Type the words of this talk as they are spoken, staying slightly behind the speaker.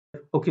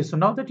Okay, so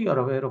now that you are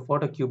aware of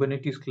what a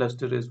Kubernetes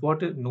cluster is,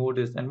 what a node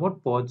is, and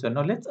what pods are,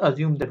 now let's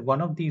assume that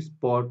one of these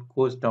pod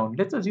goes down.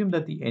 Let's assume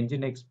that the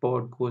Nginx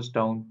pod goes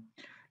down.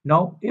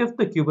 Now, if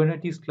the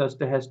Kubernetes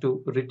cluster has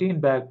to retain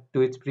back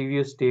to its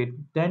previous state,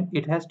 then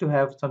it has to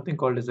have something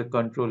called as a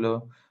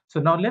controller. So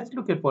now let's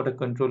look at what a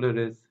controller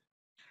is.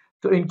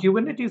 So in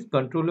Kubernetes,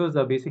 controllers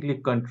are basically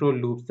control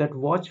loops that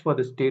watch for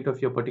the state of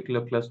your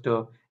particular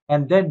cluster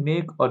and then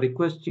make or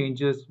request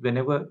changes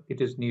whenever it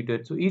is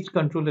needed. So each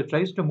controller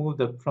tries to move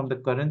from the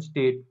current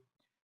state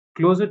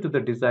closer to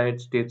the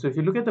desired state. So if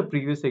you look at the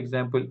previous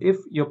example, if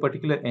your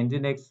particular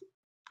Nginx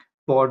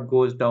pod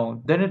goes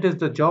down, then it is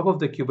the job of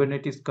the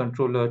Kubernetes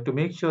controller to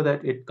make sure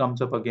that it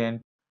comes up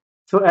again.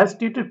 So as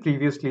stated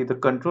previously, the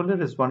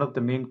controller is one of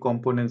the main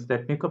components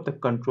that make up the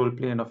control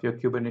plane of your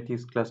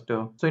Kubernetes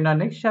cluster. So in our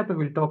next chapter,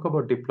 we'll talk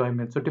about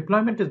deployment. So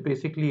deployment is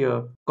basically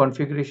a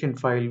configuration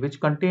file which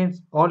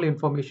contains all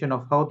information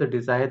of how the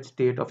desired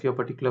state of your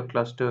particular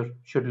cluster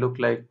should look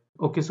like.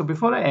 Okay, so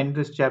before I end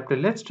this chapter,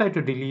 let's try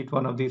to delete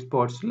one of these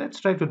pods. Let's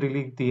try to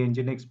delete the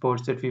Nginx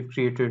pods that we've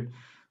created.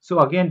 So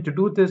again, to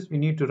do this, we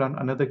need to run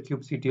another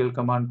kubectl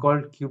command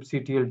called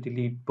kubectl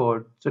delete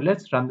pod. So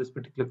let's run this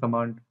particular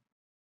command.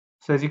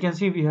 So as you can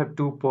see, we have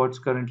two pods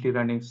currently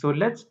running. So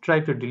let's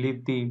try to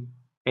delete the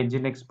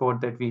Nginx pod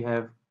that we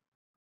have.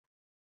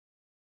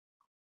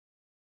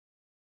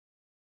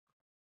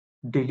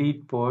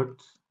 Delete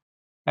pods.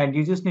 And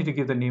you just need to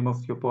give the name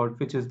of your pod,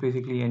 which is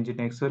basically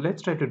Nginx. So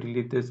let's try to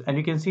delete this. And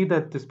you can see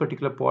that this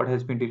particular pod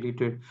has been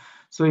deleted.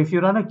 So if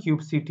you run a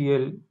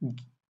kubectl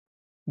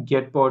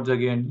get pods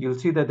again, you'll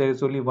see that there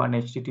is only one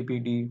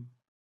HTTPD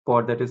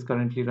pod that is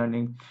currently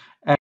running.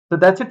 And so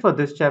that's it for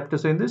this chapter.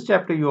 So in this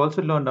chapter, you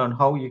also learned on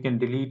how you can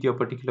delete your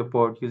particular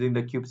pod using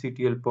the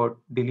kubectl pod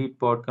delete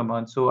pod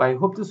command. So I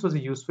hope this was a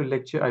useful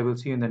lecture. I will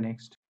see you in the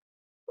next.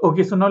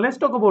 Okay, so now let's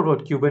talk about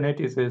what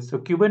Kubernetes is. So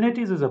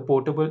Kubernetes is a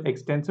portable,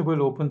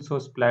 extensible open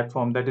source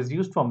platform that is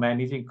used for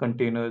managing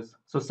containers.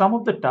 So some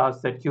of the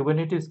tasks that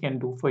Kubernetes can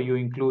do for you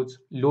includes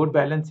load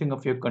balancing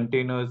of your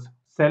containers,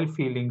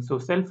 self-healing. So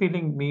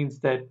self-healing means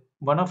that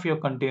one of your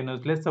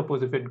containers, let's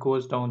suppose if it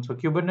goes down, so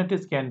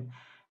Kubernetes can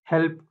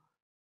help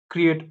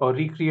create or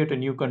recreate a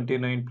new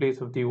container in place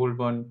of the old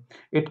one.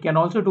 It can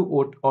also do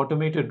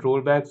automated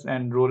rollbacks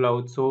and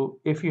rollouts. So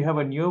if you have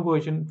a newer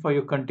version for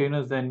your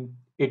containers, then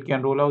it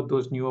can roll out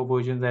those newer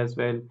versions as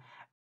well.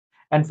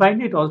 And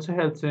finally, it also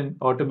helps in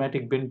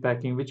automatic bin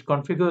packing, which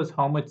configures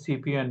how much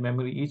CPU and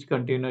memory each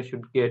container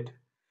should get.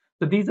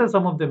 So these are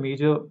some of the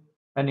major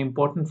and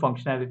important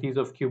functionalities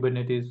of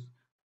Kubernetes.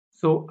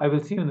 So I will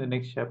see you in the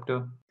next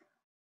chapter.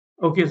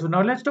 Okay, so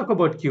now let's talk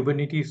about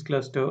Kubernetes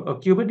cluster. A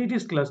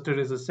Kubernetes cluster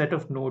is a set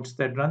of nodes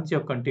that runs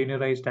your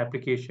containerized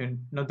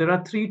application. Now, there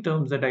are three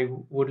terms that I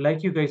would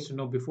like you guys to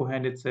know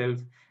beforehand itself,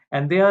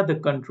 and they are the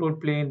control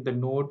plane, the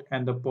node,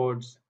 and the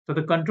pods. So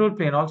the control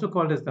plane, also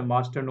called as the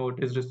master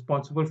node, is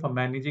responsible for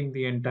managing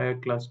the entire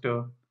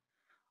cluster.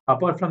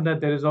 Apart from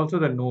that, there is also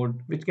the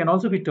node, which can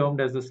also be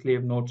termed as the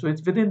slave node. So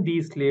it's within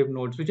these slave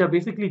nodes, which are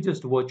basically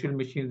just virtual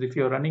machines if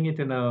you're running it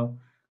in a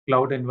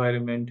cloud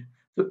environment.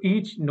 So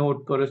each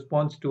node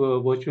corresponds to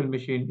a virtual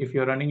machine if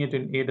you're running it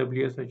in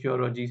AWS,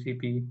 Azure, or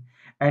GCP.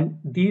 And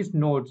these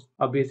nodes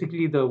are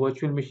basically the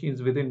virtual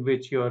machines within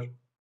which your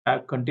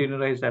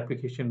containerized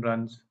application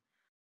runs.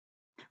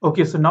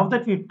 Okay, so now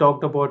that we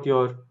talked about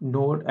your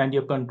node and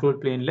your control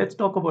plane, let's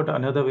talk about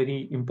another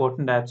very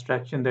important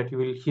abstraction that you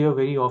will hear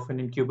very often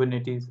in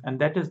Kubernetes, and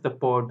that is the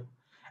pod.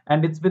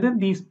 And it's within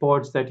these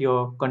pods that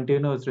your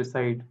containers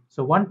reside.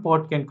 So one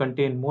pod can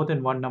contain more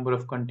than one number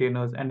of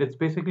containers, and it's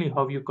basically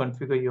how you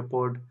configure your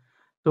pod.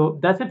 So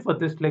that's it for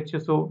this lecture.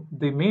 So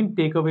the main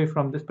takeaway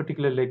from this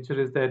particular lecture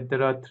is that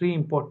there are three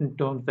important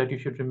terms that you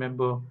should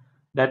remember.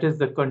 That is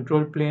the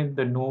control plane,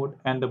 the node,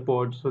 and the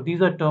pod. So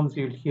these are terms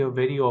you'll hear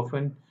very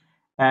often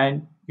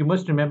and you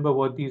must remember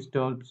what these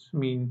terms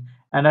mean.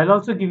 And I'll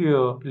also give you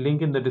a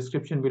link in the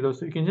description below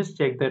so you can just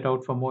check that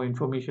out for more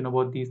information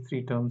about these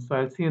three terms. So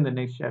I'll see you in the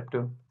next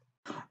chapter.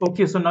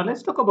 Okay, so now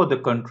let's talk about the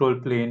control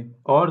plane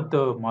or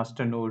the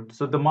master node.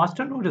 So the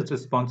master node is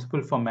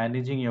responsible for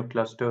managing your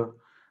cluster.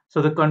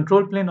 So the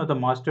control plane or the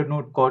master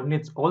node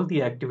coordinates all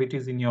the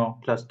activities in your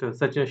cluster,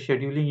 such as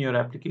scheduling your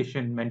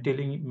application,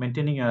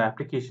 maintaining your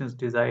application's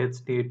desired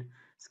state,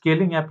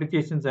 scaling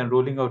applications, and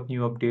rolling out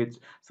new updates.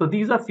 So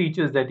these are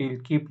features that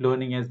you'll keep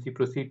learning as we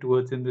proceed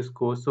towards in this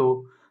course.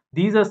 So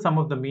these are some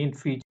of the main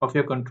features of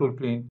your control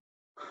plane.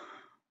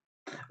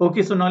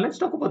 Okay, so now let's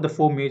talk about the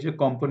four major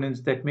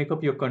components that make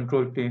up your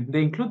control plane.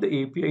 They include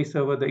the API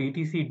server, the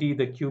etcd,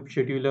 the kube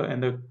scheduler,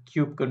 and the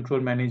kube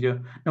control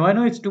manager. Now, I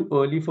know it's too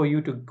early for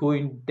you to go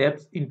in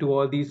depth into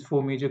all these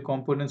four major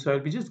components, so I'll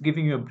be just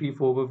giving you a brief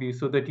overview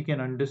so that you can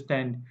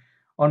understand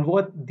on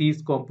what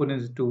these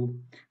components do.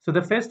 So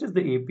the first is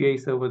the API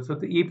server. So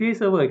the API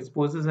server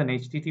exposes an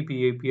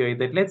HTTP API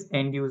that lets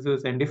end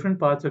users and different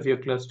parts of your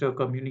cluster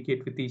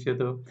communicate with each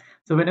other.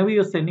 So whenever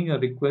you're sending a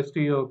request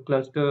to your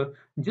cluster,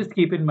 just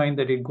keep in mind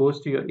that it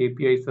goes to your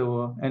API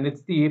server, and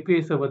it's the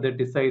API server that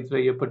decides where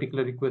your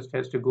particular request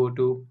has to go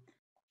to.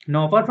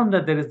 Now, apart from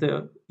that, there is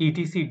the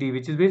etcd,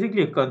 which is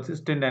basically a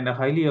consistent and a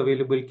highly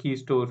available key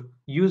store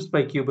used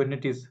by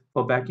Kubernetes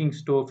for backing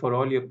store for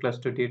all your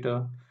cluster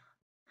data.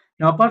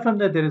 Now, apart from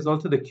that, there is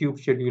also the kube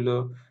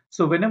scheduler.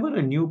 So whenever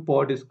a new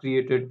pod is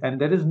created and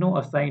there is no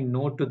assigned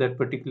node to that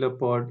particular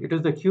pod, it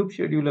is the kube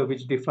scheduler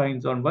which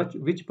defines on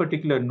which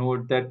particular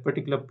node that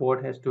particular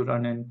pod has to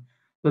run in.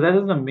 So that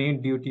is the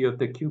main duty of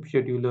the kube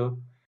scheduler.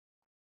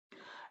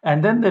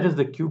 And then there is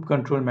the Kube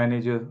Control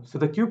Manager. So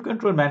the Kube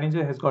Control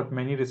Manager has got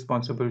many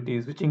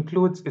responsibilities, which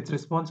includes it's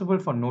responsible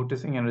for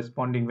noticing and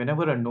responding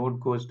whenever a node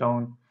goes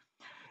down.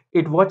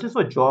 It watches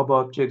for job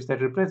objects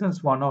that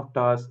represents one-off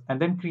tasks and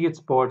then creates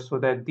pods so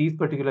that these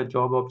particular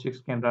job objects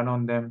can run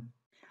on them.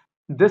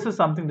 This is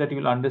something that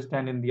you'll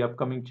understand in the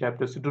upcoming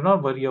chapter, so do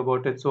not worry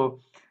about it.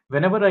 So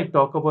whenever I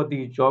talk about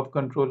the job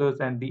controllers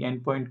and the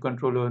endpoint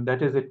controller,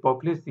 that is, it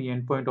populates the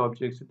endpoint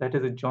objects, that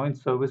is, it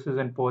joins services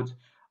and pods.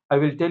 I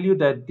will tell you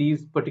that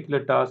these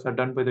particular tasks are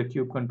done by the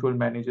kube control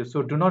manager,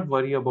 so do not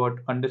worry about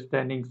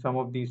understanding some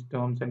of these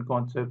terms and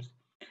concepts.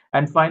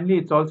 And finally,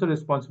 it's also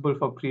responsible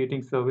for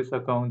creating service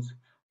accounts.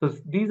 So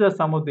these are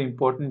some of the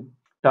important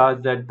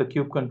tasks that the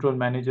kube control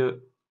manager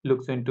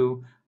looks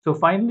into. So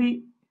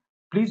finally,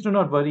 please do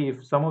not worry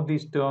if some of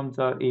these terms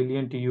are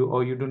alien to you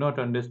or you do not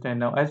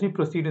understand. Now, as we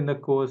proceed in the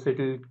course, it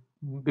will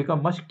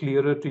become much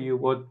clearer to you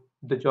what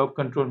the job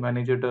control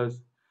manager does.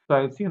 So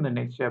I'll see you in the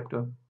next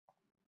chapter.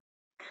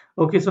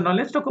 Okay, so now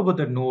let's talk about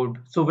the node.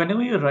 So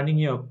whenever you're running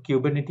your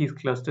Kubernetes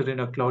cluster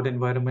in a cloud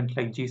environment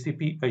like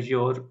GCP,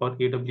 Azure, or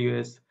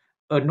AWS,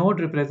 a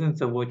node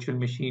represents a virtual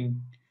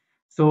machine.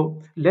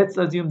 So let's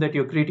assume that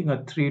you're creating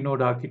a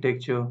three-node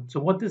architecture. So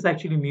what this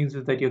actually means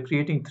is that you're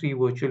creating three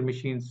virtual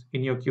machines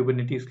in your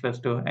Kubernetes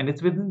cluster, and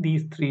it's within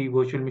these three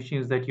virtual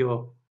machines that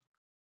your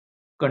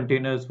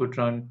containers would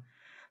run.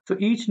 So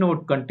each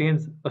node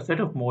contains a set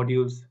of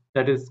modules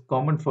that is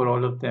common for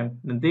all of them.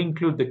 And they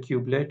include the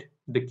kubelet,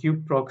 the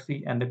kube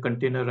proxy, and the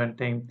container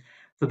runtime.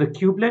 So the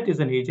kubelet is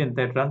an agent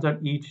that runs on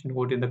each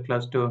node in the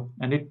cluster,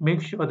 and it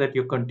makes sure that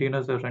your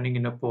containers are running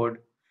in a pod.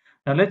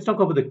 Now let's talk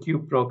about the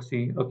kube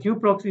proxy. A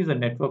kube proxy is a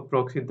network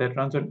proxy that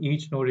runs on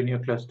each node in your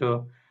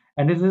cluster,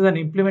 and this is an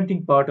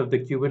implementing part of the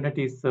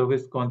Kubernetes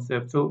service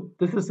concept. So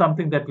this is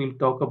something that we'll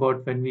talk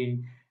about when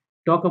we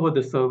talk about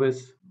the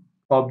service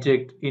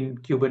object in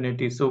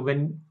Kubernetes. So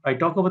when I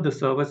talk about the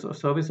service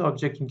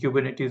object in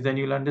Kubernetes, then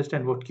you'll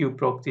understand what kube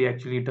proxy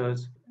actually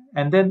does.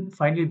 And then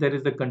finally, there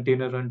is the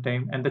container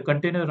runtime, and the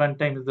container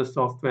runtime is the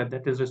software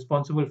that is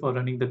responsible for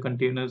running the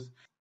containers.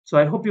 So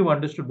I hope you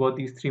understood what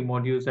these three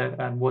modules are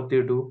and what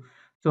they do.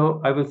 So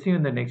I will see you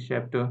in the next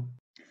chapter.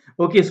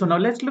 Okay, so now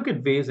let's look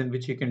at ways in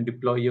which you can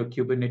deploy your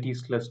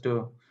Kubernetes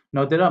cluster.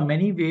 Now, there are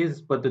many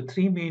ways, but the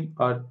three main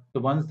are the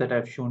ones that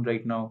I've shown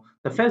right now.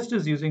 The first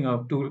is using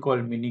a tool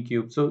called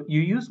Minikube. So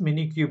you use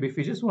Minikube if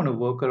you just want to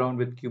work around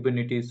with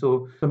Kubernetes.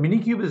 So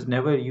Minikube is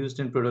never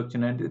used in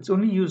production, and it's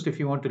only used if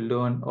you want to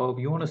learn or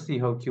you want to see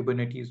how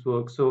Kubernetes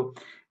works. So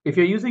if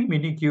you're using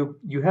Minikube,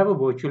 you have a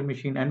virtual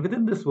machine, and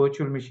within this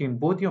virtual machine,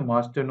 both your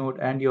master node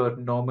and your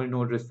normal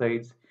node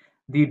resides.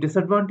 The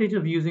disadvantage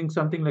of using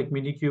something like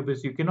Minikube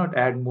is you cannot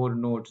add more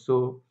nodes.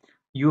 So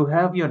you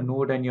have your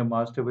node and your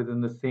master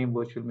within the same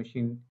virtual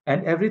machine,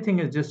 and everything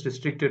is just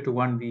restricted to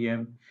one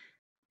VM.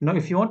 Now,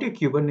 if you want your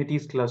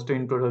Kubernetes cluster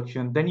in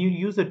production, then you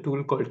use a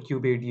tool called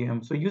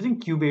kubeadm. So using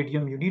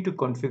kubeadm, you need to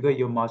configure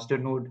your master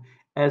node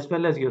as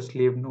well as your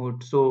slave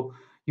node. So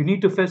you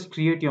need to first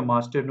create your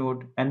master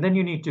node, and then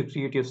you need to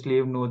create your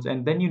slave nodes,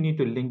 and then you need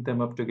to link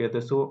them up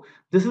together. So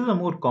this is a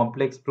more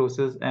complex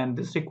process, and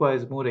this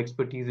requires more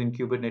expertise in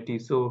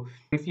Kubernetes. So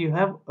if you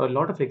have a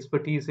lot of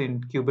expertise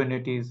in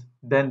Kubernetes,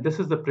 then this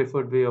is the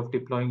preferred way of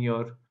deploying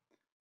your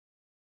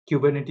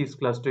Kubernetes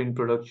cluster in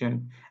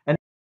production.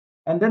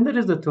 And then there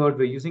is the third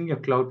way, using your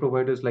cloud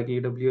providers like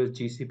AWS,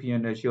 GCP,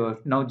 and Azure.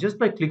 Now, just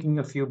by clicking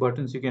a few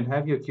buttons, you can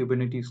have your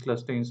Kubernetes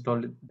cluster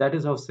installed. That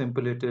is how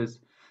simple it is.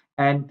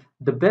 And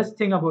the best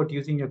thing about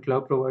using your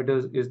cloud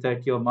providers is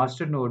that your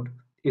master node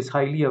is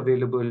highly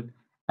available,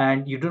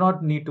 and you do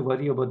not need to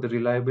worry about the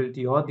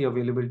reliability or the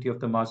availability of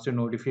the master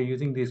node if you're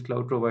using these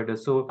cloud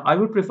providers. So I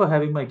would prefer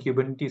having my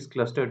Kubernetes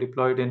cluster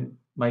deployed in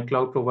my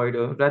cloud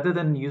provider rather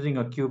than using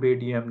a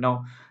kubeadm.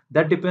 Now,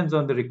 that depends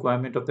on the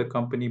requirement of the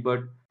company,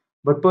 but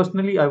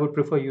personally, I would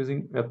prefer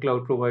using a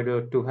cloud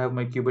provider to have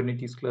my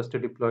Kubernetes cluster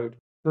deployed.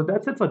 So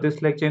that's it for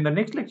this lecture. In the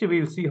next lecture, we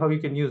will see how you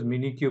can use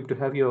Minikube to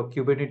have your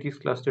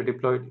Kubernetes cluster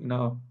deployed in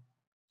a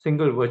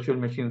single virtual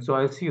machine. So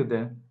I'll see you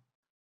there.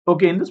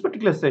 Okay, in this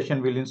particular session,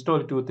 we'll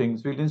install two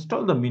things. We'll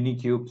install the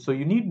Minikube. So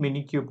you need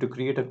Minikube to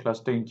create a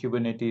cluster in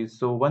Kubernetes.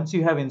 So once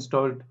you have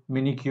installed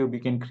Minikube, you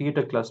can create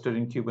a cluster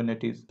in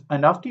Kubernetes.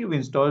 And after you've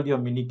installed your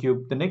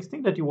Minikube, the next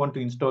thing that you want to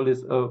install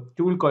is a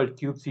tool called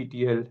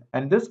kubectl.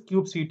 And this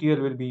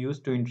kubectl will be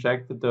used to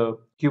interact with the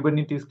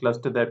Kubernetes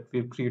cluster that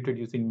we've created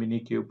using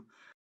Minikube.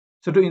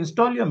 So to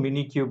install your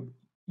Minikube,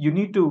 you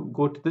need to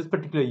go to this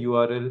particular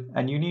URL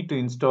and you need to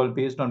install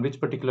based on which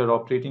particular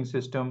operating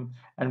system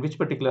and which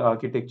particular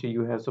architecture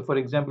you have. So for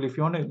example, if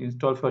you want to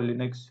install for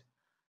Linux,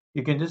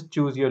 you can just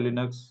choose your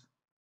Linux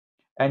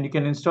and you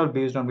can install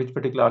based on which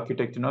particular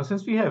architecture. Now,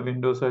 since we have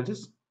Windows, I'll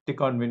just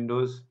click on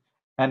Windows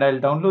and I'll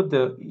download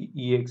the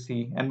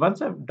exe. And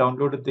once I've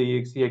downloaded the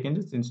exe, I can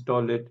just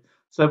install it.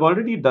 So I've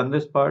already done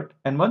this part.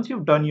 And once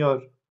you've done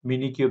your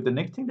Minikube, the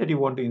next thing that you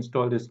want to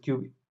install is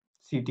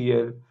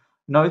kubectl.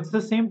 Now it's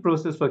the same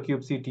process for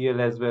kubectl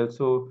as well.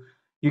 So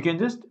you can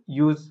just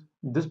use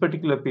this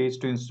particular page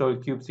to install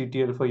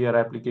kubectl for your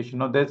application.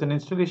 Now there's an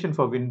installation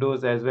for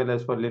Windows as well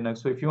as for Linux.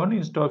 So if you want to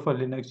install for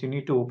Linux, you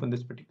need to open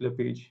this particular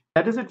page.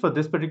 That is it for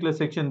this particular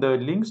section. The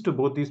links to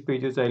both these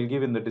pages I'll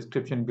give in the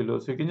description below.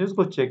 So you can just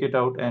go check it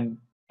out and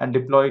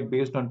deploy it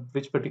based on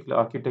which particular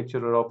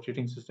architecture or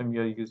operating system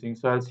you're using.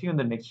 So I'll see you in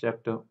the next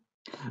chapter.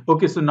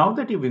 Okay, so now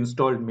that you've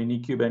installed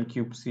Minikube and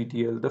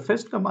kubectl, the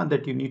first command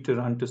that you need to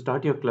run to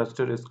start your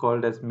cluster is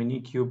called as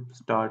minikube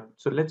start.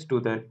 So let's do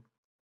that.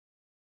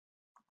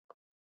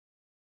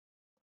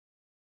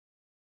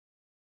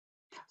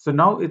 So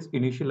now it's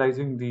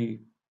initializing the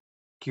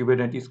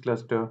Kubernetes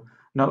cluster.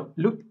 Now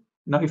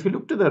if you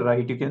look to the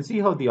right, you can see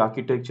how the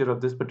architecture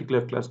of this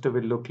particular cluster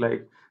will look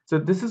like. So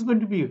this is going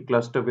to be a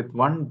cluster with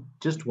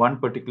just one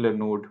particular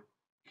node.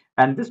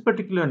 And this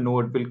particular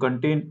node will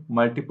contain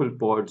multiple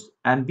pods,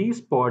 and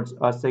these pods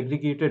are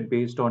segregated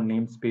based on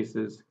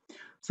namespaces.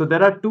 So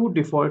there are two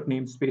default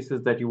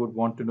namespaces that you would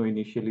want to know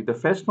initially. The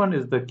first one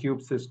is the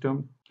cube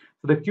system.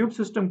 So the cube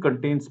system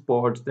contains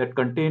pods that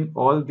contain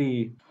all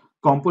the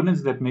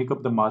components that make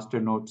up the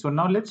master node. So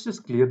now let's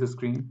just clear the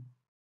screen.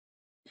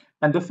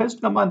 And the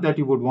first command that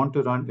you would want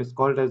to run is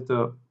called as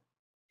the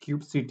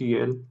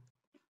kubectl.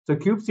 So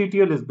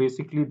kubectl is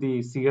basically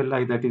the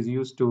CLI that is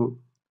used to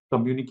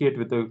communicate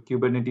with the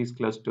Kubernetes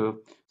cluster.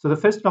 So the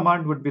first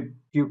command would be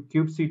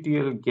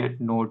kubectl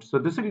get nodes. So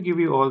this will give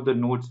you all the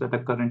nodes that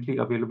are currently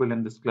available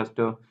in this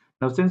cluster.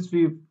 Now, since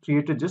we've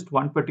created just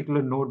one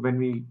particular node when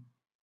we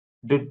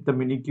did the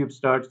minikube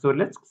start, so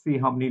let's see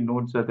how many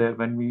nodes are there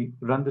when we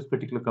run this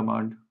particular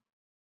command.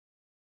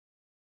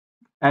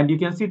 And you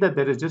can see that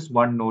there is just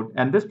one node,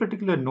 and this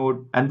particular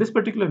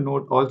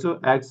node also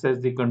acts as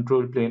the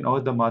control plane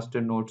or the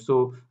master node.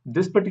 So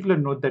this particular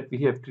node that we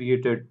have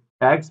created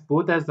acts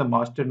both as the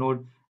master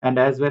node and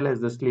as well as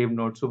the slave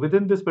node. So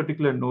within this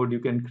particular node, you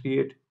can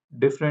create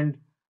different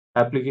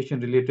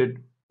application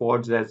related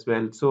pods as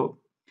well. So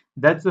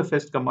that's the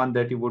first command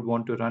that you would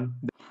want to run.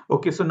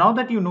 Okay, so now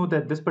that you know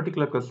that this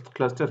particular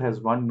cluster has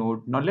one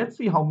node, now let's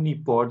see how many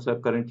pods are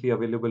currently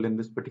available in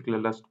this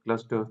particular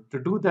cluster. To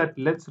do that,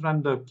 let's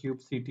run the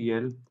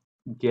kubectl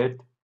get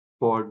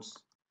pods.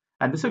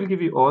 And this will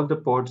give you all the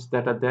pods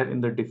that are there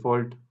in the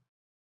default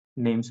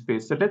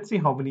namespace. So let's see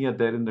how many are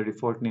there in the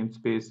default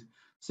namespace.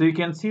 So you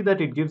can see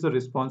that it gives a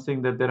response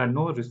saying that there are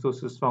no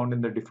resources found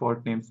in the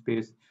default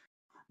namespace.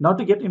 Now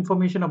to get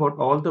information about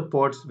all the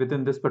pods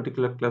within this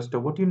particular cluster,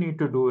 what you need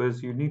to do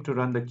is you need to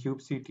run the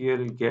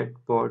kubectl get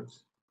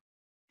pods,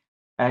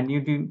 and you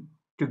need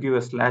to give a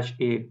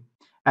 /a,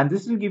 and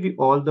this will give you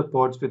all the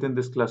pods within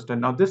this cluster.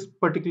 Now this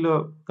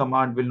particular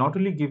command will not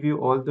only give you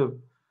all the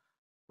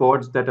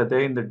pods that are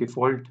there in the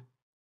default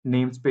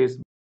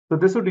namespace, so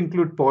this would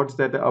include pods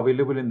that are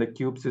available in the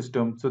kube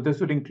system. So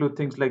this would include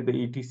things like the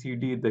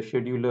etcd, the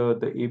scheduler,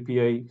 the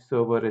API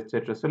server,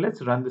 etc. So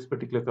let's run this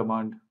particular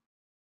command,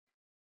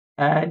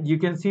 and you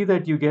can see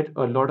that you get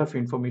a lot of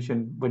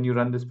information when you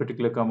run this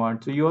particular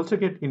command. So you also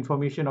get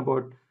information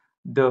about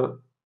the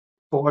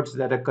pods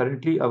that are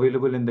currently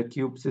available in the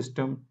cube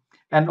system,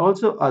 and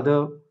also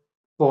other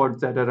pods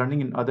that are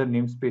running in other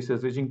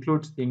namespaces, which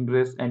includes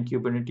Ingress and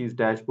Kubernetes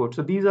dashboard.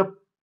 So these are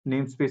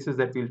namespaces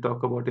that we'll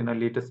talk about in a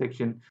later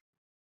section.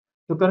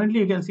 So currently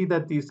you can see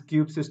that this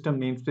cube system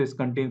namespace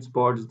contains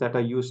pods that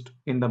are used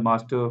in the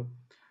master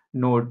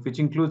node, which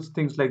includes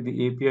things like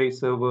the API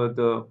server,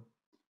 the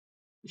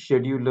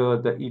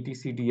scheduler, the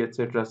etcd,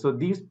 etc. So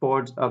these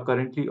pods are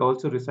currently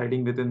also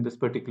residing within this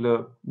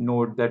particular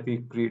node that we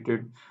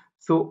created.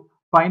 So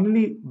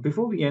finally,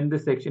 before we end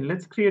this section,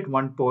 let's create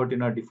one pod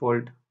in our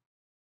default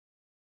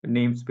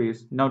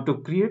namespace. Now to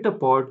create a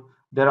pod,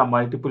 there are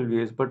multiple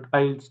ways, but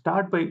I'll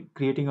start by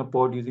creating a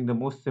pod using the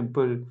most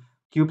simple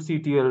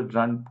kubectl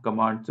run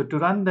command. So to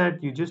run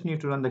that, you just need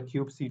to run the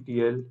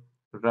kubectl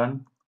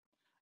run,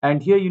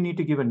 and here you need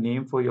to give a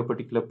name for your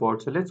particular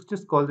pod. So let's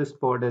just call this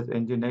pod as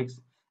nginx.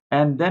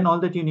 And then all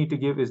that you need to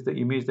give is the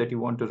image that you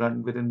want to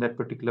run within that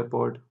particular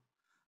pod.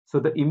 So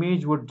the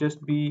image would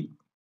just be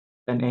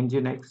an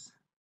nginx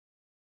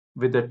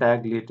with the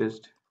tag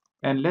latest.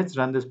 And let's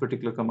run this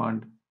particular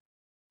command.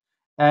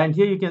 And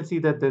here you can see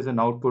that there's an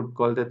output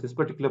called that this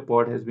particular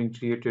pod has been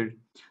created.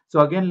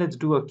 So again, let's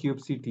do a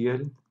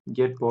kubectl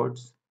get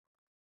pods.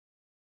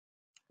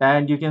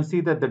 And you can see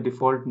that the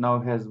default now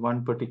has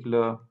one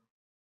particular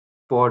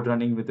pod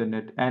running within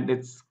it, and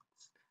its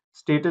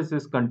status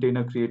is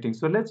container creating.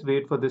 So let's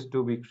wait for this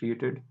to be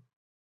created.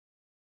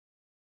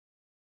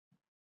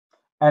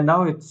 And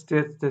now it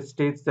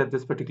states that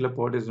this particular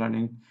pod is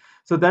running.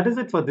 So that is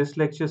it for this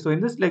lecture. So in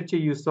this lecture,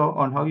 you saw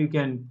on how you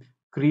can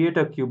create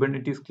a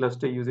Kubernetes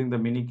cluster using the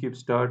Minikube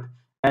start.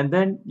 And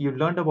then you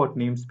learned about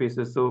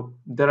namespaces. So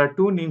there are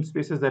two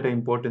namespaces that are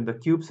important. The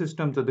kube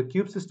system. So the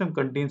kube system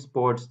contains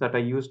pods that are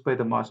used by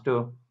the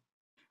master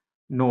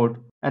node.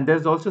 And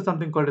there's also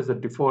something called as a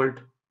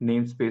default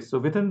namespace. So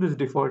within this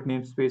default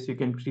namespace, you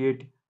can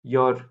create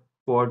your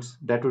pods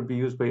that would be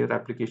used by your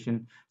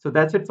application. So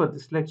that's it for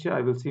this lecture.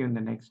 I will see you in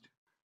the next.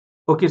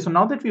 Okay, so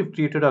now that we've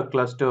created our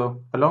cluster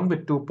along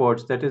with two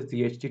pods, that is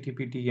the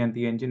HTTPD and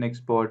the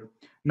Nginx pod,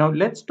 now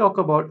let's talk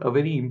about a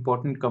very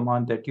important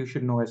command that you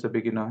should know as a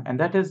beginner, and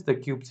that is the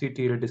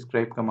kubectl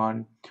describe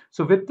command.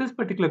 So with this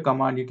particular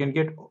command, you can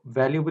get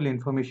valuable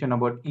information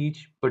about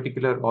each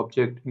particular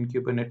object in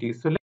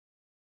Kubernetes.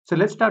 So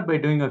let's start by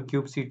doing a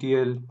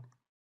kubectl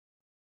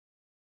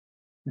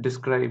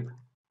describe,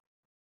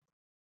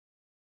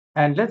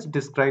 and let's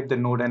describe the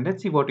node and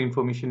let's see what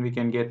information we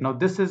can get. Now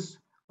this is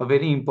a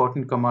very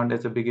important command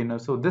as a beginner.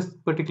 So this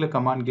particular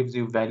command gives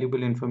you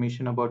valuable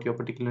information about your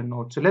particular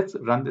node. So let's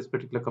run this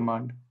particular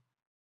command.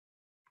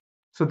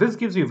 So this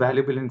gives you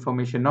valuable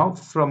information. Now,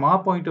 from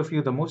our point of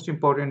view, the most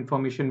important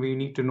information we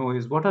need to know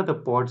is what are the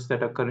pods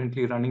that are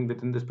currently running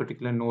within this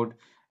particular node.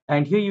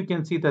 And here you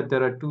can see that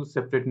there are two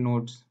separate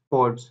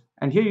pods.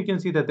 And here you can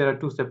see that there are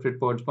two separate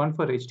pods, one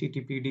for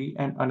HTTPD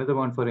and another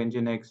one for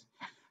Nginx.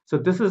 So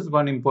this is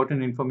one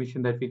important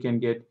information that we can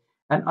get.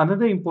 And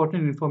another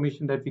important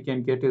information that we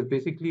can get is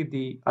basically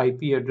the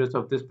IP address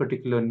of this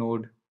particular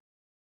node.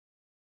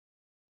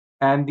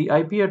 And the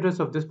IP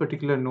address of this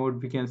particular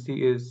node we can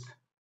see is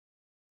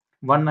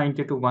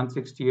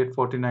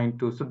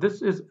 192.168.49.2. So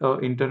this is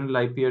internal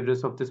IP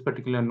address of this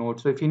particular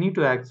node. So if you need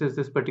to access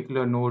this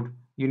particular node,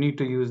 you need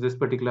to use this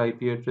particular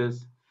IP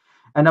address.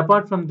 And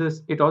apart from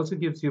this, it also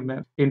gives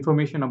you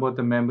information about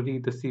the memory,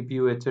 the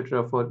CPU,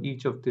 etc. for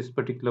each of this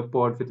particular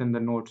pod within the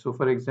node. So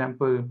for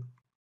example,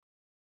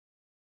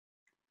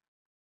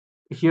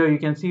 here you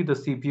can see the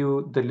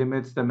CPU, the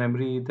limits, the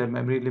memory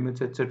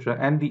limits, etc.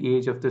 and the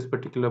age of this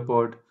particular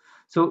pod.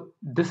 So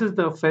this is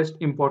the first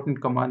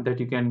important command that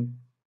you can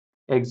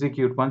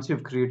execute once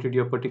you've created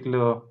your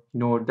particular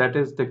node, that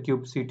is the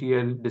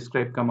kubectl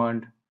describe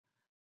command.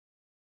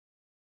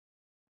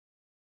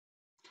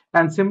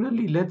 And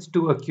similarly, let's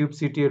do a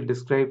kubectl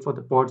describe for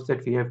the pods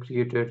that we have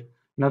created.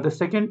 Now the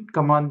second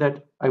command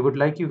that I would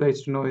like you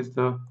guys to know is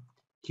the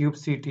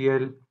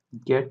kubectl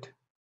get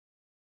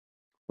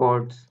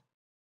pods.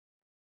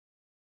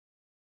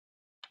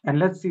 And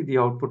let's see the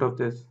output of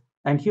this.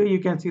 And here you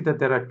can see that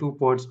there are two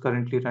pods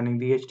currently running,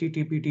 the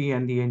HTTPD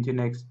and the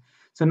Nginx.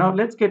 So now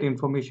let's get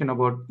information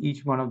about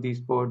each one of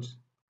these pods.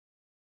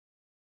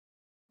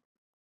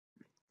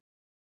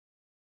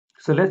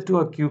 So let's do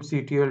a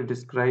kubectl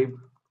describe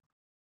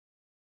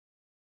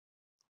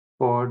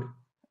pod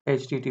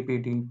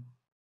HTTPD.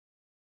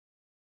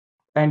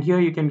 And here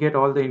you can get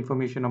all the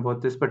information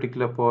about this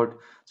particular pod.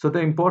 So the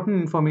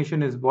important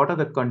information is what are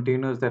the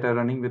containers that are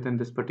running within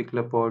this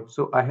particular pod.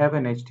 So I have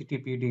an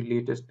HTTPD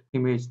latest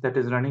image that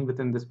is running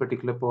within this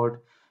particular pod.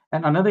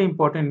 And another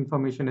important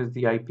information is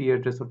the IP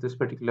address of this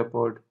particular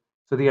pod.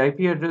 So the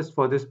IP address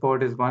for this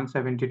pod is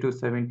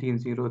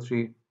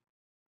 172.17.03.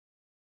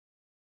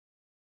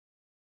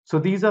 So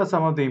these are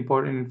some of the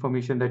important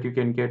information that you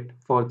can get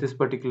for this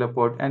particular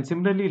pod. And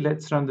similarly,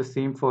 let's run the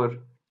same for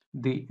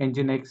the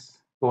Nginx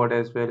pod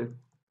as well.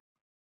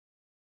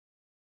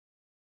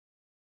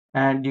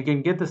 And you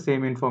can get the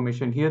same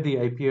information here. The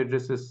IP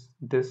address is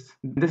this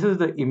is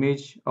the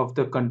image of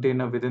the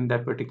container within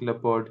that particular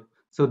pod.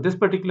 So this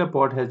particular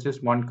pod has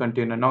just one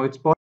container. Now it's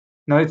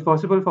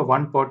possible for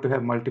one pod to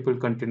have multiple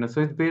containers.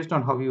 So it's based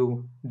on how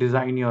you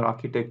design your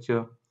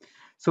architecture.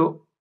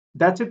 So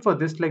that's it for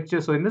this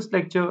lecture. So in this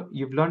lecture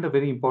you've learned a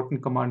very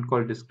important command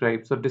called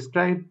describe. So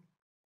describe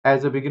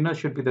as a beginner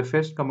should be the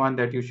first command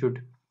that you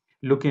should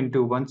look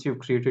into once you've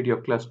created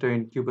your cluster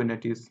in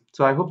Kubernetes.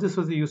 So I hope this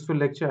was a useful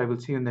lecture. I will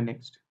see you in the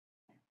next.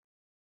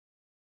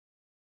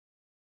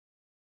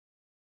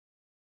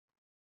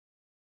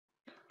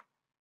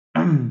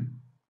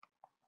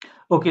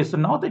 Okay, so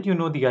now that you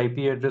know the IP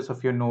address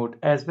of your node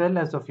as well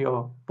as of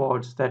your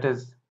pods, that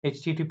is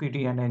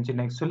HTTPD and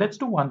Nginx. So let's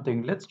do one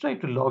thing. Let's try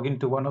to log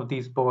into one of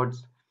these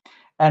pods.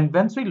 And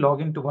once we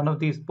log into one of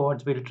these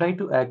pods, we'll try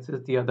to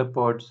access the other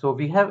pod. So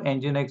we have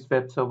Nginx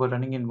web server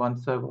running in one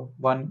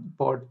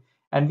pod,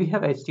 and we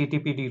have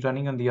HTTPD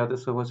running on the other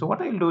server. So what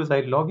I'll do is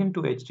I'll log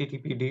into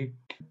HTTPD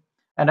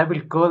and I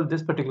will curl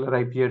this particular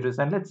IP address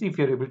and let's see if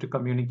you're able to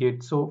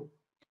communicate. So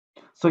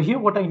here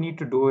what I need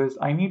to do is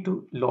I need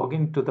to log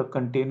into the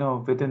container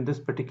within this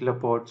particular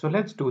pod. So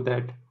let's do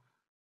that.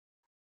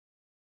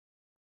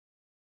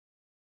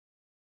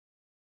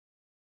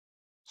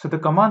 So the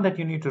command that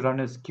you need to run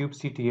is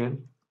kubectl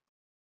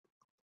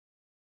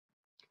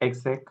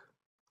exec,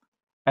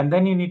 and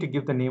then you need to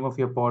give the name of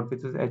your pod,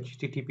 which is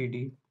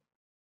HTTPD,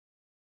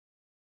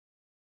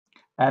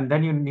 and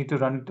then you need to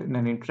run it in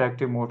an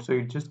interactive mode. So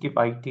you just give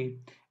IT,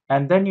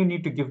 and then you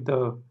need to give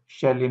the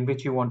shell in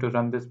which you want to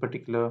run this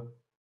particular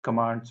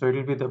command. So it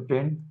will be the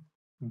bin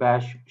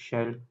bash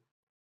shell.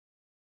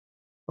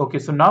 Okay,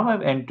 so now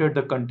I've entered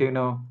the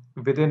container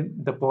within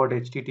the pod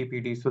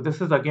HTTPD. So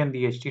this is again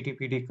the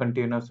HTTPD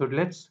container. So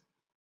let's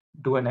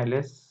do an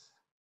ls.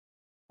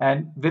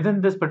 And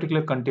within this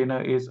particular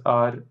container is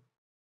our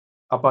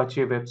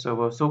Apache web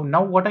server. So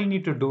now what I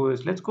need to do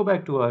is let's go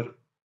back to our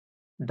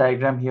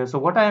diagram here. So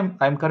what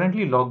I'm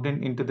currently logged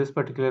in into this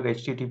particular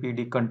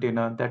HTTPD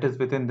container that is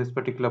within this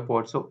particular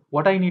pod. So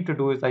what I need to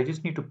do is I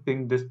just need to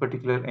ping this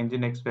particular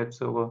Nginx web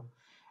server,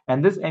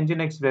 and this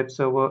Nginx web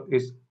server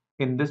is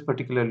in this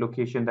particular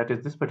location, that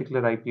is this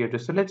particular IP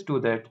address. So let's do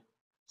that.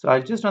 So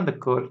I'll just run the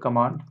curl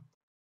command,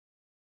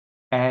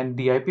 and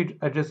the IP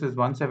address is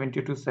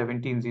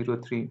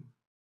 172.17.03,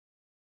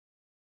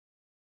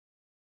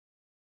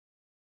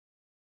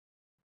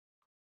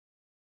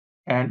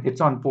 and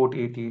it's on port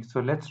 80. So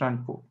let's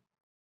run port.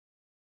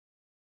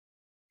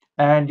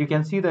 And you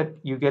can see that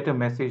you get a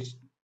message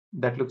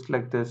that looks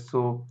like this.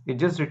 So it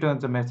just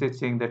returns a message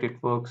saying that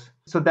it works.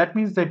 So that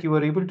means that you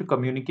are able to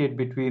communicate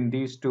between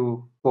these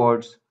two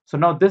pods. So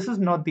now this is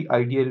not the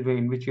ideal way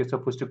in which you're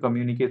supposed to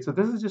communicate. So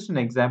this is just an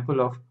example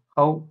of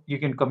how you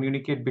can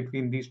communicate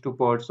between these two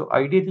pods. So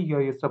ideally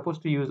you're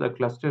supposed to use a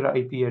cluster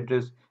IP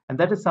address, and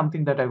that is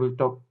something that I will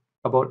talk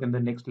about in the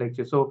next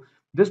lecture. So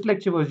this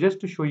lecture was just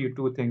to show you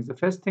two things. The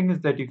first thing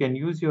is that you can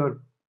use your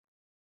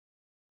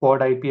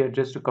pod IP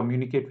address to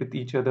communicate with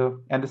each other.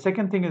 And the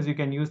second thing is you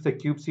can use the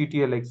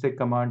kubectl exec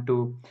command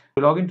to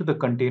log into the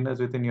containers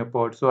within your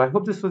pod. So I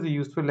hope this was a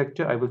useful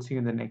lecture. I will see you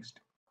in the next.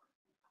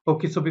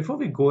 Okay, so before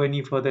we go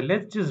any further,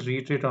 let's just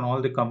reiterate on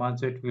all the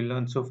commands that we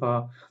learned so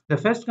far. The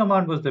first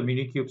command was the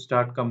minikube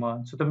start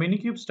command. So the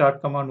minikube start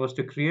command was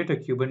to create a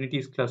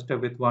Kubernetes cluster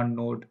with one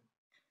node.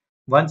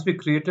 Once we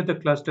created the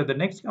cluster, the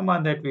next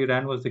command that we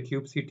ran was the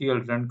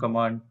kubectl run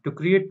command to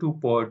create two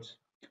pods.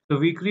 So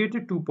we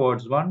created two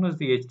pods. One was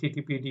the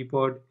HTTPD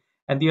pod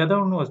and the other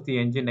one was the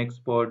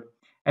Nginx pod.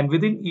 And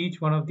within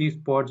each one of these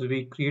pods,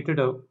 we created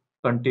a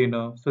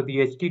container. So the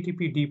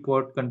HTTPD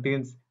pod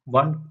contains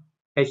one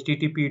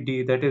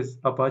HTTPD, that is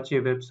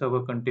Apache Web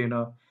Server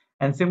container.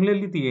 And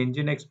similarly, the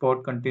Nginx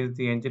pod contains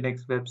the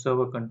Nginx Web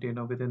Server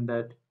container within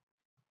that.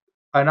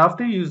 And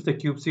after you use the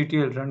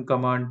kubectl run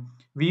command,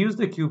 we use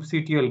the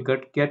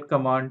kubectl get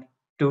command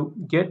to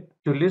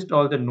list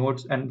all the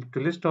nodes and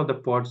to list all the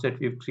pods that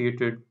we've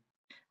created.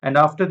 And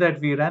after that,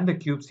 we ran the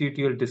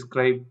kubectl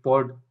describe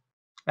pod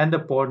and the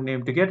pod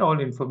name to get all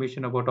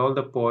information about all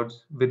the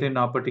pods within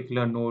our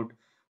particular node.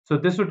 So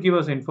this would give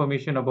us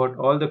information about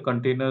all the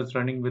containers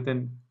running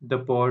within the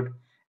pod,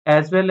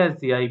 as well as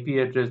the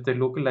IP address, the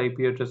local IP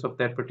address of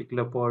that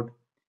particular pod.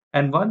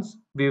 And once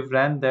we've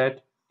ran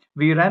that,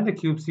 we ran the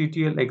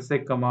kubectl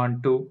exec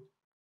command to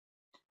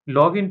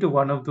log into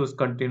one of those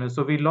containers.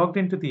 So we logged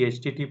into the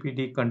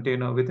HTTPD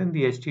container within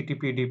the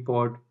HTTPD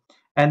pod,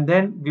 and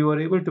then we were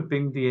able to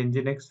ping the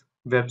Nginx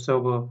web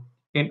server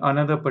in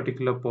another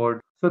particular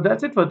pod. So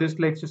that's it for this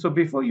lecture. So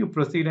before you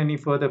proceed any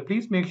further,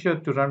 please make sure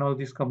to run all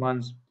these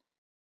commands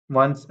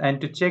once and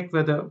to check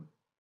whether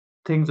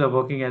things are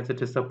working as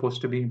it is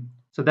supposed to be.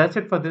 So that's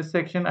it for this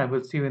section. I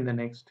will see you in the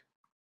next.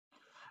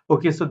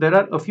 Okay, so there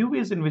are a few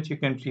ways in which you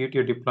can create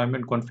your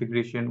deployment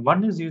configuration.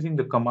 One is using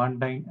the command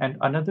line and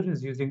another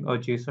is using a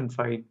JSON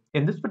file.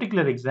 In this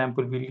particular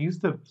example, we'll use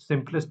the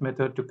simplest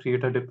method to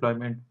create a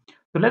deployment.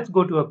 So let's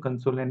go to our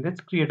console and let's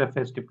create a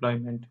fast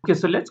deployment. Okay,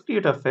 so let's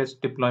create a fast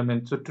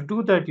deployment. So to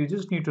do that, you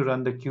just need to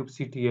run the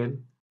kubectl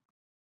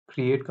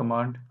create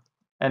command,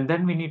 and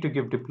then we need to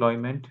give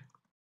deployment.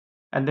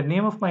 And the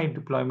name of my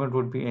deployment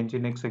would be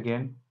Nginx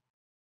again.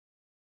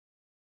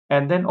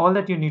 And then all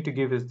that you need to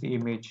give is the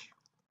image,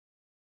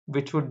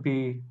 which would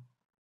be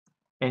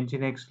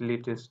Nginx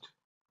latest.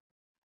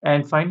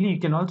 And finally, you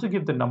can also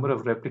give the number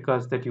of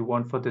replicas that you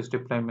want for this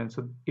deployment.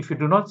 So if you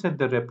do not set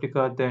the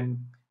replica,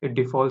 then it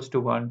defaults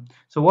to 1.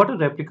 So what a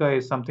replica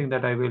is something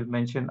that I will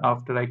mention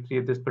after I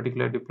create this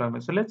particular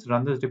deployment. So let's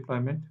run this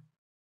deployment.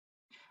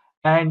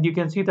 And you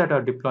can see that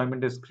our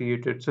deployment is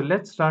created. So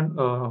let's run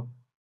a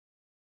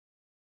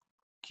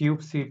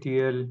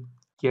kubectl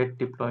get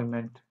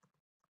deployment.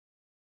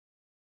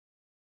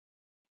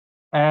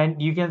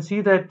 And you can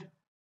see that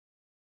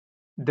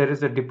there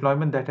is a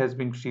deployment that has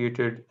been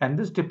created, and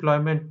this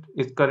deployment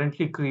is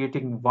currently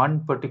creating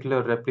one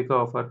particular replica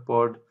of our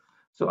pod.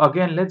 So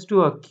again, let's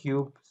do a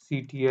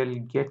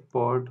kubectl get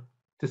pod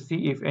to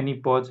see if any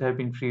pods have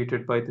been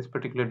created by this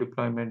particular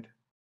deployment.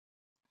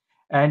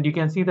 And you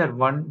can see that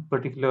one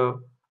particular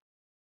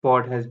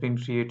pod has been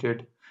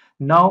created.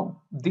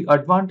 Now, the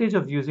advantage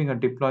of using a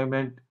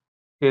deployment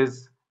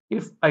is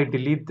if I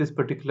delete this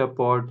particular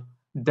pod,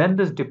 then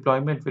this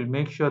deployment will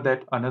make sure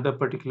that another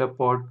particular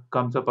pod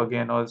comes up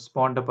again or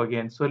spawned up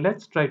again. So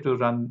let's try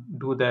to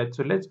do that.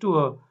 So let's do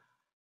a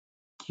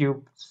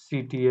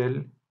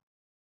kubectl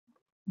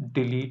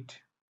delete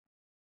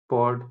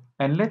pod,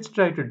 and let's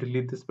try to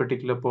delete this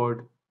particular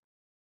pod.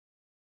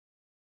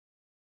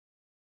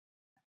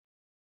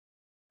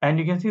 And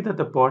you can see that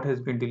the pod has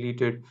been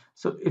deleted.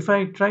 So if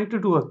I try to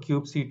do a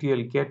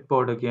kubectl get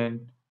pod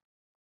again,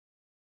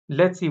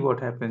 let's see what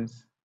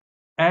happens.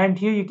 And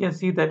here you can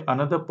see that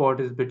another pod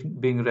is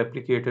being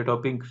replicated or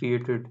being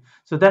created.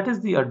 So that is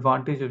the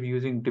advantage of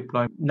using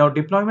deployment. Now,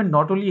 deployment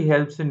not only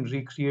helps in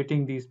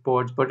recreating these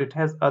pods, but it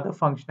has other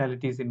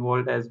functionalities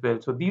involved as well.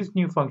 So these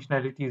new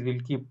functionalities we'll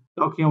keep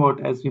talking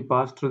about as we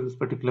pass through this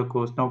particular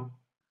course. Now,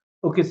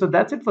 Okay, so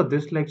that's it for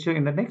this lecture.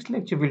 In the next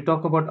lecture, we'll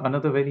talk about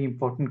another very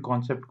important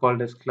concept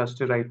called as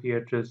cluster IP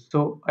address.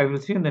 So I will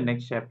see you in the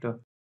next chapter.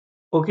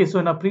 Okay, so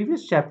in our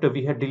previous chapter,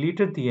 we had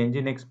deleted the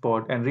Nginx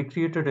pod and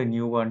recreated a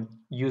new one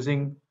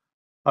using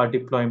our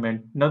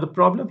deployment. Now, the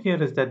problem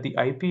here is that the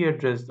IP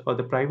address or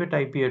the private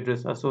IP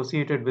address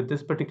associated with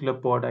this particular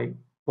pod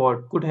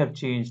could have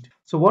changed.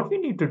 So what we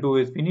need to do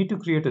is we need to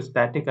create a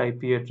static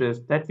IP address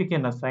that we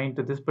can assign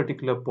to this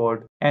particular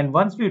pod. And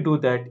once we do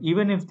that,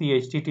 even if the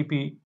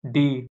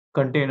HTTPD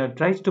container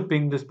tries to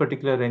ping this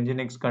particular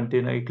Nginx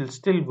container, it will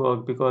still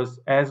work because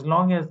as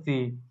long as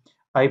the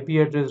IP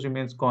address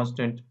remains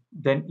constant,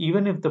 then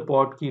even if the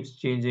pod keeps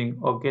changing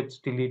or gets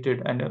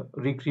deleted and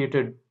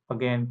recreated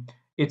again,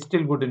 it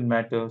still wouldn't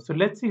matter. So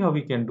let's see how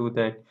we can do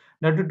that.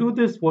 Now to do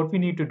this, what we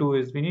need to do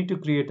is we need to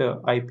create a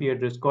IP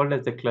address called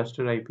as the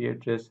cluster IP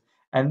address.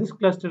 And this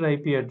cluster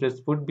IP address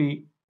would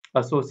be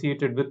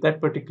associated with that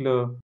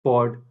particular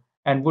pod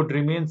and would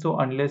remain so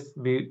unless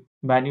we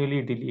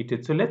manually delete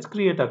it. So let's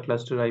create a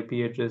cluster IP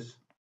address.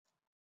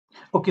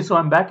 Okay, so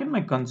I'm back in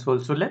my console.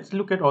 So let's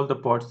look at all the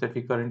pods that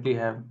we currently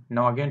have.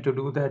 Now again, to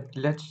do that,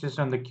 let's just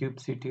run the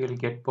kubectl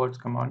get pods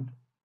command.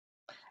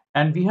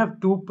 And we have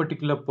two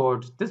particular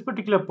pods. This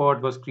particular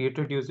pod was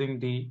created using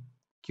the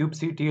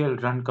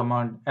kubectl run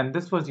command, and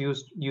this was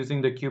used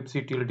using the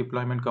kubectl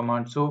deployment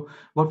command. So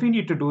what we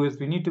need to do is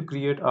we need to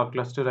create our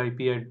cluster IP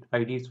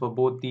IDs for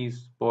both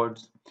these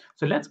pods.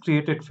 So let's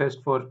create it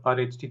first for our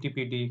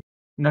HTTPD.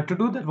 Now to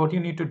do that, what you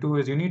need to do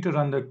is you need to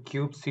run the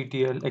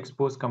kubectl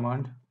expose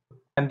command.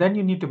 And then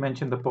you need to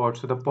mention the port.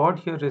 So the port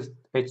here is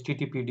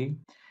HTTPD.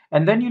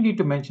 And then you need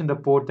to mention the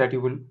port that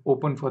you will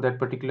open for that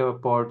particular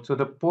port. So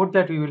the port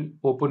that you will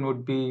open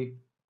would be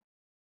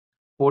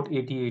port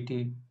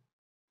 8080.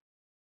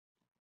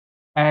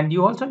 And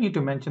you also need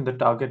to mention the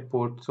target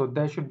port. So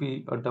there should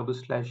be a double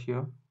slash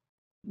here.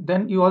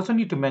 Then you also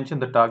need to mention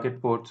the target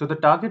port. So the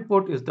target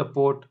port is the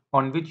port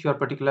on which your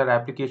particular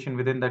application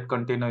within that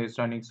container is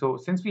running. So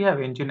since we have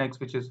Nginx,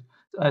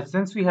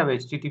 since we have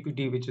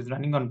HTTPD, which is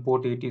running on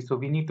port 80, so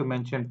we need to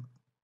mention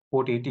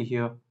port 80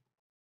 here.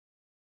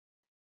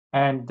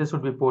 And this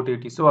would be port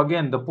 80. So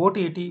again, the port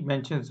 80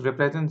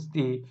 represents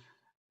the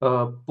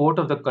port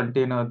of the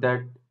container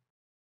that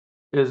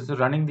is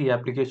running the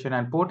application,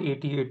 and port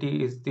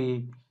 8080 is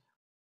the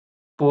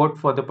port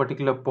for the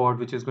particular pod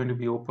which is going to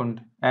be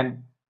opened.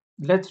 And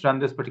let's run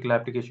this particular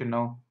application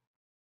now.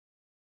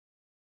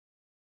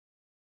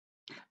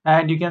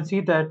 And you can see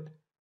that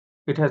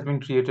it has been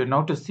created.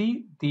 Now to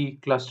see the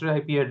cluster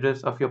IP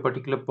address of your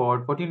particular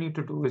pod, what you need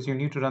to do is you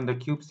need to run the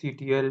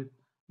kubectl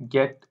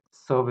get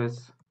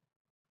service.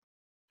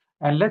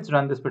 And let's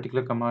run this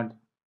particular command.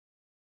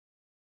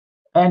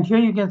 And here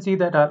you can see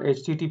that our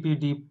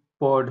HTTPD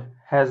pod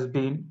has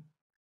been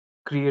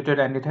created,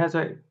 and it has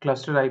a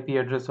cluster IP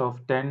address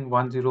of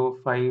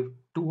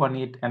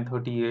 10.105.218 and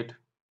 38.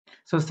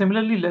 So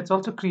similarly, let's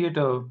also create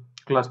a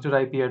cluster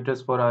IP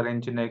address for our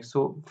Nginx.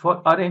 So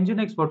for our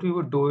Nginx, what we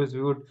would do is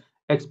we would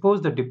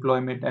expose the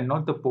deployment and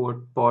not the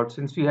pod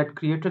since we had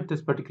created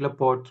this particular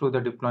pod through the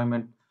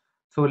deployment.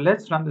 So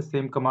let's run the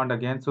same command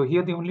again. So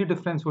here the only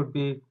difference would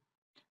be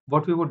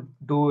what we would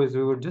do is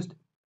we would just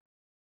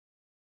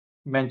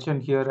mention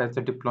here as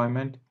the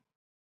deployment.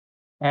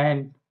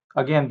 And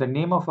again, the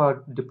name of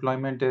our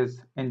deployment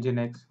is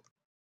Nginx.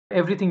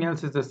 Everything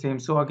else is the same.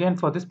 So again,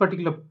 for this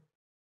particular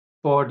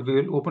pod,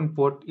 we will open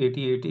port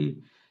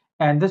 8080,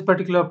 and this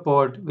particular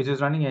pod, which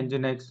is running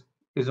Nginx,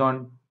 is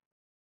on,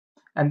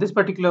 and this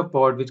particular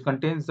pod, which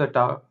contains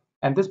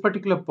and this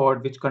particular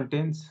pod, which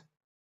contains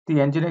the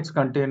Nginx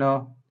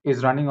container,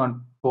 is running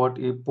on port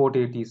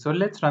 80. So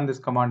let's run this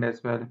command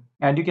as well,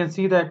 and you can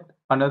see that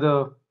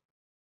another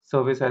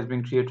service has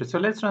been created. So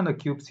let's run the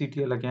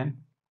kubectl again,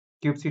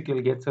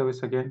 kubectl get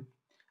service again,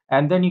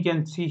 and then you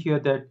can see here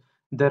that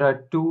there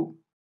are two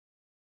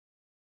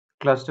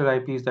cluster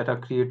IPs that are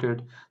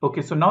created.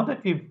 Okay, so now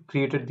that we've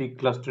created the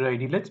cluster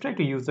ID, let's try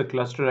to use the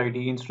cluster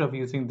ID instead of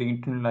using the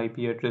internal IP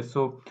address.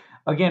 So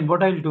again,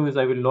 what I'll do is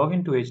I will log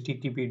into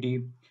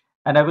HTTPD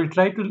and I will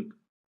try to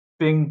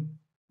ping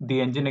the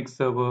Nginx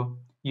server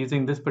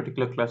using this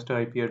particular cluster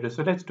IP address.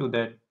 So let's do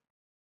that.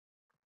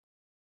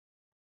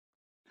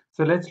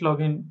 So let's log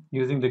in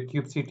using the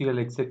kubectl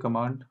exec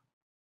command.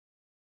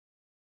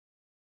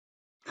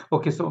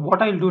 Okay, so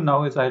what I'll do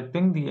now is I'll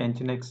ping the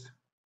Nginx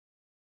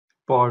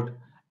pod,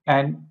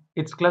 and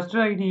its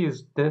cluster ID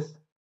is this,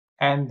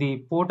 and the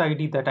port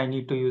ID that I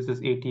need to use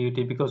is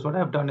 8080 because what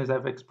I've done is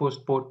I've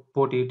exposed port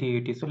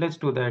 8080. So let's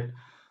do that.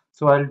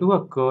 So I'll do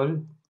a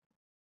curl,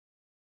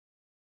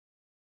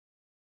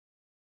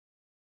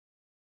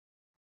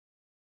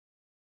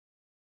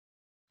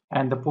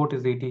 and the port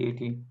is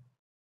 8080,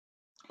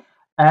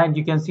 and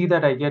you can see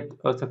that I get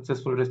a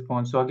successful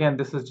response. So again,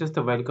 this is just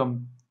a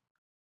welcome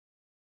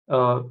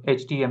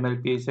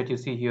HTML page that you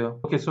see here.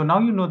 Okay, so now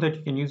you know that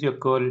you can use your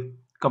curl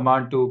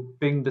command to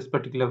ping this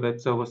particular web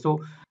server.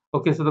 So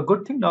okay, so the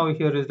good thing now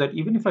here is that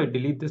even if I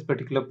delete this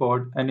particular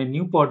pod, and a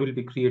new pod will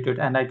be created,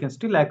 and I can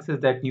still access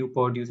that new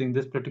pod using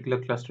this particular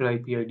cluster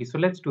IP ID. So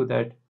let's do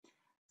that.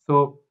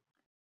 So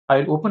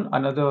I'll open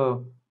another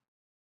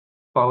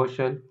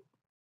PowerShell.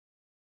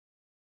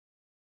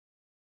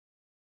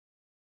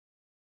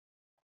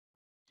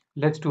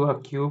 Let's do a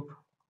kubectl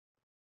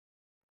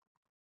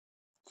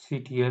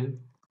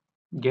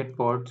get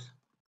pods.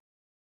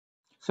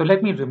 So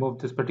let me remove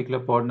this particular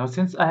pod. Now,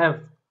 since I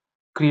have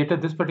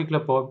created this particular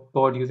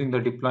pod using the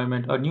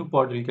deployment, a new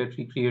pod will get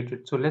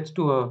recreated. So let's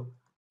do a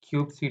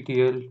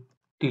kubectl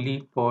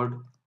delete pod,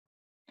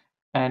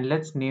 and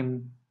let's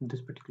name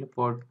this particular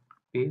pod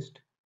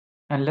paste,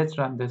 and let's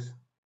run this.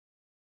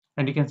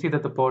 And you can see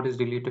that the pod is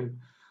deleted.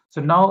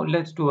 So now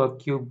let's do a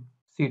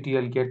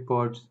kubectl get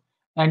pods.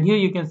 And here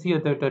you can see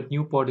that a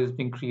new pod is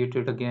being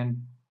created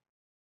again.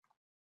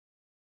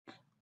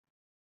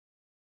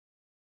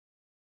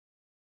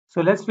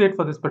 So let's wait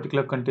for this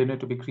particular container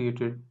to be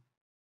created.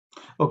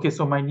 Okay,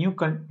 so my new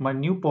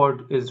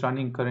pod is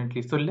running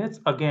currently. So let's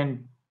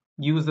again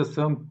use the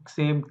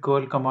same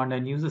curl command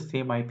and use the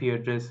same IP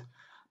address.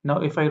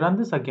 Now, if I run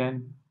this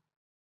again,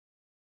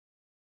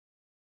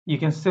 you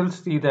can still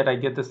see that I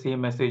get the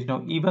same message.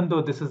 Now, even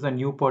though this is a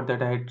new pod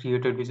that I had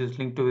created, which is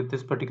linked to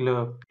this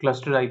particular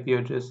cluster IP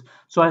address.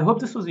 So I hope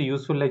this was a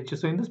useful lecture.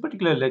 So in this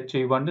particular lecture,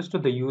 you've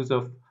understood the use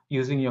of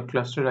using your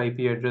cluster IP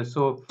address.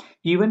 So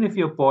even if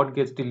your pod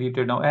gets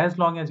deleted, now as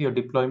long as your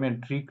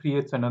deployment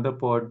recreates another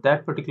pod,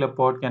 that particular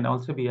pod can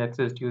also be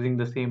accessed using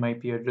the same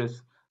IP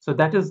address. So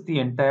that is the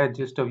entire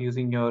gist of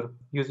using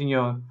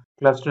your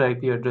cluster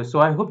IP address. So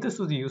I hope this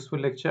was a useful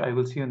lecture. I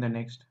will see you in the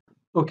next.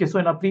 Okay, so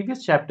in our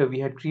previous chapter, we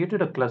had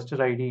created a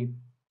cluster ID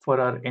for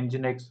our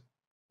Nginx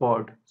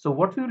pod. So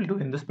what we will do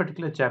in this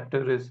particular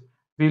chapter is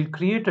we'll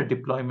create a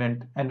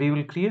deployment and we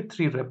will create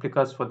three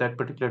replicas for that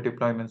particular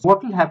deployment. So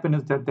what will happen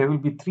is that there will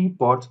be three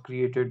pods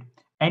created,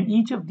 and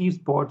each of these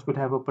pods would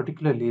have a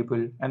particular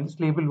label, and this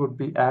label would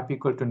be app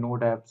equal to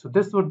node app. So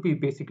this would be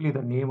basically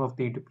the name of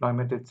the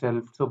deployment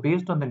itself. So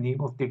based on the name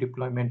of the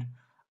deployment,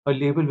 a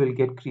label will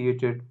get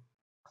created.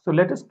 So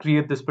let us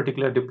create this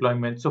particular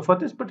deployment. So for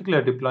this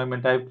particular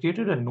deployment, I've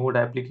created a node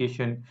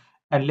application,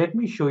 and let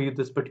me show you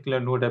this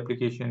particular node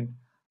application.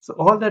 So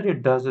all that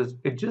it does is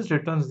it just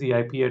returns the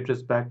IP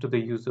address back to the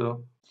user.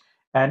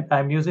 And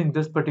I'm using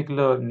this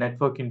particular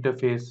network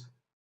interface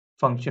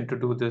function to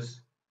do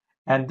this.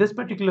 And this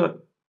particular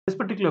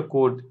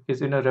code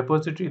is in a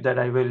repository that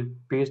I will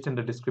paste in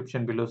the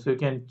description below. So you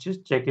can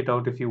just check it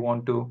out if you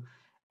want to.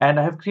 And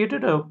I have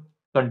created a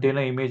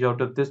container image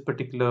out of this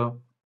particular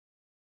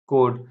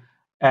code,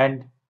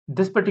 and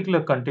this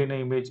particular container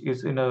image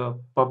is in a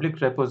public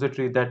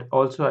repository that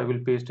also I will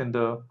paste in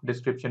the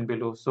description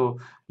below. So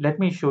let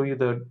me show you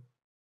the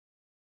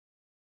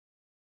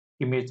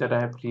image that I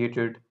have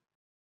created.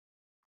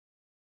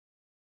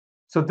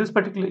 So this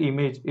particular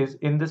image is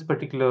in this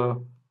particular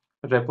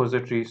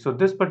repository. So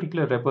this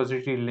particular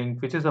repository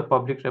link, which is a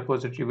public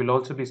repository, will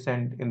also be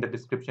sent in the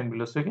description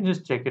below. So you can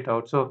just check it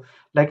out. So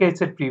like I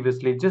said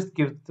previously, just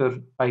give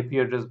the IP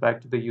address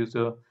back to the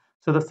user.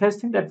 So the first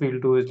thing that we'll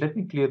do is let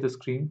me clear the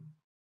screen.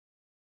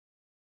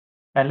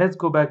 And let's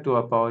go back to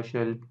our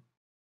PowerShell.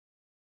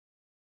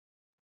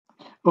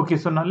 Okay,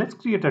 so now let's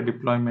create a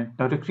deployment.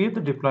 Now to create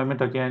the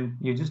deployment again,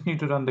 you just need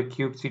to run the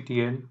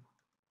kubectl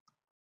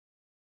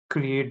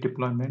create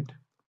deployment.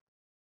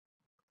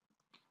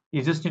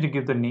 You just need to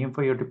give the name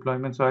for your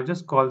deployment. So I'll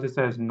just call this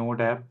as node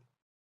app.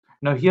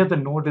 Now here the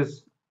node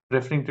is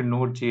referring to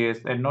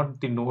Node.js and not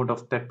the node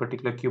of that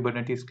particular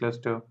Kubernetes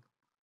cluster.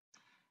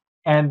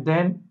 And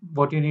then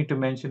what you need to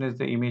mention is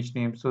the image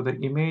name. So the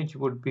image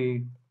would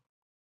be,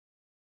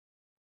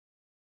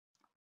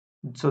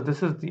 so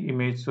this is the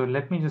image. So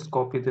let me just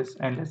copy this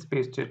and let's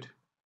paste it.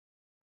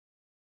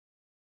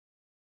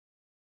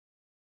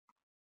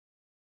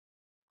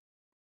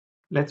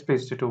 Let's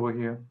paste it over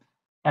here.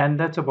 And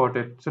that's about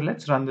it. So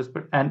let's run this.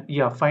 And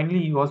yeah, finally,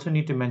 you also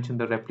need to mention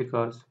the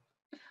replicas.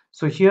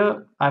 So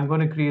here I'm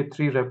going to create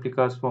three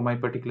replicas for my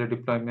particular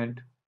deployment.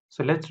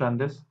 So let's run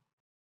this.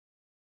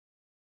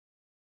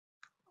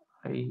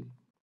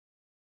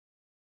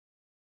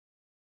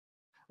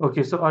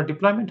 Okay, so our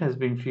deployment has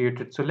been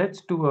created. So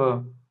let's do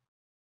a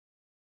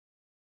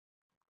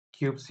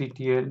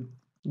kubectl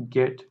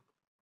get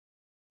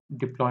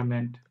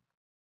deployment.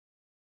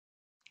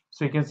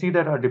 So you can see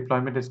that our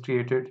deployment is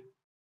created.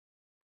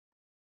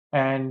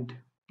 And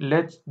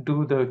let's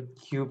do the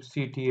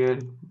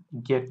kubectl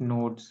get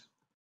nodes.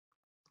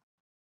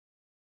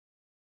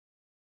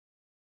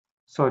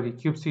 Sorry,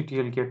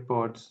 kubectl get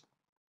pods.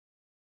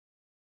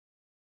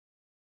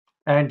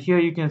 And here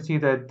you can see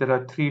that there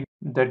are three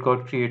that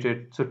got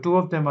created. So two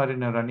of them are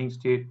in a running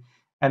state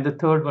and the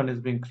third one is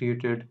being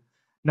created.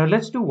 Now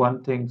let's do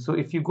one thing. So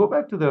if you go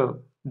back to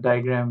the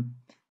diagram,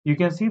 you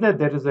can see that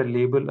there is a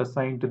label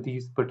assigned to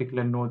these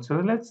particular nodes. So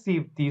let's see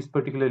if these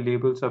particular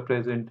labels are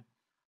present.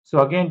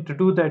 So again, to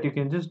do that, you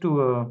can just do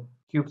a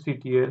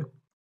kubectl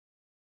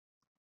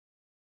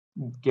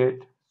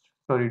get,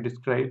 sorry,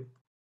 describe.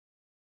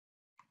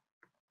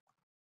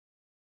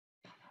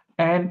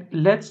 And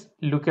let's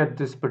look at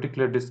this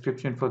particular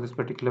description for this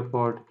particular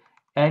pod.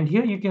 And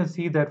here you can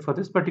see that for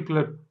this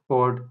particular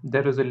pod,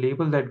 there is a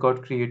label that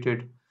got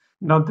created.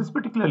 Now, this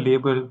particular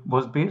label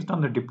was based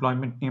on the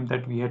deployment name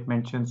that we had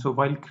mentioned. So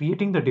while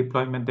creating the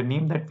deployment, the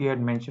name that we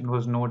had mentioned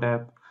was node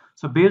app.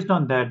 So based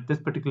on that, this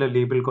particular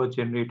label got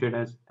generated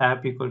as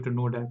app equal to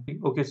node app.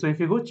 Okay, so if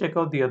you go check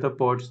out the other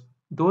pods,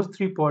 those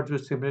three pods will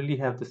similarly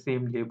have the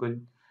same label.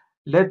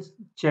 Let's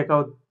check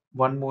out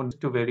one more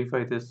to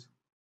verify this.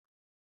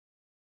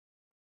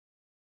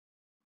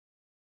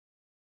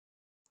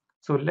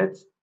 So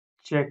let's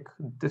check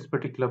this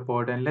particular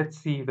pod and let's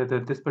see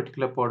whether this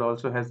particular pod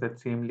also has that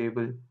same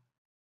label.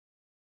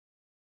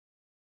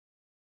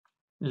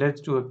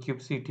 Let's do a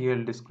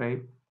kubectl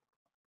describe.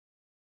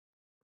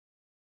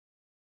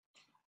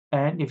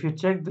 And if you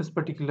check this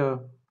particular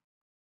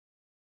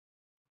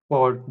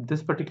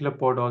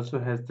pod also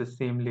has the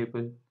same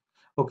label.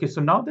 Okay,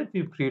 so now that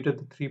we've created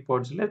the three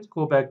pods, let's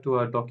go back to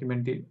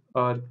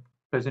our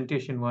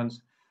presentation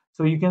once.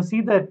 So you can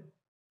see that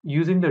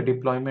using the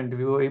deployment,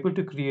 we were able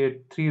to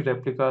create three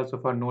replicas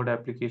of our node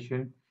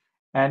application,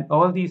 and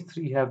all these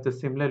three have the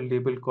similar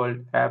label called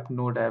app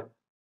node app.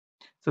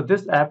 So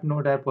this app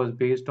node app was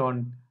based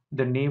on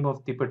the name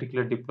of the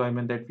particular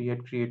deployment that we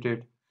had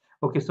created.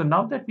 Okay, so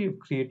now that we've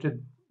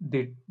created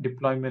the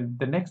deployment,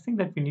 the next thing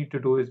that we need to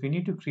do is we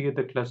need to create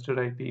the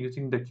cluster IP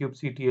using the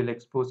kubectl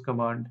expose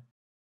command.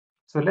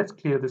 So let's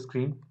clear the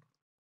screen.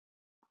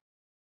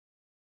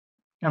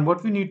 And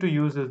what we need to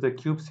use is the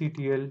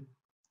kubectl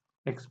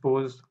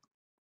expose.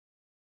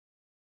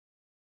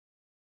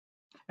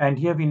 And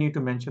here we need to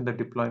mention the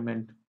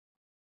deployment.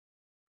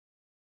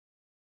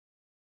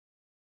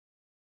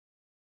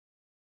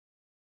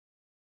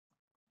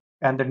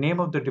 And the name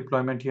of the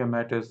deployment here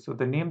matters. So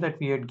the name that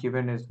we had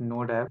given is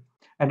node app.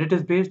 And it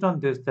is based on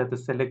this that the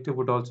selector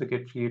would also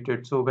get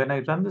created. So when I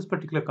run this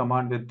particular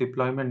command with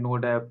deployment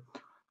node app,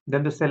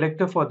 then the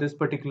selector for this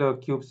particular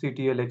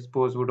kubectl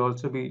expose would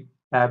also be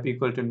app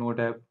equal to node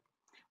app.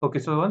 Okay,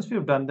 so once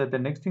we've done that, the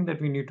next thing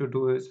that we need to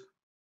do is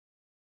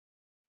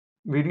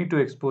we need to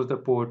expose the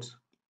ports.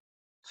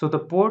 So the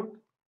port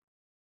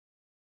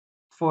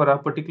for a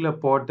particular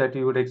port that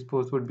you would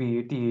expose would be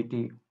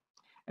 8080.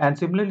 And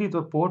similarly,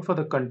 the port for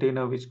the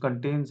container which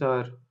contains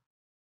our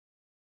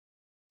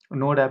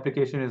node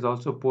application is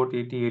also port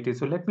 8080.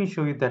 So let me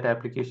show you that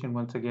application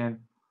once again.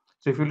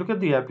 So if you look at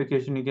the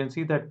application, you can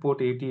see that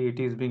port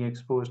 8080 is being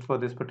exposed for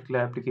this particular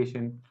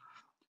application.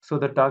 So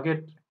the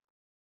target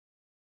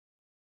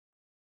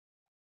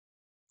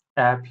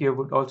app here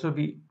would also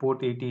be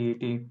port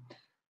 8080.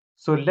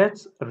 So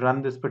let's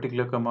run this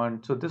particular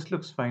command. So this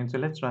looks fine. So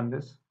let's run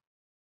this.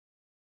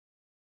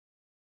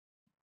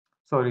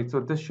 Sorry, so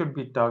this should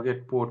be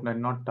target port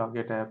and not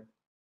target app.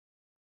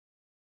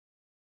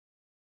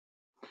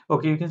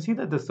 Okay, you can see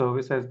that the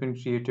service has been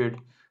created.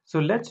 So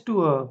let's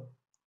do a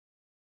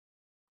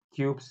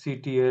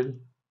kubectl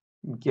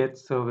get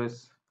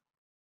service.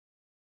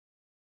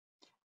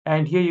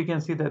 And here you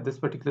can see that this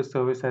particular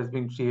service has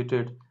been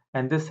created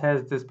and this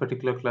has this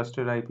particular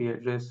cluster IP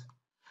address.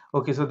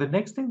 Okay, so the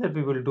next thing that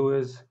we will do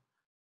is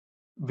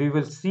we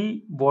will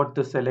see what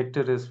the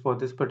selector is for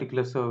this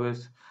particular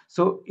service.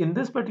 So in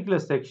this particular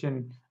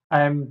section,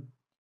 I'm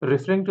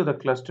referring to the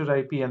cluster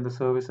IP and the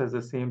service as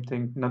the same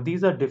thing. Now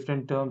these are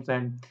different terms,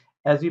 and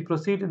as we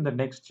proceed in the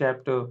next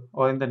chapter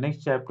or in the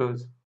next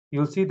chapters,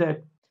 you'll see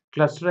that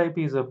cluster IP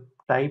is a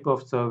type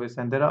of service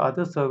and there are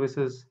other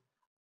services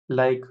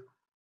like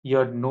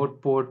your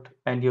node port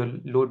and your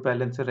load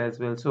balancer as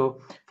well.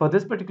 So for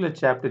this particular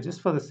chapter,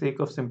 just for the sake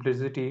of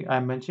simplicity,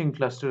 I'm mentioning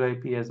cluster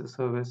IP as a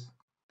service.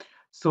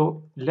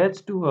 So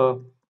let's do a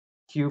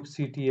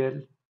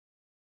kubectl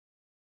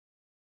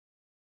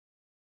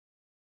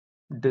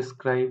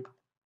describe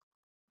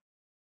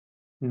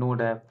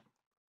node app.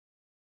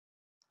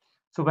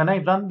 So when I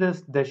run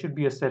this, there should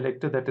be a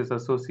selector that is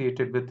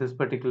associated with this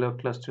particular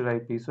cluster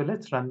IP. So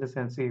let's run this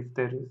and see if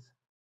there is.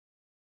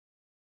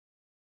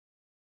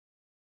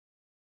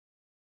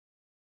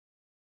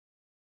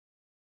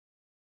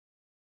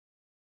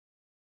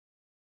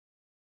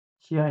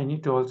 Here I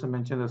need to also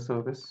mention the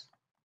service.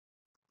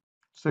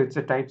 So it's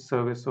a type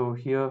service. So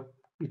here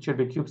it should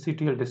be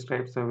kubectl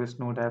describe service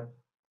node app.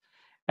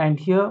 And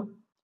here,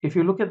 if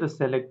you look at the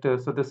selector,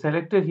 so the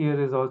selector here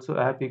is also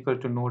app equal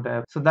to node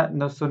app. So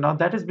now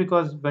that is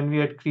because when we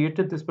had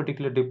created this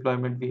particular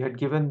deployment, we had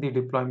given the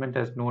deployment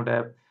as node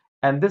app,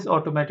 and this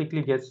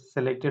automatically gets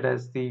selected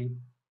as the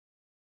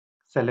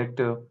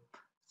selector.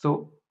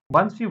 So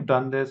once we've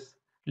done this,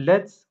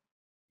 let's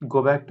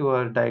go back to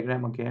our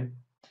diagram again.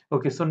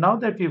 Okay, so now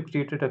that we've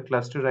created a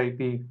cluster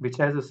IP which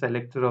has a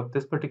selector of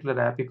this particular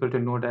app equal to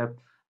node app,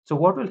 so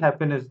what will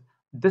happen is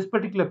this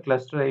particular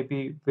cluster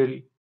IP will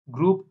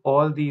group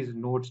all these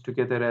nodes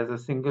together as a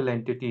single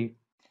entity.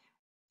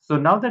 So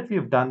now that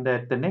we've done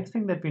that, the next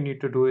thing that we need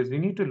to do is we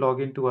need to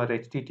log into our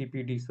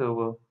HTTPD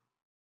server.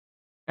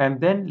 And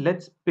then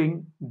let's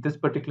ping this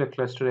particular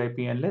cluster IP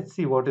and let's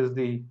see what is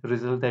the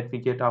result that we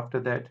get after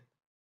that.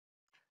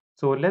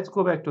 So let's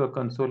go back to our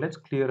console. Let's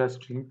clear our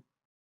screen.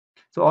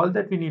 So all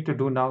that we need to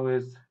do now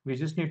is we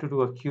just need to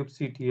do a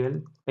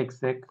kubectl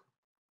exec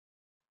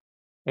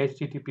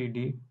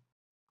httpd.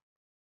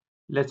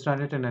 Let's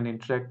run it in an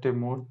interactive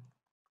mode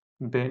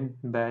bin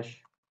bash.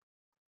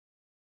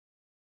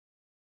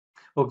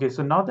 Okay,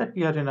 so now that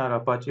we are in our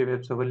Apache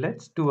web server,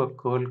 let's do a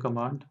curl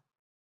command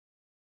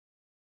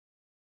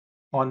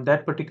on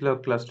that particular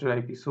cluster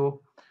IP.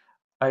 So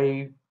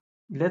I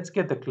let's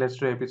get the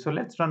cluster IP. So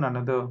let's run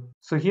another.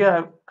 So here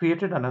I've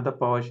created another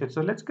PowerShell.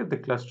 So let's get the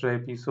cluster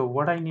IP. So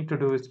what I need to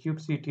do is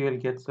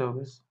kubectl get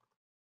service.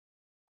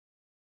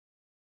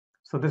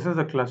 So this is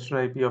the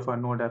cluster IP of our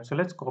node app. So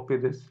let's copy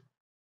this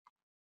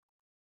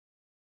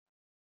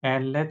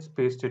and let's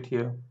paste it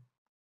here.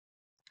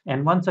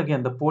 And once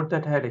again, the port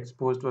that I had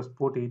exposed was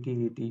port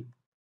 8080.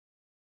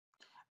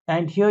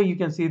 And here you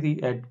can see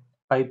the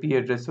IP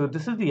address. So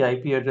this is the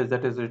IP address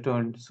that is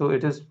returned. So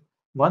it is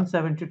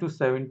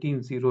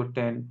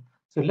 172.17.0.10.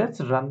 So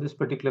let's run this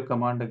particular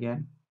command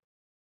again.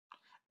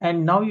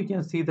 And now you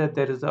can see that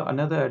there is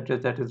another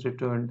address that is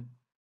returned.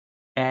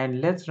 And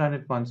let's run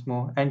it once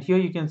more. And here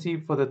you can see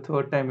for the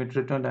third time it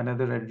returned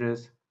another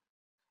address.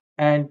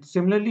 And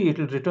similarly, it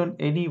will return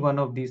any one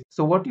of these.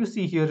 So what you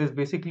see here is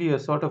basically a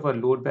sort of a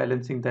load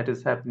balancing that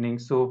is happening.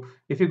 So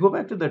if you go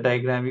back to the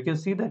diagram, you can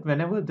see that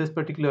whenever this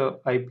particular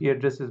IP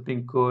address is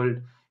being called,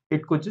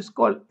 it could just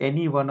call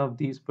any one of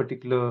these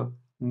particular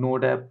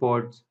node app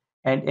pods,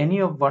 and any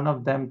of one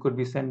of them could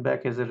be sent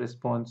back as a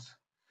response.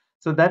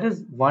 So that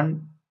is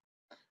one.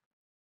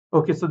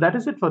 Okay, so that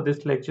is it for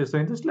this lecture. So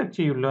in this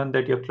lecture, you learned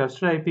that your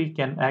cluster IP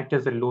can act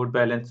as a load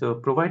balancer,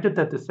 provided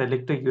that the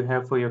selector you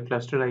have for your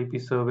cluster IP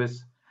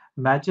service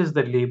matches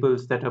the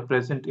labels that are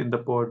present in the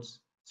pods.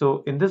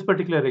 So in this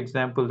particular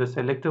example, the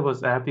selector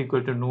was app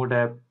equal to node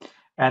app,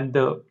 and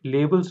the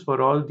labels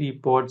for all the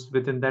pods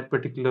within that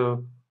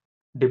particular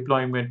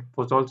deployment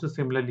was also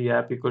similarly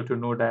app equal to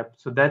node app.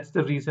 So that's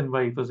the reason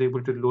why it was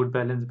able to load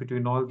balance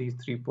between all these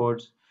three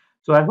pods.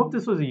 So I hope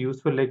this was a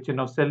useful lecture.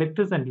 Now,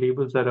 selectors and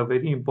labels are a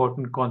very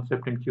important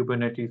concept in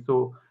Kubernetes.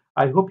 So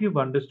I hope you've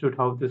understood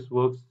how this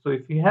works. So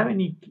if you have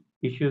any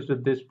issues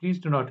with this, please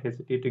do not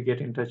hesitate to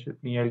get in touch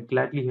with me. I'll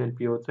gladly help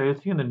you out. So I'll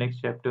see you in the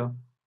next chapter.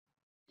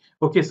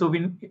 So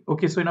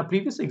in our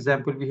previous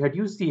example, we had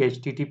used the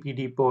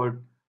HTTPD pod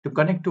to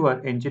connect to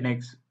our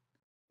Nginx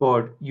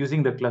pod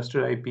using the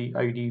cluster IP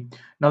ID.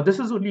 Now this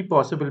is only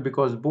possible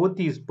because both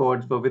these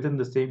pods were within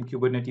the same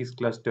Kubernetes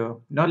cluster.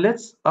 Now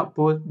let's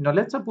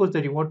suppose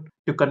that you want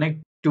to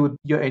connect to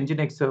your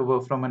Nginx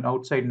server from an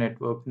outside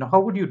network. Now how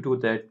would you do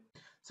that?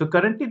 So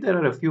currently there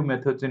are a few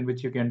methods in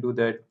which you can do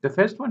that. The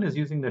first one is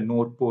using the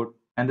node port,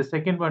 and the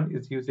second one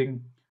is using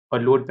a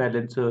load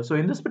balancer. So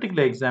in this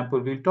particular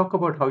example, we'll talk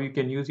about how you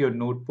can use your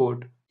node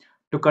port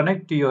to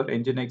connect to your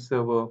Nginx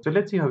server. So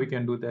let's see how we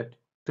can do that.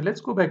 So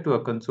let's go back to our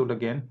console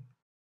again.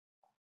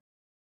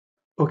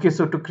 Okay,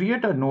 so to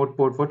create a node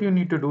port, what you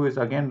need to do is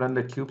again run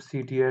the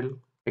kubectl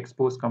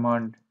expose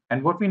command.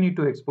 And what we need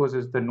to expose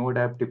is the node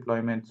app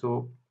deployment.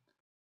 So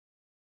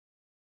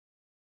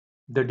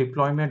the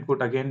deployment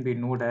would again be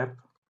node app.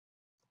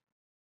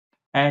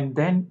 And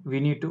then we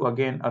need to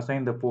again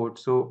assign the port.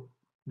 So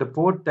the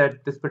port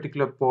that this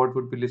particular pod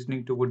would be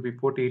listening to would be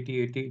port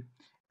 8080.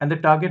 And the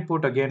target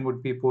port again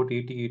would be port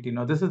 8080.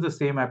 Now this is the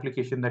same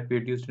application that we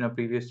had used in our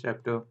previous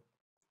chapter.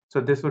 So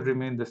this would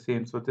remain the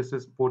same. So this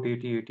is port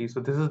 8080. So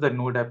this is the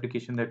node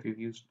application that we've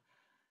used.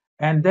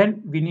 And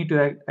then we need to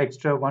add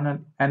extra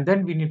one, and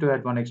then we need to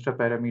add one extra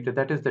parameter,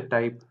 that is the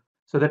type.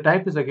 So the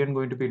type is again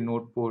going to be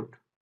node port.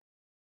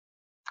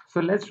 So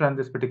let's run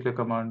this particular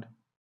command.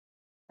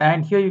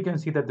 And here you can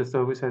see that the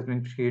service has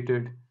been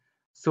created.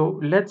 So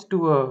let's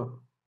do a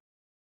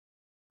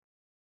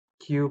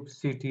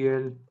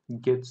kubectl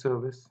get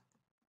service.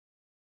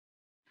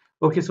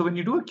 Okay, so when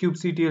you do a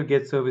kubectl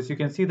get service, you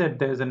can see that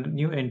there's a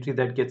new entry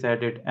that gets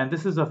added, and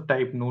this is of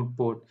type node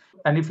port.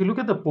 And if you look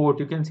at the port,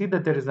 you can see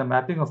that there is a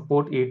mapping of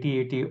port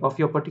 8080 of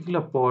your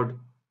particular pod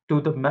to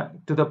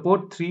the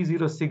port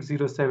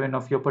 30607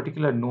 of your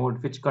particular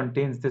node, which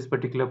contains this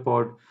particular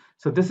pod.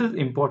 So this is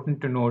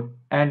important to note.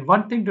 And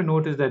one thing to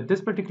note is that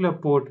this particular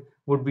port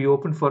would be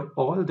open for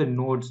all the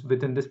nodes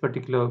within this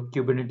particular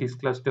Kubernetes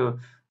cluster.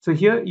 So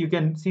here you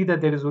can see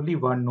that there is only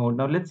one node.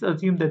 Now let's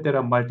assume that there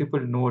are multiple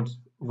nodes,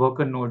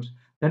 worker nodes.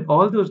 Then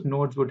all those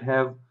nodes would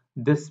have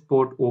this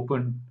port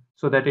open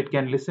so that it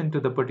can listen to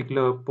the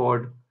particular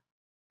pod,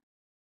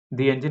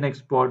 the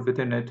Nginx pod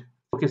within it.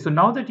 Okay, so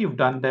now that you've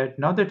done that,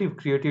 now that you've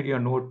created your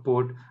node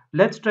port,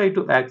 let's try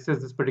to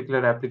access this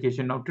particular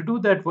application. Now to do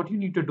that, what you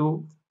need to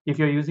do if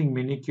you're using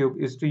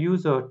Minikube is to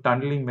use a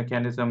tunneling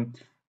mechanism.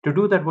 To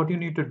do that, what you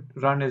need to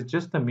run is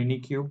just the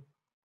Minikube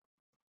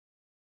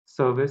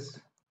service.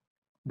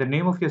 The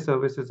name of your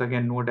service is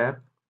again node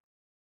app,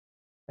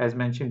 as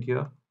mentioned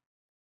here.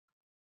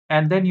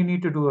 And then you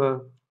need to do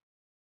a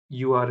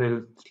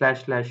URL /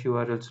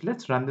 URL. So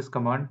let's run this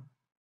command.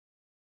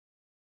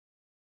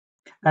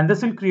 And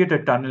this will create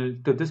a tunnel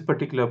to this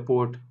particular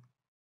port.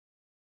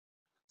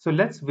 So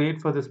let's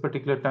wait for this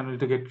particular tunnel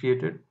to get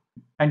created.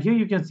 And here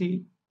you can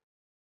see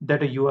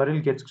that a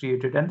URL gets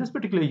created. And this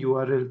particular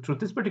URL, through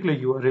this particular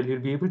URL, you'll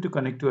be able to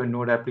connect to a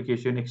node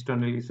application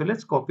externally. So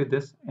let's copy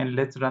this and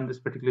let's run this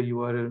particular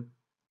URL.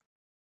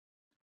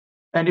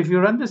 And if you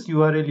run this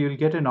URL, you'll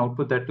get an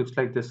output that looks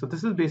like this. So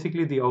this is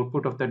basically the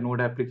output of the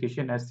node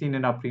application as seen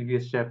in our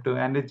previous chapter,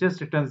 and it just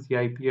returns the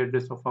IP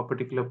address of a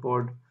particular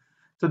pod.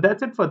 So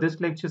that's it for this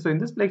lecture. So in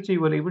this lecture,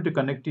 you were able to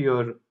connect to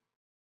your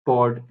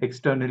pod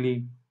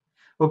externally.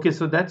 Okay,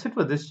 so that's it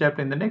for this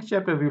chapter. In the next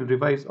chapter, we'll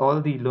revise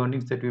all the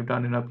learnings that we've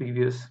done in our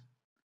previous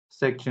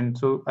section.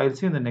 So I'll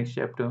see you in the next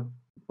chapter.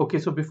 Okay,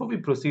 so before we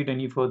proceed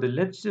any further,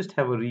 let's just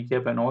have a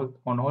recap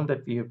on all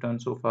that we have done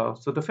so far.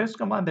 So the first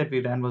command that we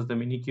ran was the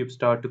minikube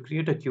start to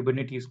create a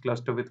Kubernetes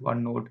cluster with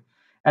one node.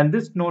 And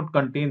this node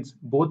contains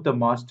both the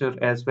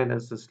master as well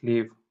as the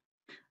slave.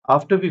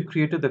 After we've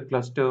created the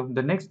cluster,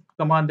 the next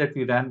command that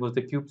we ran was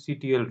the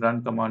kubectl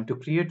run command to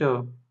create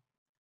a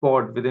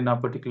pod within our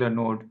particular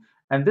node.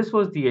 And this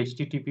was the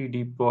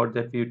HTTPD pod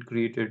that we had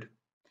created.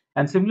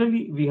 And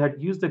similarly, we had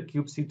used the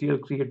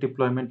kubectl create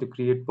deployment to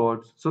create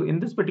pods. So in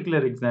this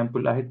particular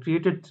example, I had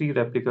created 3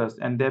 replicas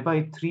and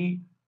thereby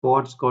 3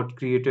 pods got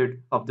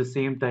created of the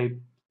same type,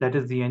 that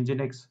is the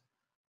Nginx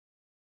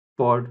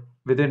pod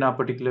within our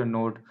particular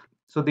node.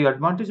 So the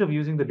advantage of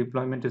using the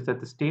deployment is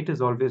that the state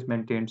is always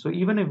maintained. So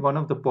even if one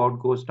of the pod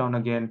goes down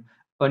again,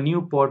 a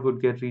new pod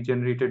would get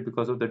regenerated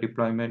because of the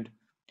deployment.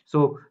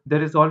 So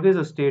there is always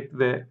a state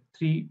where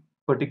 3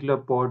 particular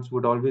pods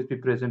would always be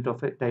present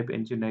of a type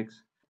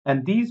Nginx.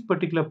 And these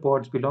particular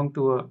pods belong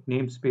to a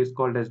namespace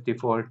called as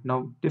default.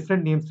 Now,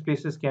 different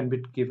namespaces can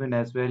be given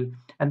as well.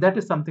 And that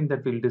is something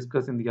that we'll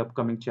discuss in the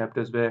upcoming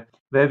chapters where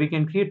we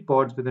can create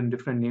pods within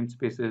different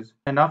namespaces.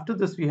 And after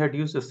this, we had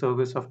used a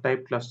service of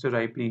type cluster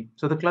IP.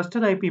 So the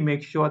cluster IP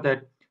makes sure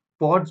that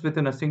pods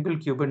within a single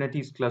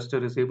Kubernetes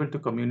cluster is able to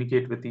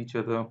communicate with each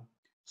other.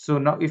 So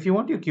now if you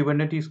want your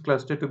Kubernetes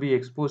cluster to be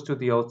exposed to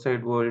the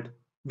outside world,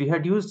 we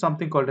had used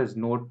something called as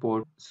node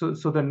port. So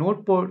the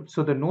node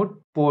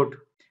port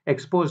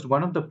exposed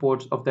one of the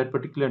ports of that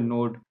particular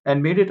node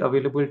and made it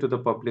available to the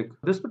public.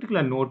 This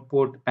particular node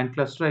port and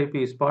cluster IP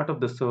is part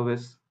of the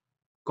service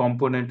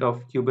component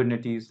of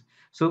Kubernetes.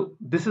 So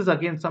this is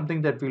again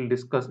something that we'll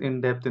discuss in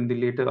depth in the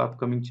later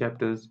upcoming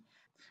chapters.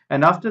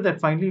 And after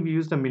that, finally, we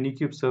use the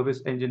Minikube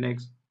service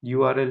nginx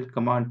URL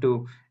command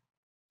to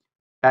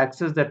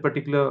access that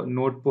particular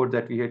node port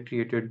that we had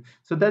created.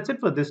 So that's it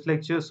for this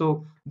lecture.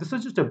 So this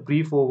is just a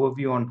brief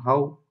overview on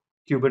how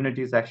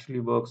Kubernetes actually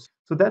works.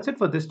 So that's it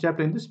for this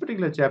chapter. In this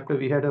particular chapter,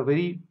 we had a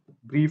very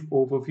brief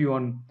overview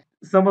on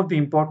some of the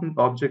important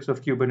objects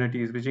of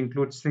Kubernetes, which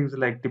includes things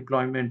like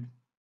deployment,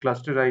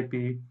 cluster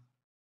IP,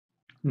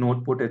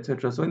 node port,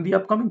 etc. So in the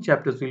upcoming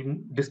chapters, we'll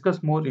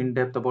discuss more in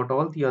depth about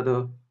all the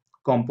other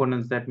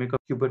components that make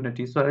up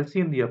Kubernetes. So I'll see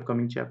you in the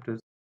upcoming chapters.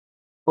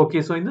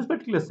 Okay, so in this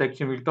particular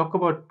section, we'll talk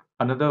about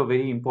another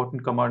very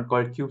important command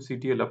called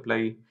kubectl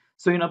apply.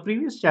 So in our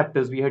previous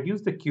chapters, we had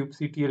used the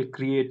kubectl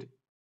create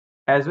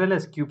as well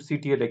as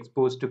kubectl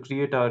expose to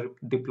create our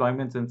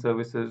deployments and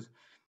services.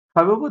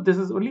 However, this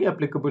is only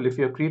applicable if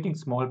you're creating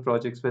small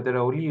projects where there are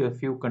only a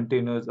few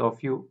containers or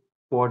few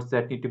pods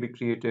that need to be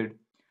created.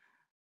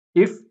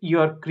 If you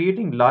are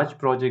creating large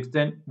projects,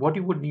 then what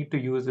you would need to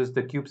use is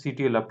the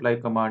kubectl apply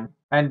command.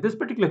 And this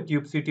particular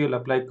kubectl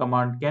apply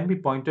command can be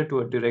pointed to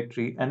a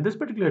directory, and this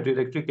particular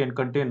directory can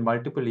contain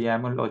multiple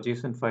YAML or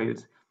JSON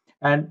files.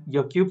 And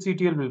your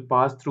kubectl will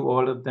pass through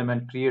all of them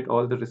and create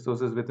all the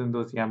resources within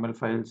those YAML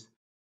files.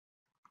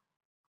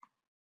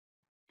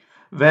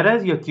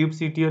 Whereas your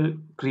kubectl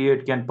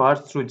create can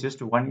parse through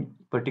just one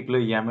particular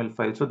YAML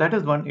file. So that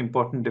is one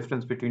important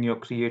difference between your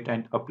create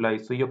and apply.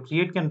 So your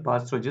create can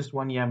pass through just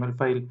one YAML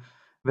file,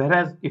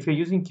 whereas if you're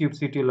using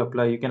kubectl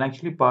apply, you can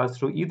actually pass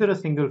through either a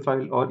single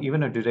file or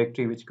even a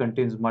directory which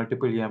contains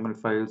multiple YAML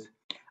files.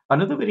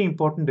 Another very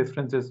important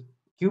difference is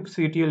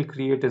kubectl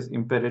create is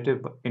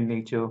imperative in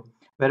nature,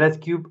 whereas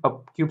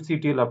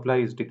kubectl apply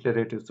is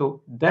declarative.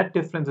 So that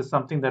difference is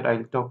something that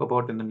I'll talk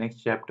about in the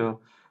next chapter.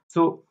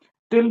 So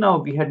till now,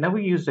 we had never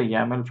used a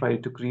YAML file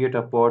to create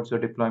our pods or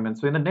deployments.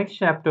 So in the next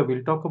chapter,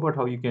 we'll talk about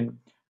how you can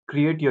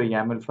create your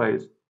YAML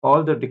files,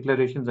 all the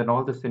declarations and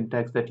all the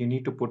syntax that you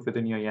need to put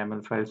within your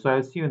YAML file. So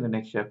I'll see you in the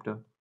next chapter.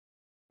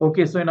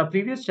 Okay, so in our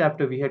previous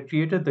chapter, we had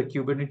created the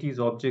Kubernetes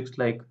objects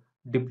like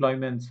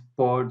deployments,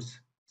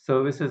 pods,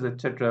 services,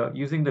 etc.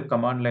 using the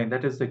command line,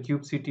 that is the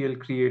kubectl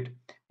create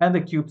and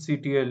the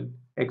kubectl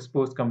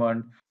expose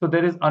command. So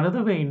there is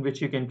another way in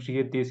which you can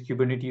create these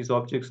Kubernetes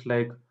objects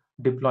like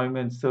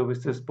deployments,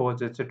 services,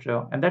 pods,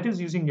 etc. And that is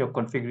using your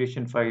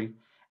configuration file.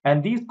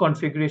 And these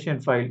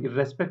configuration file,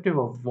 irrespective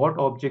of what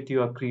object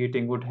you are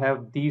creating, would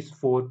have these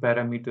 4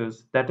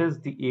 parameters. That is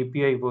the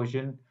API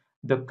version,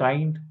 the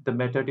kind, the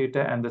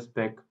metadata, and the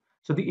spec.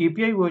 So the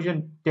API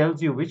version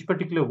tells you which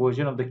particular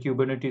version of the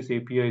Kubernetes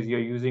APIs you're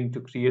using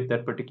to create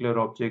that particular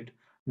object.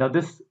 Now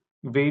this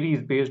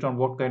varies based on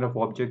what kind of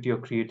object you're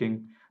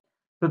creating.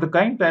 So the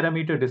kind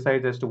parameter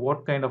decides as to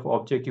what kind of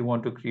object you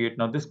want to create.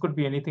 Now this could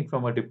be anything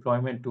from a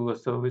deployment to a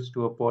service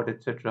to a pod,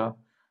 etc.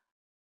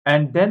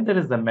 And then there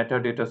is the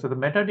metadata. So the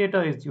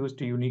metadata is used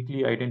to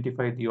uniquely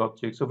identify the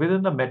object. So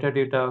within the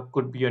metadata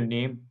could be a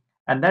name,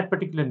 and that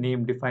particular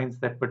name defines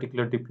that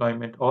particular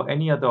deployment or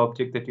any other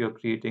object that you're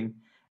creating.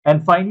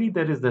 And finally,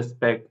 there is the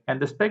spec,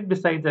 and the spec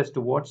decides as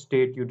to what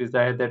state you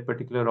desire that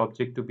particular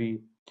object to be.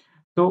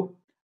 So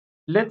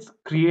let's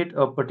create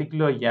a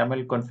particular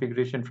YAML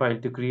configuration file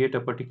to create a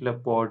particular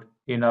pod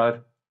in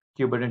our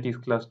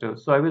Kubernetes cluster.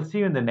 So I will see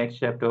you in the next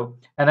chapter,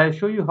 and I'll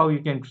show you how you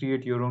can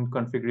create your own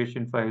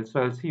configuration file.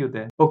 So I'll see you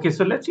there. Okay,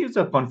 so let's use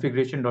a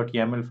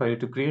configuration.yaml file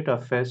to create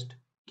our first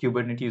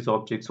Kubernetes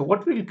object. So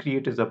what we'll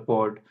create is a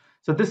pod.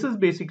 So this is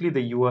basically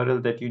the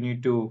URL that you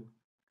need to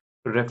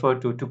refer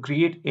to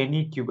create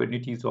any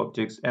Kubernetes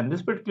objects. And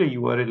this particular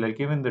URL I'll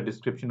give in the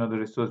description of the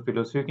resource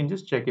below, so you can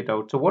just check it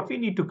out. So what we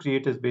need to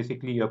create is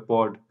basically a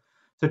pod.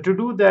 So to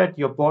do that,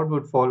 your pod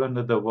would fall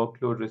under the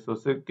workload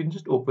resource. So you can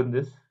just open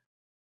this,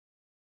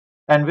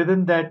 and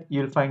within that,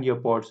 you'll find your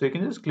pod. So you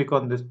can just click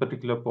on this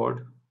particular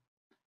pod.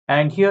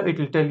 And here it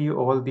will tell you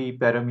all the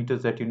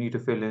parameters that you need to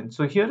fill in.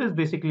 So here is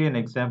basically an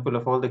example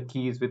of all the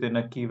keys within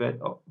a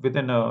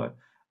within a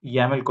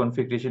YAML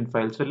configuration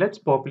file. So let's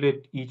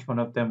populate each one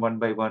of them one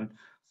by one.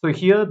 So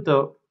here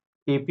the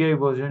API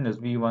version is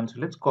v1. So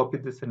let's copy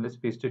this and let's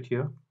paste it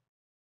here.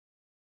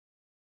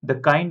 The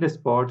kind is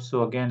pod.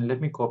 So again,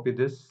 let me copy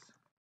this.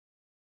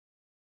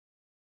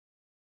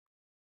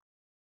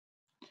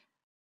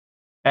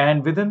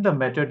 And within the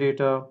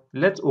metadata,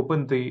 let's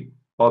open the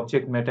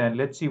object meta and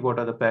let's see what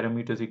are the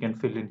parameters you can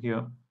fill in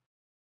here.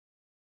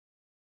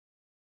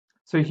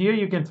 So here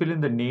you can fill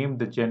in the name,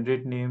 the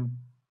generate name,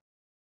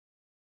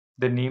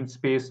 the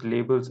namespace,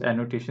 labels,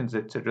 annotations,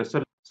 etc.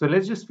 So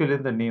let's just fill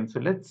in the name.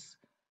 So let's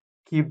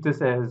keep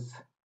this as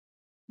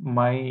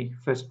my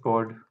first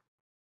pod.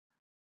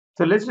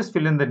 So let's just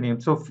fill in the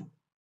name. So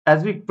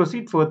as we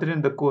proceed further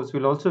in the course,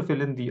 we'll also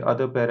fill in the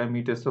other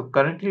parameters. So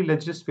currently,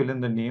 let's just fill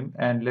in the name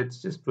and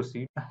let's just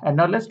proceed. And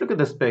now let's look at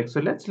the spec. So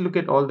let's look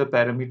at all the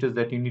parameters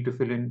that you need to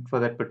fill in for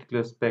that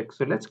particular spec.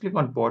 So let's click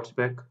on pod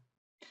spec.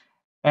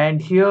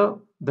 And here,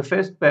 the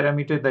first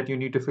parameter that you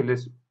need to fill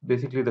is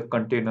basically the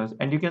containers.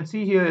 And you can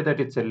see here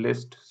that it's a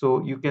list.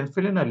 So you can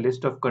fill in a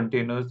list of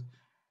containers.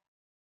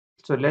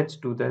 So let's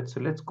do that. So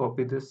let's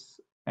copy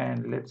this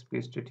and let's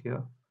paste it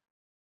here.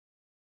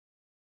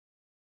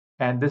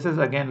 And this is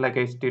again, like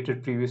I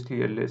stated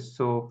previously, a list.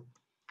 So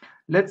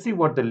let's see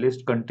what the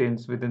list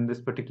contains within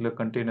this particular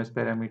containers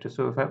parameter.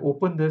 So if I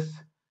open this,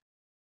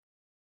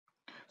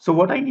 so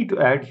what I need to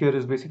add here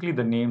is basically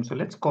the name. So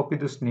let's copy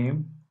this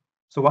name.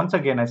 So once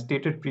again, I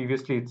stated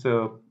previously it's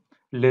a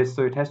list,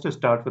 so it has to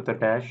start with a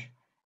dash.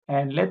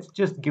 And let's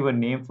just give a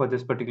name for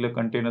this particular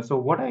container. So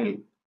what I'll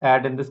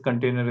add in this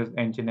container is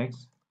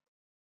nginx.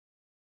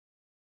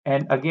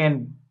 And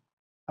again,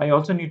 I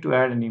also need to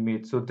add an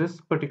image. So this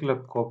particular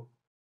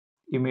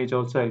image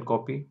also I'll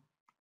copy.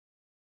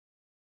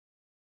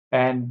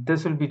 And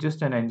this will be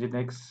just an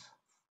nginx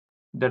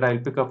that I'll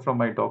pick up from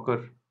my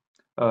Docker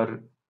uh,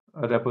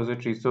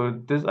 repository.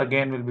 So this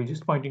again will be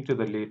just pointing to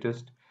the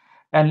latest.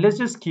 And let's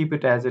just keep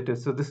it as it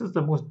is. So this is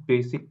the most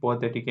basic pod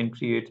that you can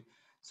create.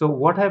 So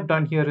what I've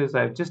done here is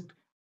I've just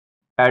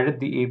added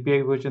the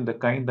API version, the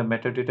kind, the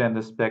metadata, and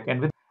the spec.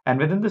 And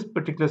within this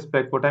particular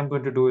spec, what I'm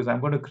going to do is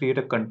I'm going to create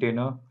a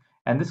container.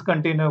 And this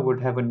container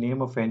would have a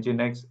name of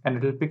nginx, and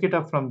it will pick it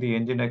up from the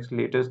nginx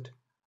latest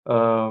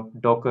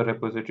Docker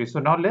repository. So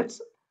now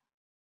let's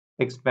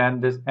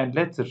expand this and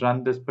let's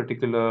run this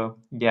particular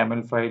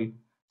YAML file.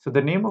 So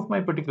the name of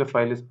my particular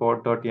file is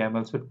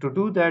pod.yaml. So to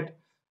do that,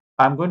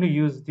 I'm going to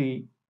use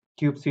the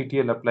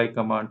kubectl apply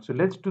command. So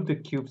let's do the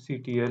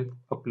kubectl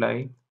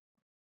apply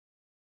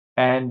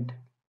and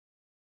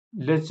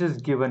let's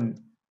just give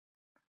an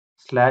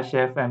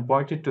 /f and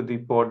point it to the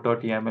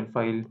pod.yaml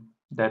file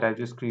that I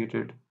just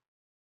created.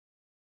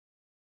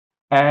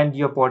 And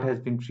your pod has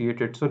been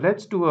created. So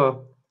let's do a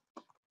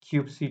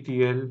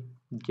kubectl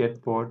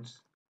get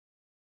pods.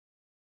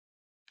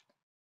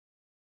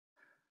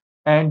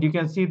 And you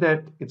can see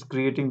that it's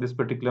creating this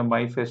particular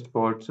myFest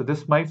pod. So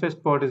this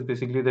myFest pod is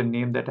basically the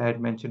name that I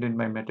had mentioned in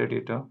my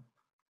metadata.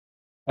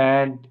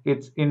 And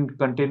it's in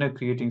container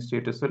creating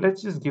status. So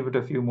let's just give it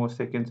a few more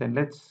seconds and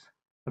let's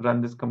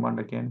run this command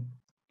again.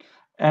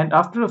 And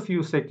after a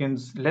few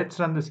seconds, let's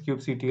run this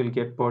kubectl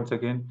get pods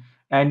again.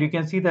 And you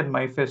can see that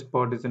myFest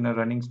pod is in a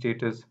running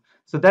status.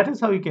 So that is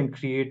how you can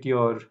create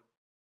your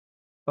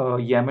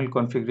YAML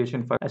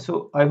configuration file.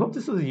 So I hope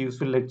this was a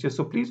useful lecture.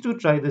 So please do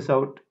try this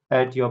out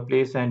at your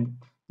place and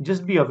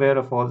just be aware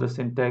of all the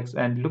syntax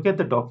and look at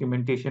the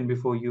documentation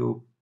before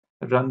you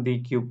run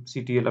the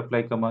kubectl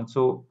apply command.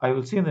 So I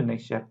will see you in the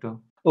next chapter.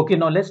 Okay,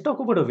 now let's talk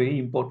about a very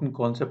important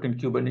concept in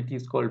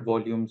Kubernetes called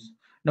volumes.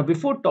 Now,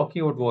 before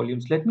talking about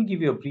volumes, let me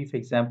give you a brief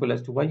example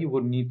as to why you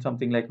would need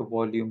something like a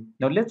volume.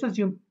 Now let's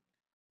assume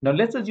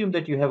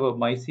that you have a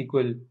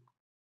MySQL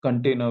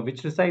container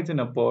which resides in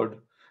a pod.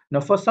 Now,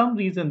 for some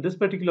reason, this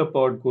particular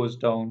pod goes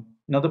down.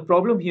 Now, the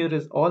problem here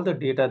is all the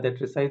data that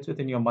resides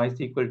within your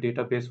MySQL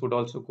database would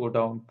also go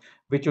down,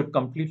 which would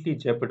completely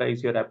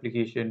jeopardize your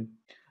application.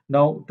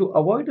 Now, to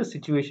avoid a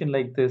situation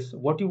like this,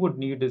 what you would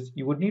need is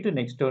you would need an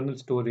external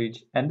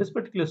storage, and this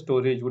particular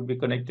storage would be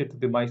connected to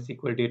the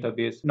MySQL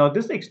database. Now,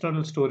 this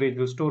external storage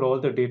will store all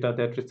the data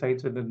that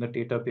resides within the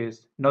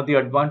database. Now, the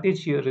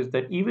advantage here is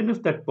that even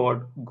if that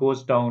pod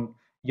goes down,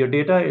 your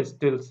data is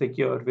still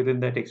secure within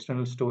that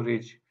external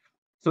storage.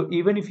 So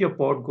even if your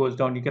pod goes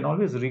down, you can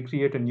always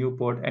recreate a new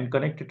pod and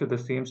connect it to the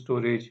same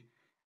storage,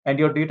 and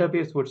your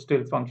database would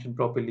still function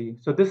properly.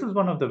 So this is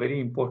one of the very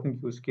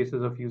important use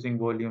cases of using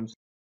volumes.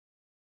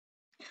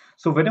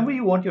 So whenever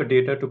you want your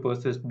data to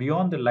persist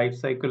beyond the life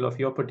cycle of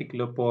your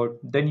particular pod,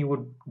 then you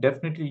would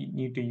definitely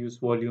need to use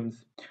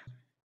volumes.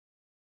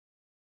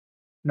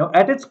 Now,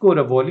 at its core,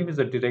 a volume is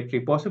a directory,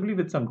 possibly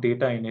with some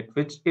data in it,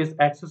 which is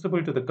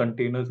accessible to the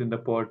containers in the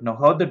pod. Now,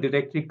 how the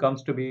directory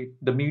comes to be,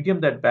 the medium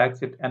that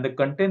backs it, and the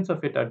contents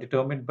of it are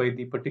determined by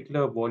the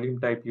particular volume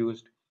type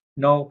used.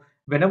 Now,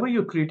 whenever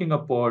you're creating a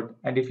pod,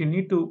 and if you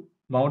need to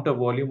mount a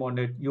volume on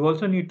it, you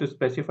also need to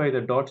specify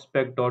the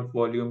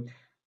 .spec.volume,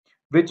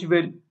 which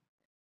will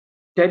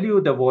tell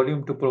you the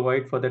volume to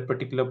provide for that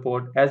particular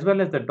pod, as well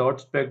as the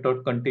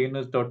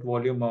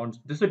 .spec.containers.volume mounts.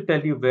 This will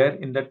tell you where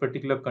in that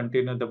particular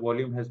container the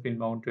volume has been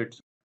mounted.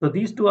 So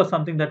these two are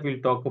something that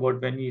we'll talk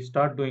about when we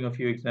start doing a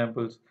few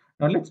examples.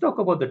 Now let's talk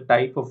about the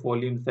type of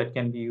volumes that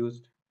can be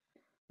used.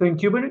 So in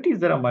Kubernetes,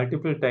 there are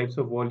multiple types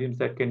of volumes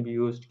that can be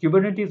used.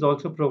 Kubernetes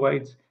also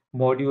provides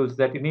modules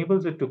that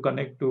enables it to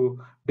connect to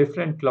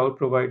different cloud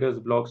providers'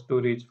 block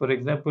storage, for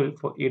example,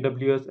 for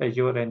AWS,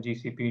 Azure, and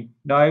GCP.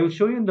 Now, I will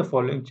show you in the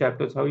following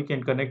chapters how you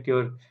can connect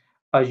your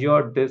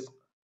Azure disk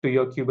to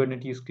your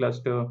Kubernetes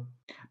cluster.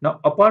 Now,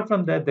 apart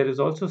from that, there is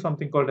also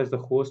something called as the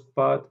host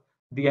path,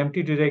 the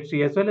empty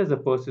directory, as well as a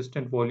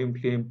persistent volume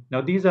claim.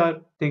 Now, these are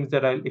things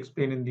that I'll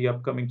explain in the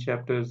upcoming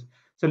chapters.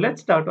 So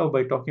let's start off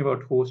by talking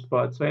about host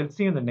path. So I'll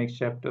see you in the next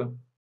chapter.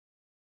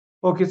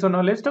 Okay, so now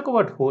let's talk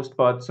about host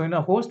path. So in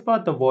a host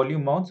path, the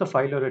volume mounts a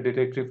file or a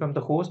directory from the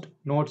host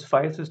node's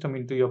file system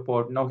into your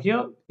pod. Now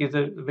here is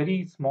a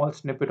very small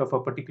snippet of a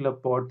particular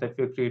pod that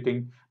we're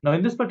creating. Now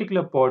in this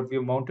particular pod,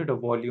 we've mounted a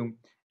volume,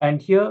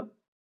 and here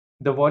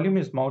the volume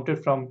is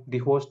mounted from the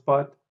host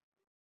path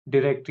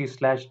directory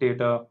slash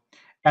data.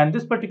 And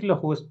this particular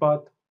host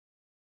path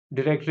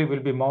directory will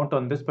be mounted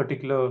on this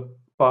particular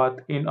path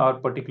in our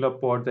particular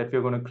pod that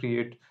we're going to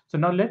create. So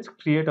now let's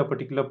create a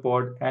particular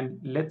pod and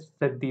let's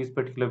set these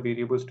particular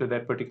variables to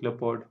that particular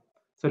pod.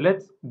 So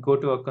let's go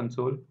to our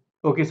console.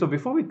 Okay, so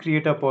before we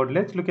create a pod,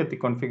 let's look at the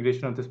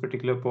configuration of this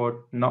particular pod.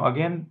 Now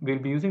again, we'll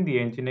be using the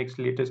Nginx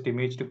latest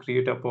image to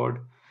create a pod.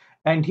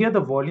 And here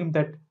the volume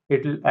that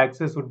it'll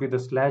access would be the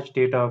slash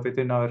data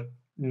within our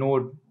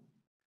node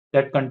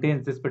that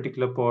contains this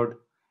particular pod.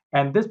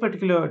 And this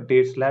particular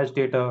date slash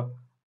data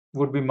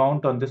would be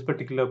mount on this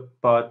particular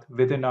path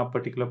within our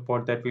particular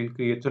pod that we'll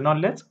create. So now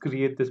let's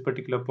create this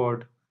particular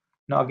pod.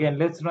 Now again,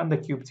 let's run the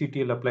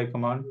kubectl apply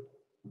command.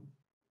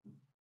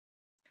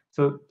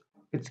 So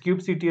it's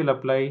kubectl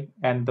apply,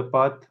 and the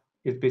path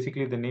is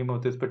basically the name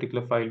of this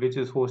particular file, which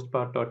is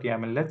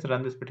hostpath.yaml. Let's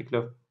run this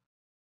particular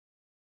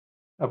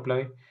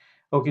apply.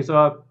 Okay, so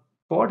our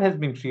pod has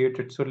been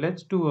created. So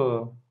let's do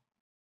a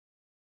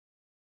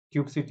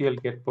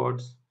kubectl get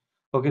pods.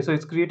 Okay, so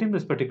it's creating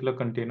this particular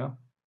container.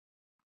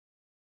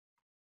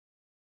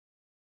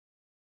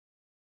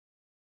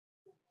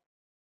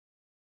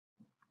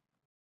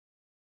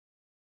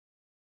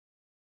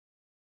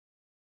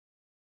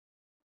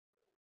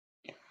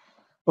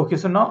 Okay,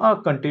 so now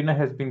our container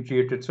has been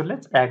created. So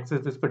let's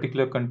access this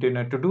particular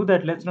container. To do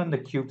that, let's run the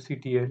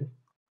kubectl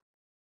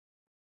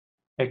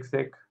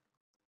exec.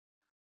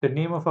 The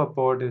name of our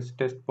pod is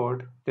test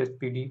pod, test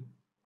pd.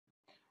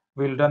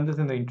 We'll run this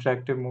in the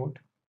interactive mode.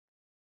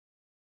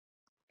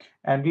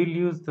 And we'll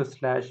use the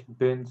slash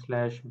bin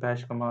slash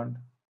bash command.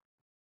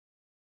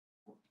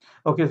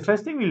 Okay, the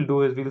first thing we'll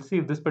do is we'll see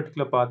if this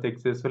particular path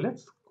exists. So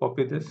let's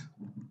copy this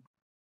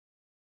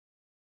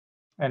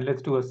and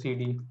let's do a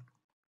cd.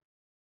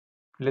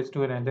 Let's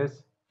do an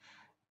ls.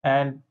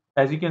 And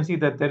as you can see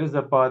that there is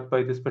a path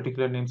by this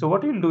particular name. So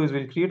what we'll do is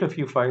we'll create a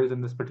few files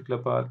in this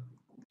particular path,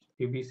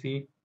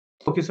 abc.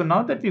 Okay, so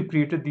now that we've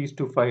created these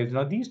two files,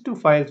 now these two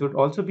files would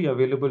also be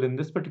available in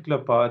this particular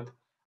path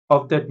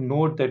of that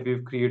node that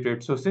we've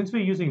created. So since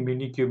we're using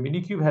Minikube,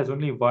 Minikube has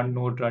only one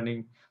node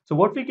running. So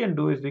what we can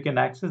do is we can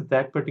access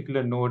that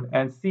particular node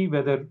and see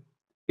whether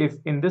if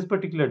in this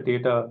particular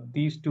data,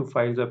 these two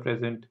files are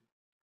present.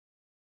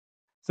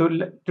 So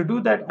to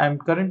do that, I'm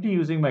currently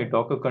using my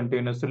Docker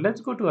container. So let's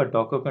go to our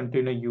Docker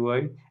container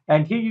UI.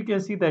 And here you can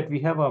see that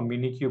we have our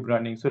Minikube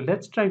running. So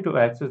let's try to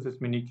access this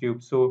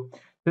Minikube. So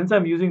since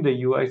I'm using the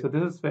UI, so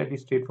this is fairly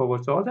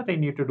straightforward. So all that I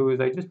need to do is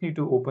I just need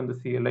to open the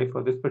CLI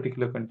for this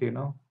particular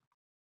container.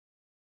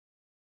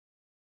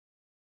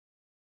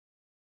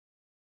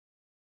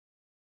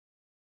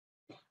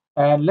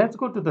 And let's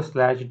go to the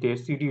slash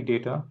cd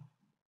data.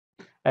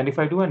 And if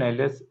I do an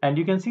ls, and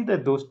you can see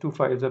that those two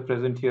files are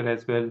present here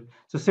as well.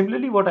 So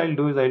similarly, what I'll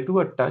do is I'll do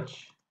a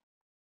touch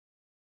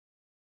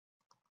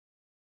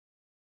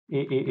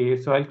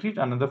AAA. So I'll create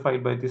another file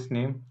by this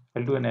name.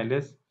 I'll do an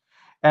ls.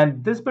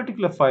 And this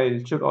particular file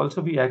should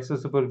also be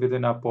accessible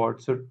within our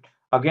pod. So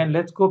again,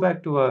 let's go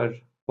back to our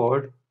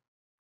pod.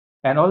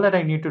 And all that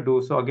I need to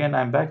do, so again,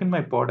 I'm back in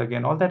my pod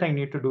again. All that I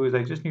need to do is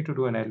I just need to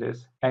do an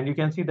ls. And you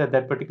can see that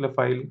that particular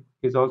file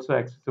is also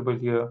accessible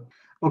here.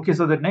 Okay,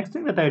 so the next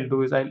thing that I'll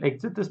do is I'll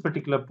exit this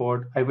particular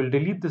pod. I will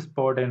delete this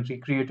pod and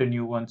recreate a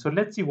new one. So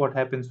let's see what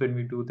happens when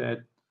we do that.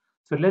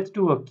 So let's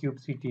do a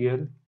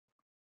kubectl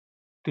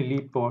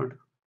delete pod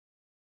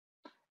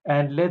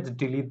and let's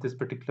delete this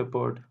particular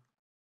pod.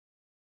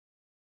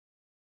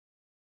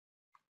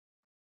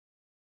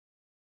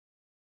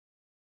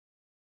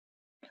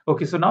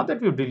 Okay, so now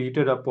that we've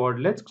deleted our pod,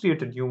 let's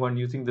create a new one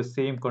using the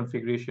same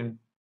configuration.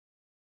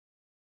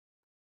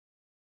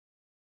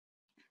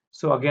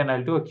 So again,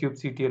 I'll do a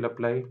kubectl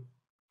apply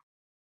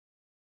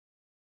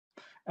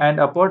and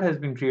a pod has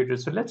been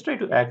created. So let's try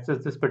to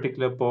access this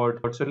particular pod.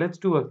 So let's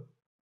do a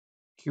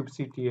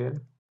kubectl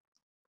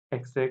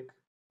exec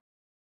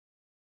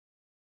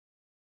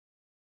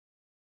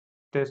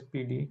test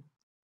pd.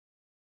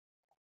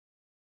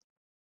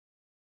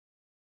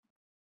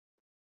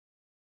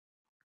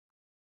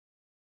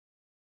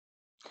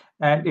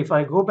 And if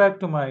I go back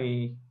to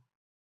my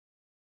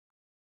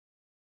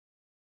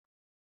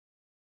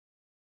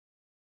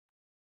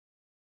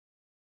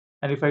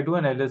and if I do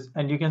an ls,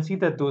 and you can see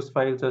that those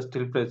files are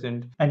still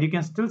present, and you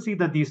can still see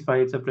that these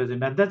files are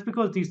present, and that's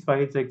because these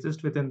files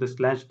exist within the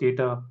slash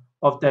data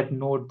of that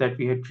node that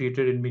we had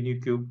created in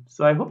Minikube.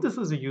 So I hope this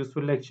was a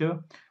useful lecture.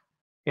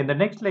 In the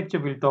next lecture,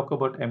 we'll talk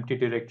about empty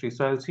directory.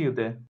 So I'll see you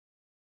there.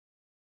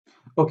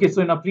 Okay,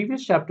 so in our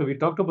previous chapter, we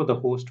talked about the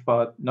host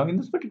path. Now, in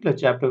this particular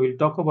chapter, we'll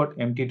talk about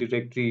empty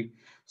directory.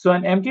 So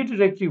an empty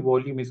directory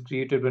volume is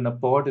created when a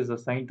pod is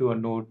assigned to a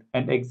node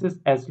and exists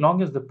as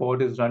long as the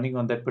pod is running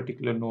on that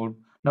particular node.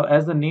 Now,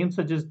 as the name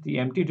suggests, the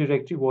empty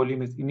directory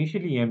volume is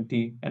initially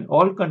empty, and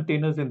all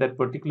containers in that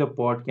particular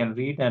pod can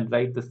read and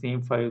write the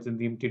same files in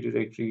the empty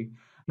directory.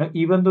 Now,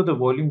 even though the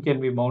volume can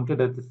be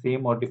mounted at the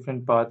same or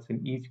different paths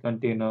in each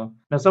container.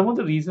 Now, some of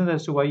the reasons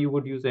as to why you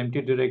would use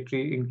empty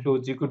directory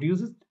includes you could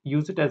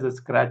use it as a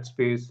scratch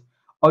space,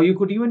 or you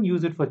could even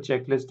use it for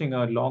checklisting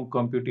a long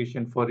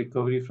computation for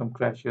recovery from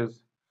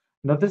crashes.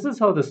 Now, this is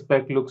how the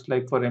spec looks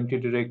like for empty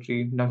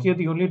directory. Now, here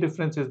the only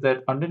difference is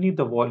that underneath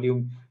the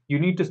volume, you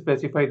need to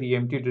specify the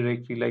empty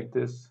directory like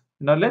this.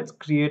 Now, let's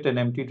create an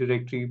empty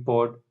directory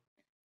pod.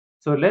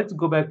 So let's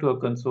go back to our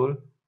console.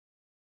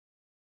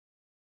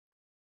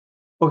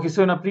 Okay,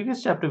 so in our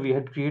previous chapter, we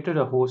had created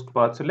a host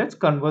path. So let's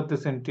convert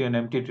this into an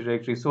empty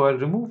directory. So I'll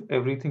remove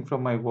everything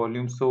from my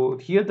volume. So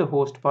here the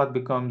host path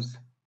becomes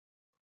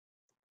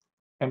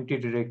empty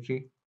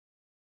directory,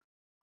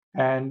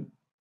 and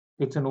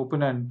it's an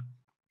open and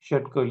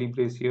shut curly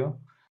brace here.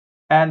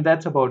 And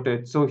that's about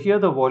it. So here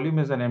the volume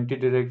is an empty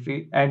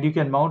directory, and you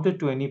can mount it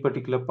to any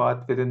particular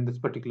path within this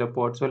particular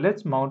pod. So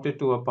let's mount it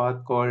to a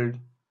path called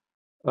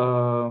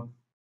uh,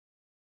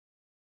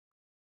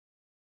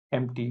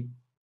 empty.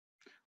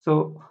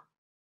 So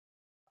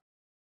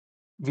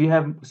we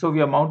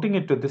are mounting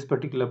it to this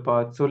particular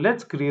path. So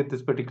let's create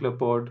this particular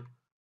pod.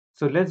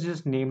 So let's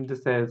just name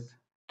this as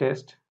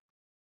test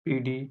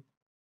pd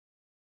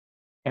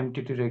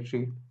empty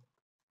directory,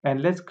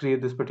 and let's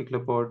create this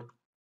particular pod.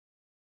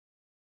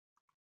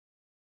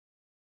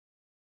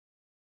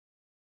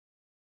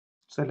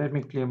 So let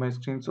me clear my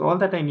screen. So all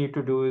that I need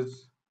to do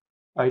is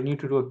I need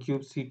to do a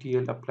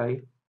kubectl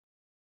apply,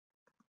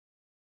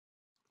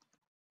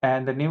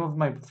 and the name of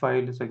my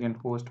file is again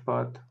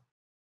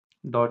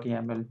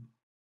hostpath.yaml.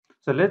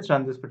 So let's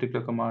run this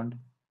particular command.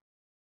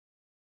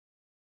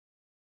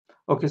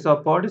 Okay, so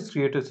our pod is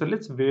created. So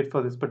let's wait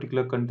for this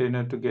particular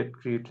container to get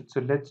created.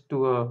 So let's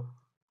do a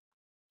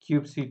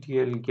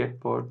kubectl get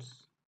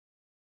pods,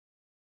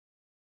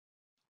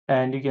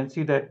 and you can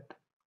see that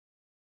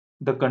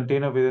the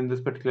container within this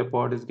particular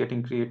pod is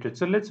getting created.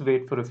 So let's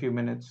wait for a few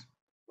minutes.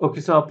 Okay,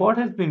 so our pod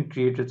has been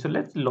created. So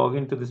let's log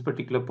into this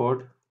particular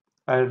pod.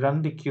 I'll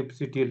run the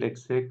kubectl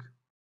exec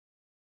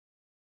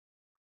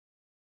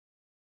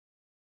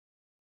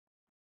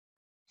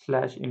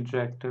slash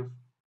interactive.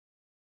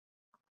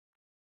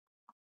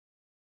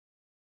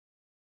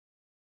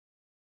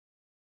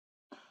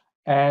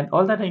 And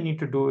all that I need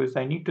to do is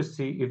I need to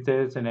see if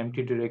there is an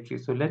empty directory.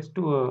 So let's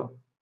do a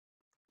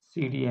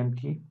cd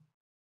empty.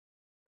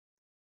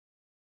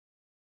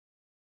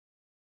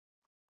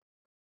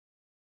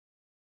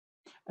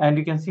 And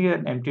you can see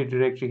an empty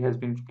directory has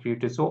been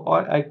created. So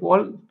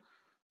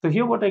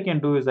here what I can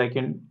do is I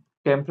can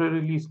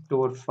temporarily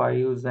store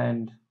files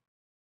and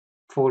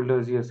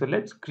folders here. So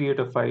let's create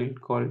a file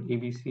called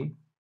abc.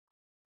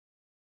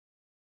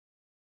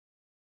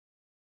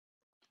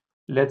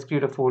 Let's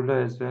create a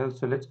folder as well.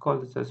 So let's call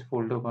this as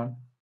folder one.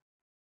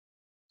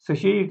 So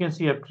here you can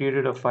see I've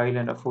created a file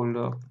and a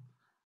folder.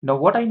 Now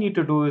what I need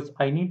to do is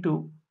I need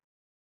to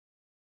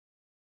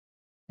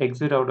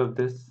exit out of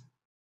this,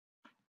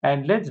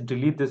 and let's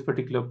delete this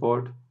particular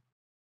pod.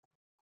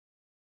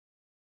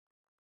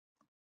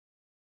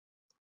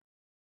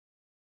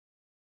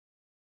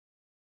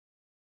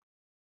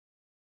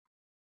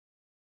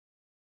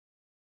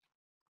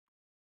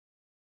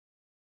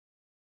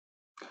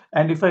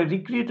 And if I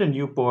recreate a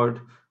new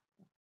pod,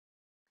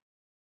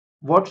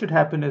 what should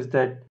happen is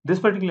that this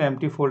particular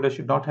empty folder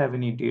should not have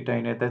any data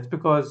in it. That's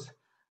because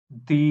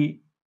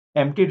the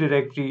empty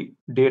directory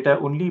data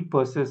only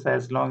persists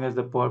as long as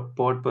the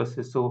pod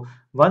persists. So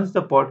once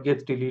the pod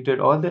gets deleted,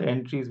 all the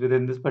entries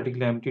within this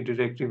particular empty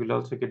directory will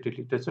also get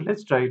deleted. So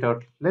let's try it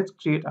out. Let's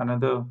create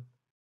another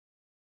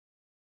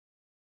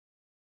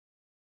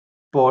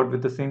pod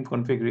with the same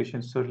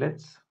configuration. So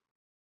let's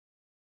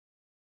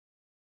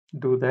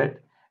do that.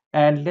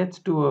 And let's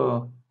do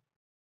a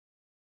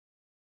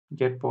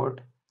get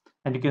pod.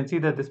 And you can see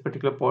that this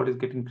particular pod is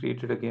getting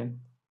created again.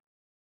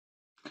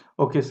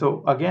 Okay,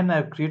 so again,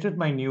 I've created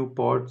my new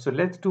pod. So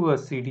let's do a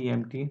cd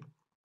empty.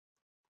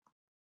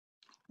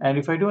 And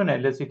if I do an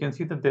ls, you can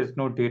see that there's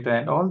no data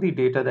and all the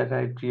data that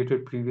I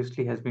created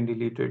previously has been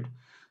deleted.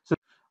 So,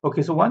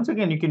 okay, so once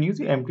again, you can use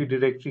the empty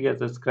directory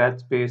as a scratch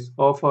space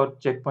or for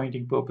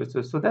checkpointing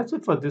purposes. So that's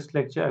it for this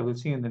lecture. I will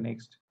see you in the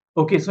next.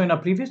 Okay, so in our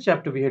previous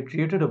chapter, we had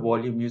created a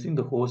volume using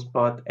the host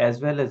path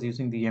as well as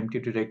using the empty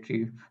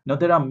directory. Now,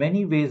 there are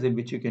many ways in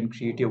which you can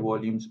create your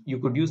volumes. You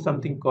could use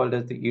something called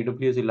as the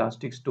AWS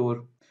Elastic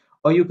Store,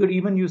 or you could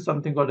even use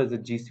something called as a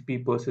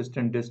GCP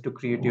persistent disk to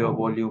create your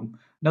volume.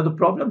 Now, the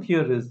problem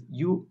here is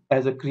you,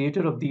 as a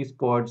creator of these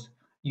pods,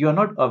 you are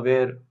not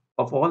aware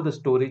of all the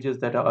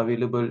storages that are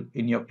available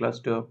in your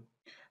cluster.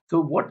 So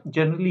what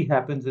generally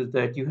happens is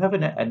that you have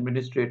an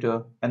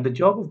administrator, and the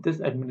job of this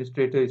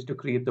administrator is to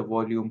create the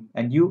volume.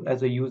 And you,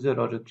 as a user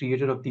or a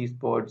creator of these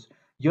pods,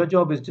 your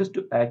job is just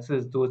to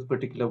access those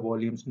particular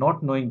volumes,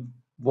 not knowing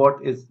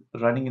what is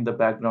running in the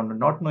background or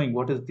not knowing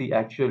what is the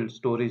actual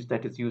storage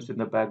that is used in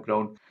the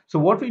background. So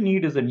what we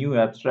need is a new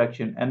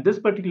abstraction, and this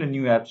particular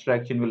new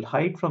abstraction will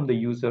hide from the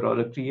user or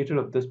a creator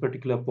of this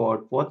particular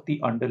pod what the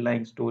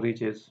underlying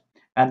storage is.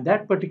 And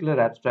that particular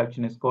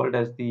abstraction is called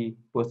as the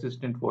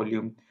persistent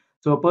volume.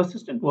 So a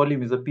persistent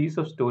volume is a piece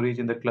of storage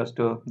in the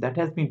cluster that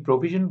has been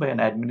provisioned by an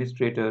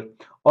administrator,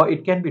 or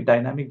it can be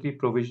dynamically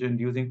provisioned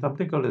using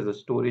something called as a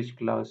storage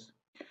class.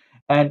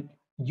 And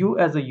you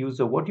as a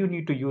user, what you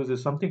need to use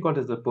is something called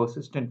as a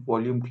persistent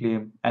volume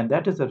claim, and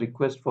that is a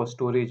request for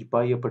storage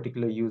by a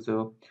particular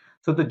user.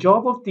 So the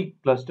job of the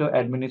cluster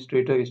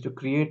administrator is to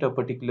create a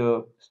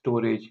particular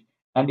storage.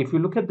 And if you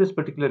look at this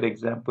particular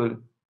example,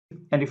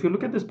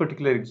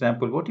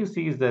 what you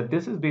see is that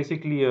this is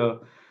basically a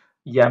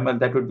YAML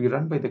that would be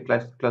run by the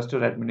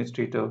cluster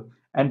administrator.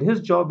 And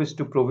his job is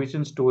to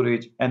provision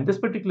storage. And this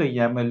particular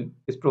YAML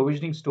is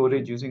provisioning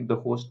storage using the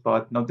host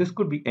path. Now, this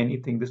could be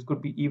anything. This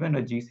could be even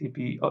a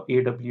GCP or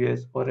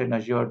AWS or an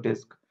Azure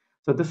disk.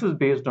 So this is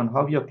based on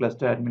how your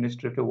cluster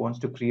administrator wants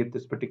to create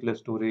this particular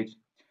storage.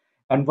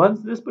 And once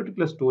this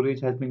particular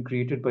storage has been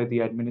created by the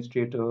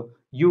administrator,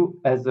 you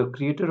as a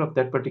creator of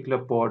that particular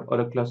pod or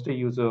a cluster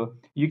user,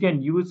 you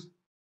can use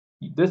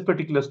this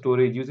particular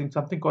storage using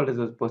something called as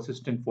a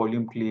persistent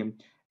volume claim.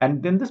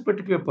 And then this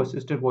particular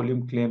persistent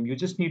volume claim, you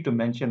just need to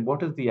mention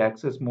what is the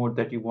access mode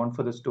that you want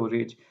for the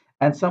storage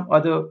and some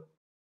other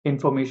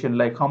information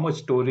like how much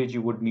storage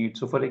you would need.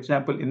 So for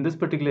example, in this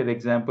particular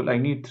example, I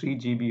need 3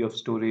 GB of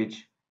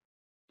storage.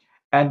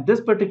 And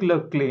this particular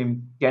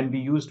claim can be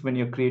used when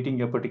you're creating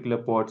your particular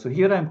pod. So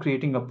here I'm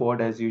creating a pod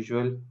as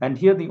usual. And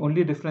here the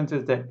only difference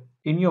is that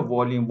in your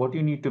volume, what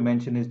you need to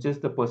mention is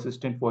just the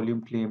persistent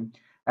volume claim.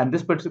 And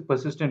this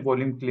persistent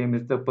volume claim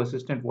is the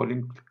persistent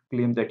volume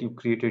claim that you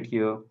created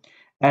here.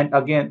 And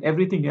again,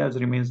 everything else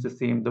remains the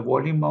same. The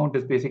volume mount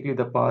is basically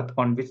the path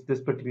on which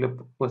this particular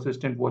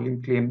persistent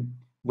volume claim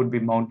would be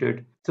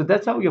mounted. So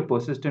that's how your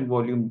persistent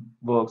volume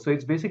works. So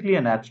it's basically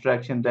an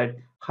abstraction that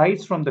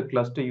hides from the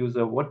cluster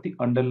user what the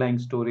underlying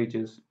storage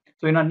is.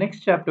 So in our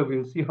next chapter,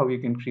 we'll see how you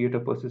can create a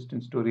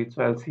persistent storage.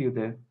 So I'll see you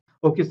there.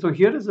 Okay, so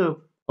here is a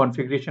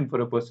configuration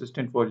for a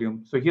persistent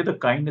volume. So here the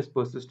kind is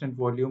persistent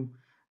volume.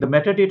 The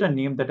metadata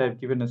name that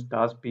I've given is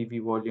task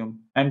PV volume.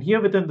 And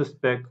here within the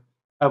spec,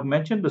 I've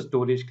mentioned the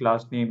storage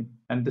class name.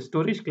 And the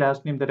storage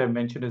class name that I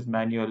mentioned is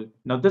manual.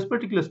 Now this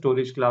particular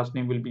storage class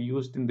name will be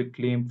used in the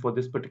claim for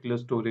this particular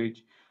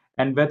storage.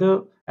 And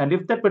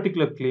if that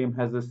particular claim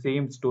has the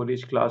same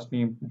storage class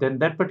name, then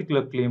that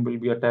particular claim will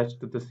be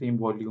attached to the same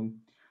volume.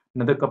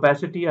 Now the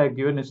capacity I've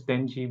given is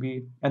 10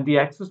 GB and the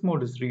access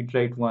mode is read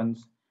write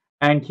once.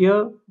 And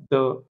here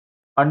the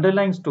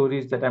underlying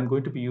storage that I'm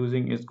going to be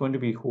using is going to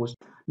be host.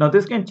 Now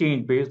this can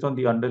change based on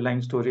the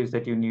underlying storage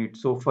that you need.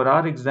 So for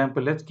our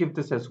example, let's give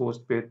this as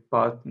host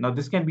path. Now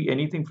this can be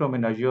anything from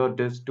an Azure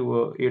disk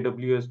to a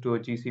AWS to a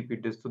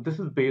GCP disk. So this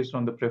is based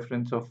on the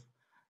preference of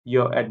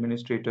your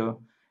administrator.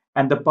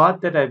 And the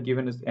path that I've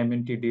given is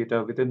MNT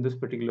data within this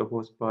particular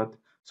host path.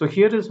 So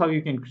here is how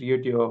you can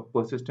create your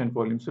persistent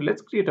volume. So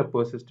let's create a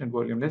persistent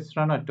volume. Let's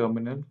run a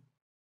terminal.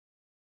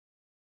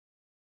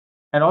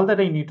 And all that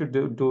I need to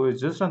do is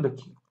just run the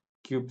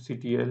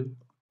kubectl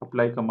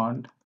apply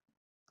command.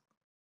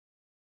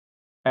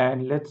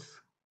 And let's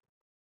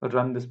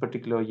run this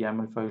particular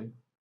YAML file.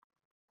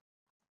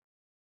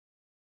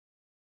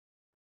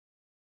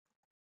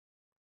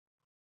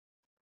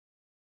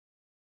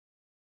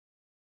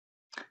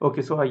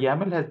 Okay, so our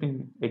YAML has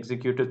been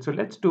executed. So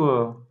let's do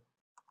a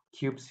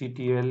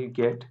kubectl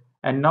get.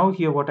 And now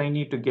here what I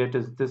need to get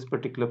is this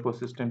particular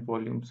persistent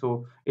volume.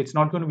 So it's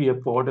not going to be a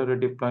pod or a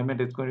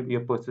deployment, it's going to be a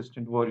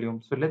persistent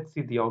volume. So let's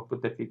see the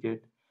output that we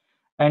get.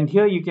 And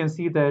here you can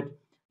see that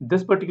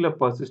this particular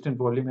persistent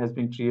volume has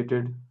been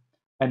created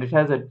and it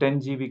has a 10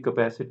 GB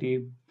capacity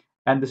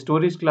and the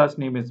storage class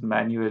name is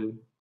manual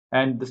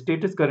and the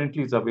status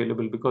currently is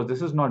available because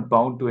this is not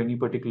bound to any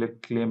particular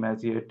claim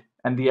as yet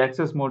and the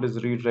access mode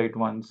is read write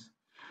once.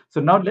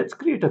 So now let's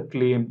create a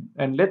claim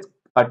and let's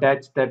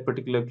attach that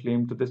particular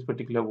claim to this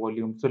particular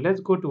volume. So let's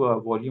go to our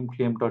volume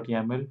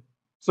claim.yaml.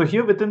 So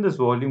here within this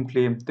volume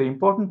claim, the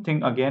important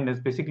thing again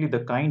is basically the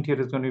kind here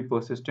is going to be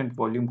persistent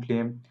volume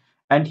claim.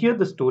 And here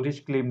the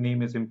storage claim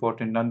name is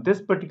important. And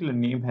this particular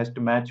name has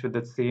to match with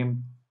the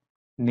same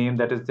name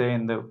that is there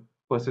in the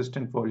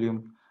persistent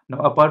volume. Now,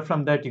 apart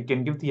from that, you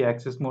can give the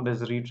access mode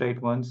as read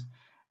write once.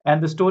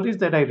 And the storage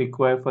that I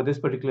require for this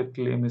particular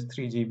claim is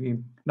 3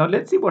 GB. Now,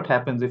 let's see what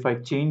happens if I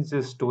change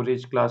this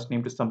storage class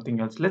name to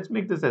something else. Let's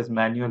make this as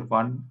manual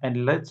 1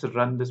 and let's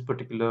run this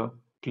particular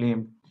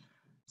claim.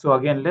 So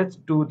again, let's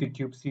do the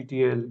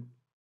kubectl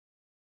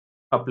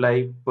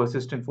apply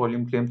persistent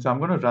volume claim. So I'm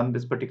going to run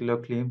this particular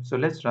claim. So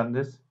let's run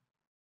this.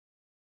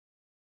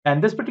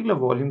 And this particular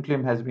volume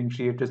claim has been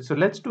created. So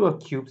let's do a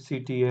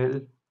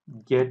kubectl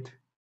get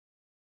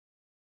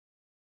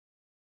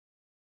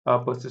a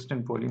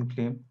persistent volume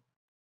claim.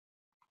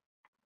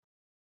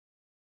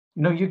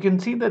 Now you can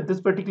see that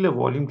this particular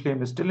volume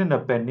claim is still in a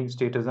pending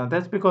status. And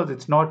that's because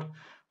it's not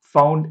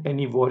found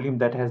any volume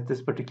that has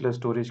this particular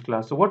storage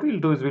class. So what we'll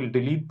do is we'll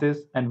delete this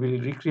and we'll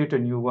recreate a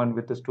new one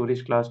with the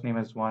storage class name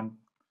as 1.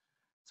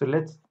 So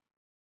let's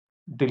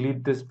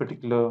delete this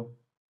particular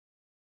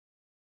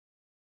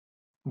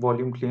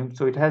volume claim.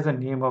 So it has a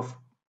name of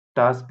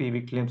task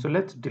PV claim. So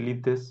let's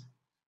delete this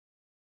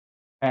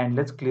and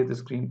let's clear the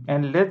screen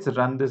and let's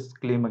run this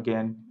claim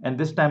again. And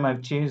this time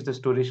I've changed the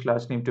storage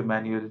class name to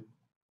manual.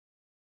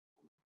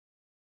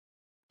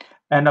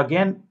 And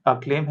again, a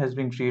claim has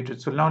been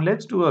created. So now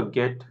let's do a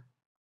get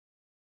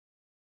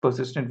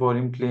persistent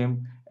volume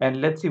claim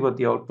and let's see what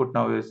the output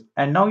now is.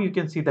 And now you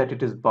can see that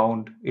it is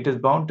bound. It is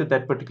bound to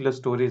that particular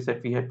storage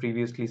that we had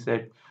previously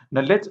said.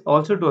 Now let's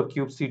also do a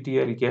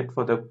kubectl get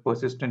for the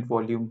persistent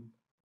volume.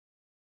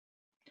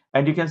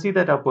 And you can see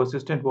that our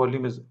persistent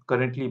volume is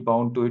currently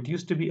bound to it.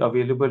 Used to be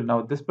available.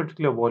 Now this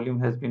particular volume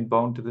has been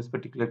bound to this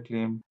particular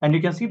claim. And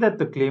you can see that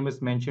the claim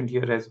is mentioned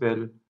here as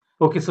well.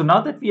 Okay, so now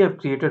that we have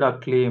created our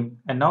claim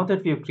and now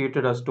that we have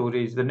created our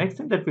storage, the next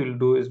thing that we'll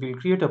do is we'll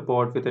create a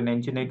pod with an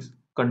Nginx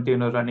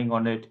container running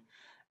on it.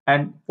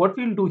 And what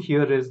we'll do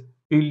here is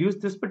we'll use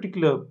this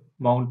particular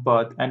mount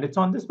path and it's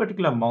on this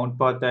particular mount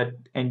path that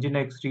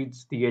Nginx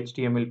reads the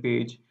HTML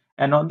page.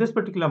 And on this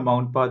particular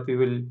mount path, we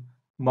will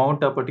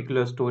mount a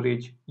particular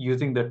storage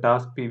using the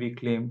task PV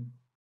claim.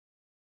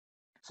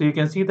 So you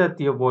can see that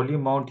the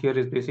volume mount here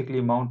is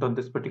basically mount on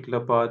this particular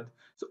path.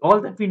 So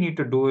all that we need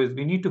to do is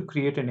we need to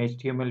create an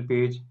HTML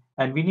page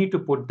and we need to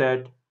put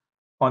that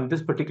on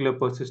this particular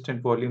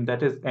persistent volume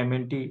that is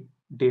MNT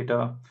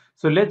data.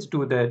 So let's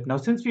do that. Now,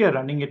 since we are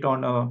running it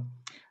on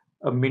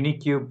a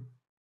Minikube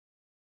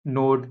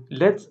node,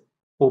 let's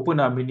open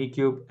our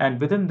Minikube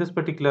and within this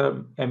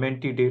particular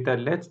MNT data,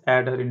 let's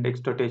add our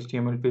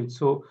index.html page.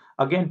 So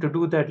again, to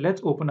do that,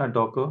 let's open our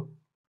Docker.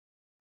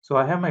 So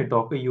I have my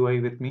Docker UI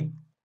with me.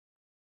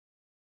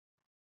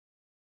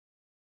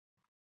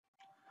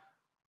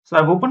 So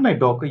I've opened my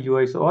Docker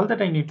UI. So all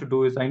that I need to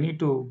do is I need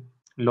to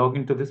log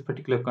into this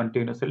particular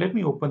container. So let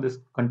me open this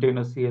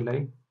container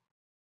CLI.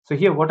 So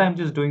here what I'm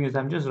just doing is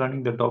I'm just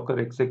running the docker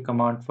exec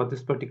command for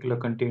this particular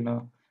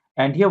container.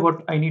 And here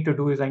what I need to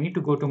do is I need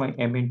to go to my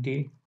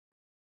MNT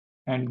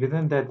and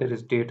within that there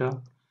is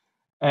data.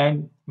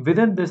 And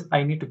within this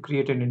I need to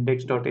create an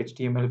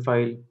index.html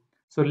file.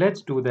 So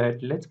let's do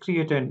that. Let's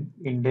create an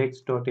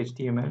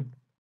index.html.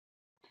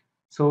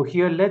 So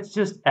here let's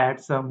just add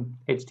some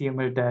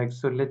HTML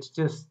tags. So let's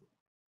just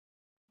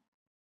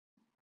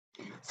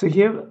so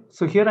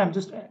here I'm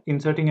just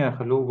inserting a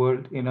hello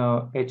world in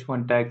a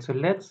h1 tag. So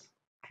let's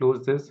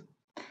close this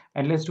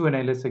and let's do an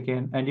ls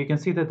again. And you can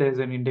see that there's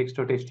an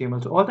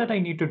index.html. So all that I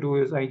need to do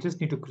is I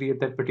just need to create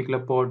that particular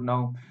pod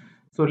now.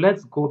 So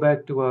let's go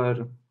back to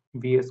our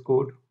VS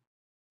Code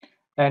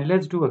and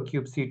let's do a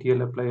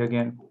kubectl apply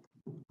again.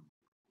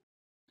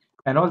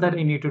 And all that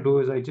I need to do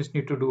is I just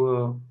need to do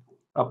a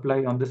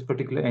apply on this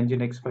particular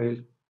nginx file.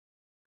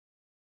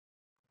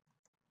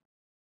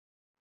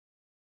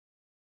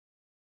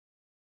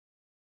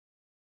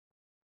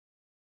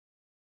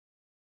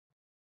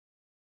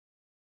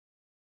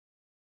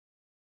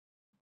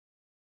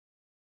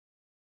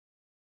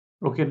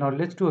 Okay, now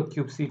let's do a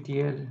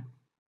kubectl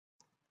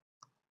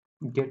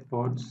get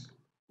pods.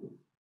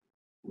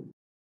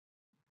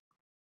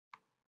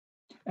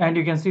 And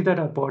you can see that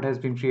our pod has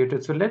been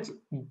created. So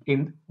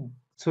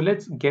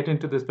let's get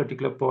into this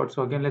particular pod.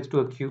 So again, let's do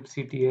a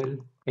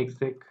kubectl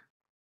exec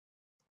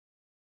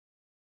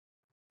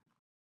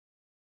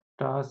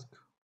task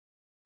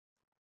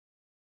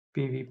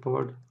pv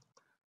pod.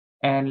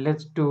 And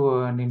let's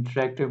do an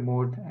interactive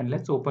mode and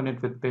let's open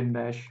it with bin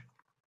bash.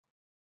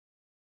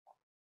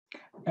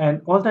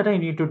 And all that I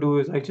need to do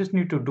is I just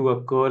need to do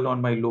a curl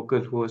on my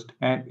local host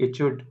and it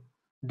should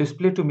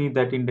display to me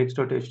that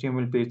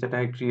index.html page that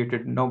I had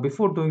created. Now,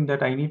 before doing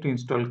that, I need to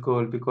install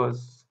curl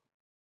because,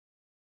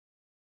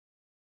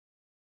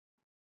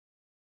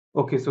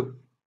 okay, so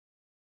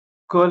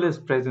curl is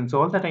present.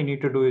 So all that I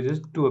need to do is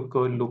just do a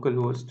curl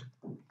localhost,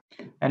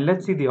 and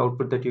let's see the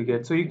output that you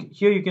get. So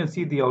here you can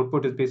see the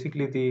output is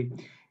basically the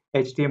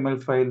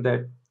HTML file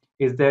that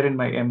is there in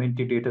my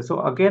MNT data.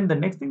 So again, the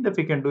next thing that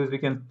we can do is we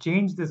can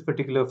change this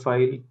particular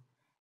file,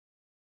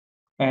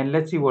 and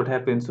let's see what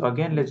happens. So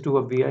again, let's do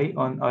a vi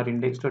on our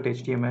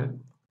index.html,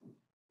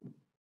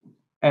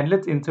 and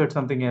let's insert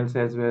something else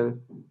as well.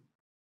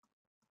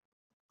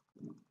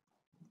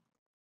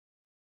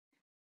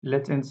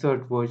 Let's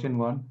insert version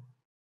 1,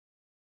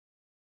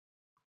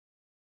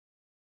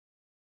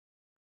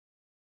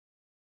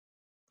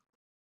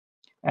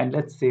 and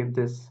let's save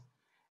this.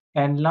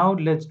 And now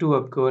let's do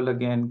a curl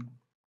again.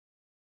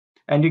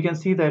 And you can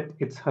see that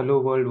it's hello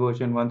world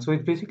version 1. So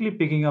it's basically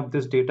picking up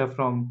this data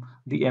from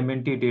the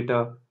MNT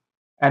data.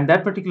 And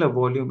that particular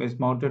volume is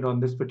mounted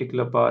on this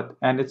particular path.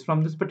 And it's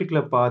from this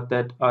particular path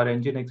that our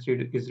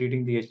Nginx is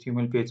reading the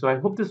HTML page. So I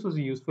hope this was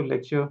a useful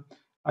lecture.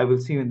 I will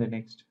see you in the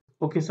next.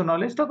 Okay, so now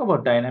let's talk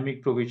about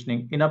dynamic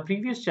provisioning. In our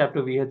previous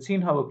chapter, we had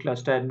seen how a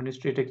cluster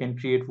administrator can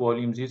create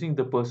volumes using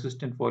the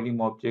persistent volume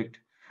object.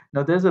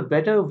 Now, there's a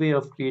better way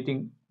of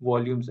creating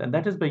volumes, and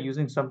that is by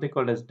using something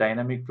called as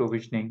dynamic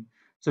provisioning.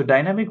 So,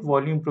 dynamic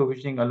volume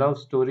provisioning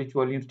allows storage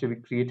volumes to be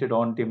created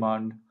on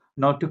demand.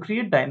 Now, to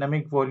create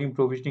dynamic volume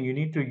provisioning, you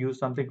need to use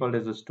something called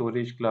as a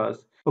storage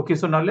class. Okay,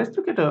 so now let's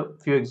look at a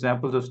few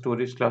examples of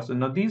storage classes.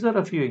 Now, these are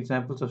a few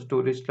examples of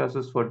storage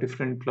classes for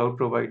different cloud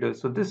providers.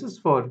 So this is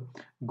for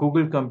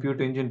Google Compute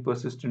Engine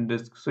Persistent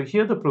Disk. So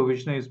here the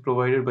provisioner is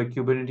provided by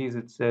Kubernetes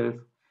itself,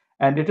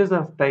 and it is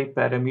of type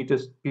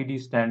parameters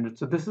PD standard.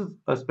 So this is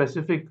a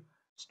specific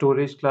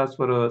storage class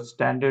for a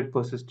standard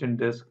persistent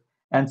disk.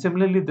 And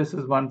similarly, this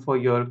is one for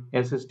your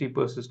SSD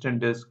persistent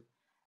disk.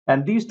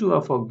 And these two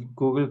are for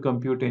Google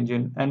Compute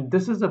Engine. And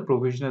this is a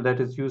provisioner that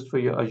is used for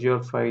your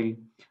Azure file.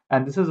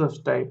 And this is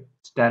of type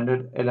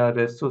standard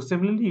LRS. So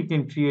similarly, you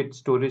can create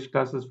storage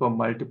classes for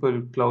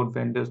multiple cloud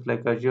vendors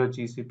like Azure,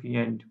 GCP,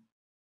 and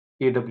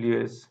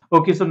AWS.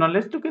 Okay, so now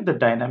let's look at the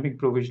dynamic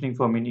provisioning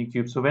for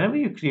Minikube. So whenever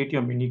you create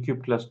your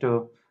Minikube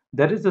cluster,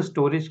 there is a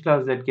storage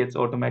class that gets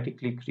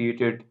automatically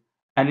created,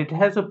 and it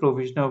has a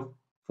provisioner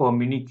for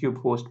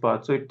Minikube host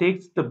path. So it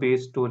takes the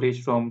base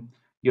storage from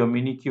your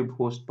Minikube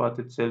host path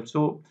itself.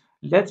 So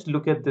let's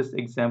look at this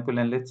example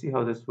and let's see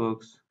how this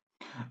works.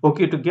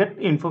 Okay, to get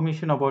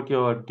information about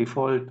your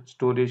default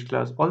storage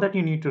class, all that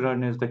you need to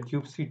run is the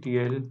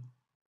kubectl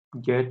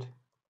get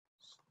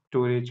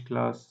storage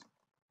class.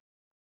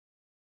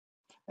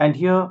 And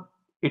here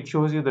it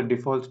shows you the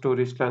default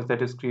storage class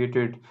that is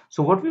created.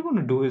 So what we're going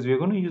to do is we're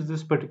going to use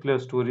this particular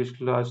storage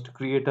class to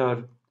create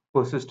our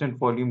persistent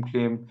volume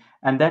claim.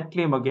 And that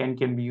claim again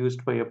can be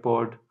used by a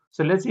pod.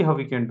 So let's see how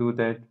we can do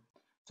that.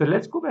 So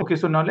let's go back. Okay,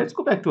 so now let's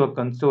go back to our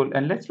console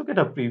and let's look at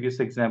our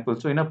previous example.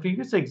 So in our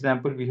previous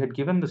example, we had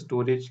given the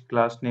storage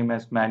class name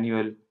as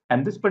manual,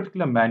 and this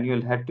particular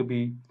manual had to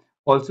be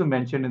also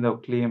mentioned in the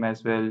claim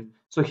as well.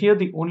 So here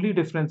the only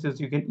difference is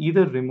you can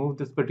either remove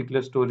this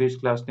particular storage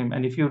class name,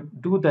 and if you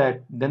do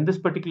that, then this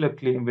particular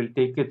claim will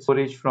take its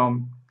storage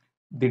from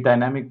the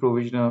dynamic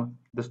provisioner,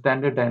 the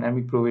standard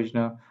dynamic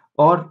provisioner,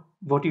 or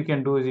what you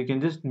can do is you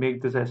can just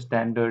make this as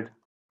standard.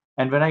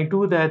 And when I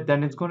do that,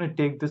 then it's going to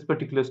take this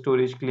particular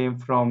storage claim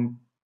from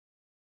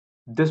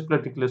this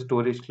particular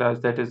storage class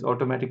that is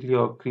automatically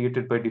or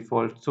created by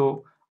default.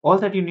 So all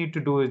that you need to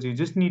do is you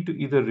just need to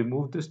either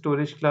remove the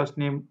storage class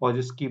name or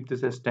just keep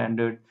this as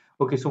standard.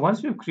 Okay, so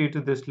once we've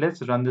created this,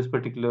 let's run this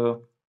particular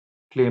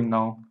claim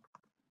now.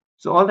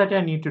 So all that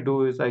I need to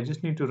do is I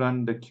just need to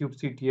run the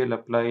kubectl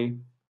apply,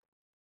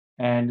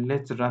 and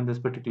let's run this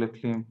particular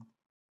claim.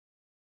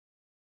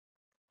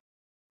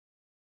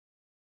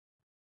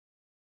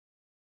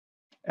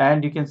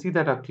 And you can see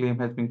that our claim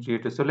has been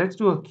created. So let's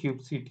do a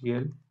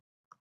kubectl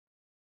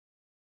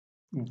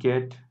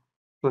get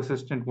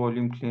persistent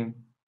volume claim.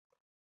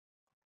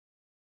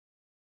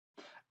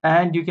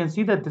 And you can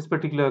see that this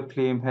particular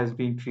claim has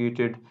been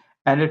created,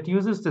 and it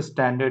uses the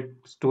standard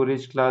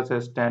storage class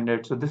as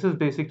standard. So this is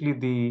basically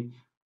the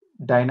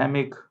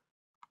dynamic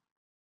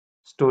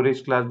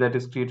storage class that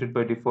is created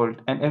by default,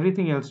 and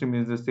everything else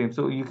remains the same.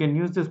 So you can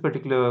use this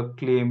particular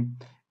claim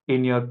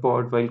in your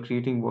pod while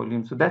creating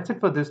volume. So that's it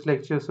for this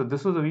lecture. So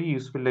this was a very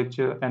useful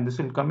lecture, and this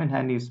will come in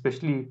handy,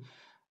 especially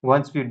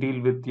once we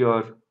deal with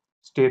your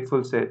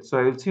stateful set. So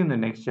I will see you in the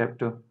next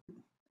chapter.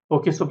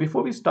 Okay, so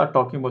before we start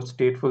talking about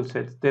stateful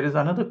sets, there is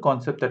another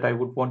concept that I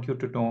would want you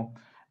to know,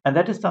 and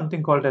that is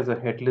something called as a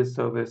headless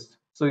service.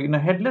 So in a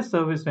headless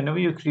service, whenever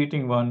you're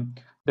creating one,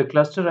 the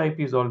cluster IP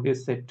is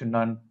always set to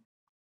none.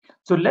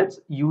 So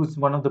let's use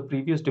one of the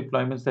previous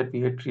deployments that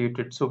we had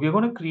created. So we're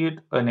going to create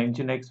an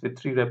Nginx with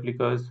 3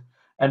 replicas,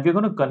 and we're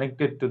going to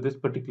connect it to this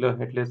particular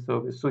headless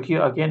service. So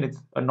here again,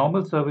 it's a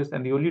normal service,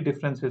 and the only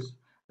difference is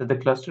that the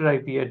cluster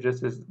IP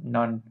address is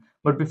none.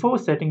 But before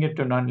setting it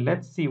to none,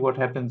 let's see what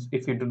happens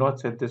if you do not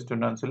set this to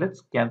none. So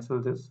let's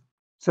cancel this.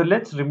 So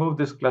let's remove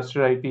this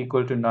cluster IP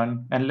equal to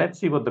none, and let's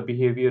see what the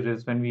behavior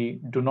is when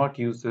we do not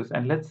use this,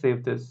 and let's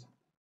save this.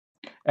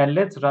 And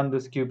let's run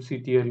this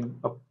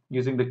kubectl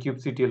using the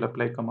kubectl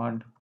apply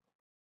command.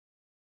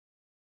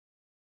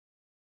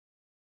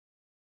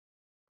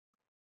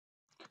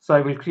 So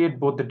I will create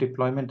both the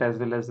deployment as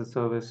well as the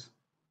service.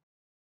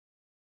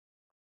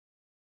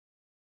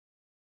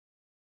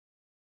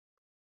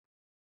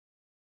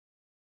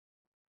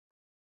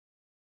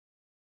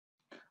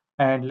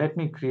 And let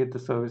me create the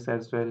service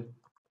as well.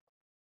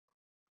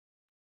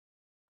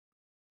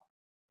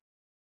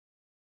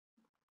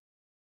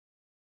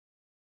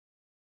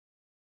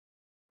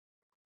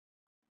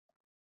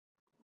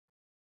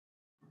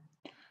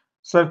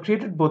 So I've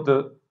created both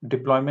the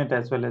deployment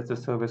as well as the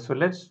service. So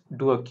let's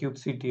do a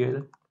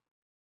kubectl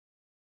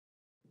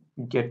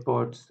get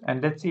pods,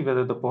 and let's see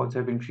whether the pods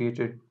have been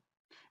created.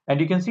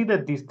 And you can see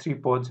that these 3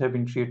 pods have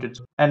been created.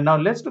 And now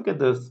let's look at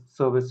the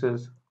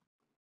services.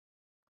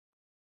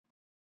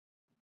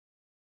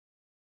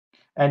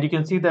 And you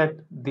can see that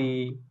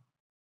the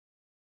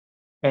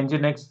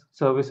Nginx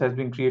service has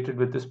been created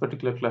with this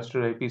particular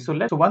cluster IP. So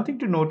one thing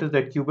to note is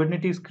that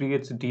Kubernetes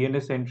creates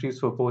DNS entries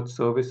for both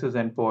services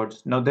and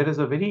pods. Now there is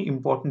a very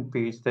important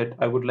page that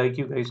I would like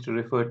you guys to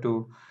refer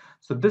to.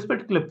 So this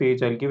particular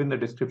page I'll give in the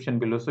description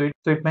below. So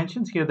it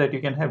mentions here that you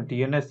can have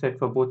DNS set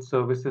for both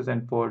services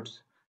and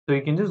pods. So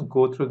you can just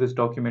go through this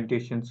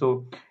documentation.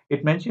 So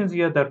it mentions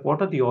here that what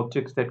are the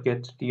objects that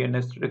get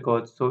DNS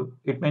records. So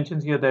it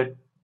mentions here that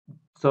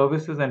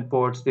services and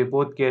pods, they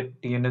both get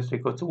DNS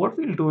records. So what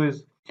we'll do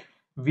is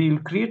we'll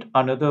create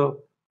another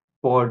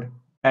pod,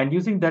 and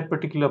using that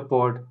particular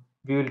pod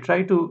we will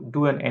try to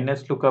do an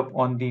ns lookup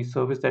on the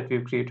service that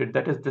we've created,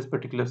 that is this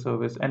particular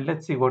service, and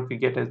let's see what we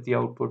get as the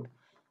output.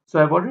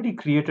 So I've already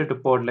created a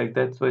pod like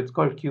that, so it's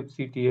called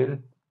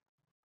kubectl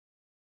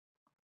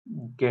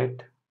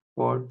get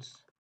pods.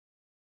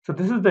 So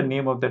this is the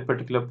name of that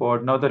particular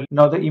pod. Now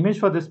the image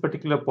for this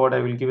particular pod I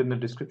will give in the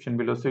description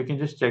below, so you can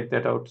just check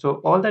that out.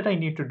 So all that I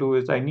need to do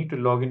is I need to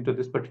log into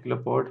this particular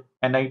pod,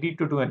 and I need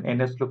to do an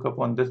ns lookup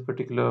on this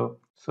particular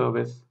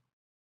service.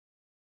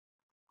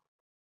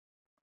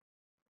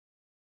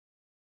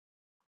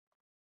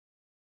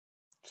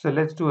 So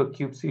let's do a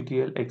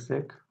kubectl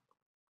exec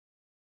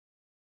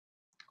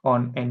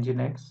on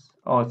nginx,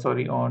 or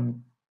sorry,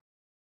 on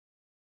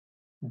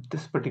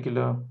this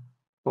particular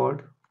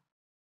pod.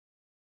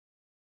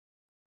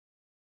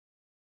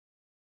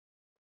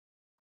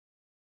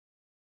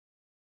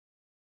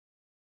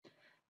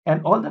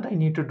 And all that I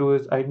need to do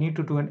is I need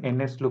to do an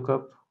ns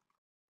lookup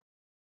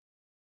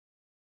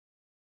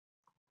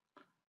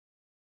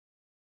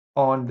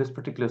on this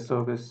particular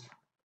service.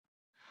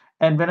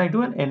 And when I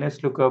do an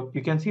ns lookup,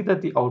 you can see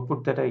that the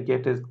output that I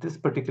get is this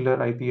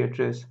particular IP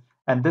address.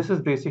 And this is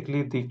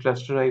basically the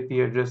cluster IP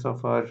address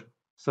of our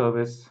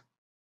service.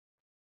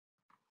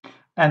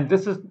 And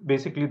this is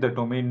basically the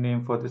domain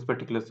name for this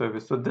particular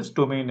service. So this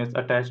domain is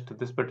attached to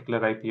this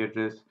particular IP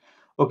address.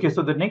 Okay,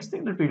 so the next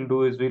thing that we'll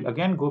do is we'll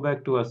again go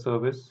back to our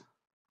service.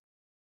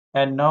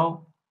 And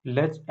now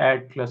let's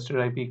add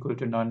cluster IP equal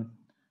to none.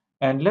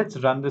 And let's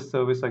run this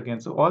service again.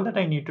 So all that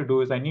I need to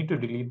do is I need to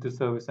delete this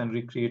service and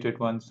recreate it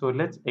once. So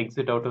let's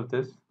exit out of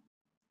this.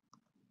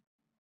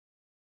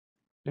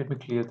 Let me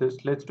clear this.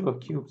 Let's do a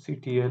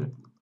kubectl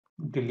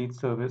delete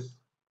service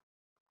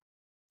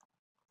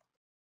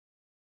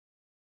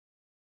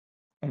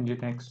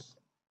nginx.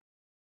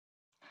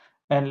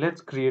 And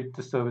let's create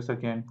the service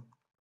again.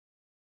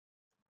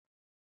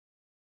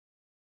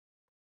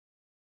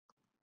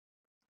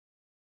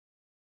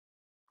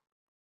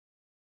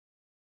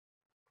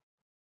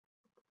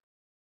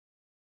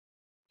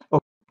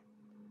 Okay.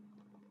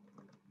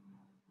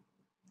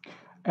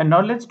 And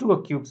now let's do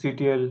a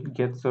kubectl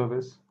get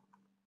service.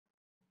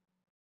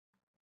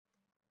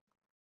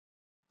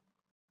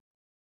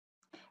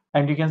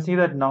 And you can see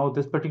that now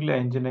this particular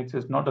nginx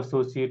is not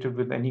associated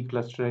with any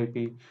cluster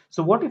IP.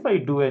 So what if I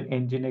do an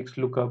nginx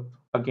lookup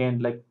again,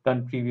 like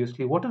done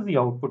previously? What is the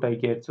output I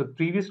get? So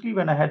previously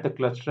when I had the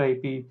cluster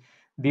IP,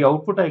 the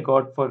output I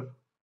got for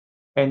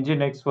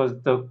nginx was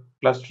the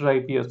cluster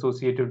IP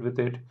associated with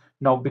it.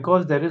 Now,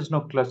 because there is no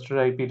cluster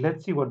IP,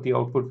 let's see what the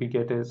output we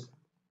get is.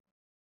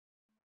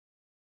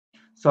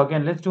 So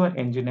again, let's do an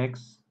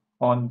nginx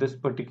on this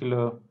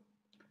particular,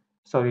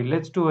 sorry,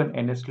 let's do an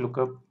ns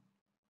lookup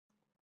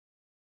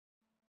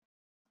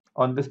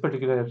on this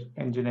particular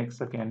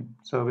nginx again,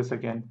 service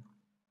again.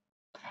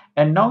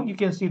 And now you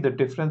can see the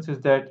difference is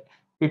that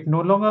it no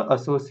longer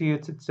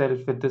associates itself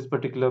with this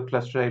particular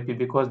cluster IP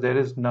because there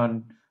is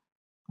none.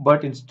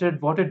 But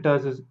instead, what it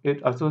does is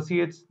it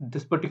associates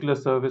this particular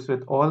service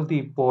with all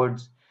the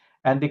pods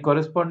and the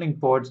corresponding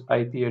pod's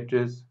IP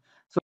address.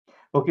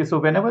 So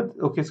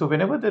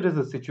whenever there is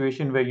a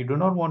situation where you do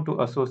not want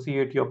to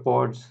associate your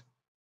pods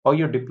or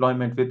your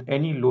deployment with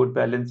any load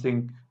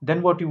balancing,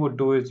 then what you would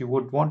do is you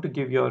would want to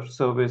give your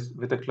service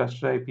with a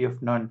cluster IP of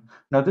none.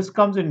 Now, this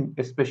comes in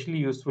especially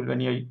useful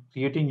when you're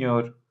creating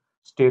your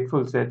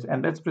stateful sets,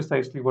 and that's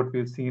precisely what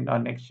we'll see in our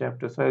next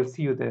chapter. So I'll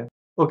see you there.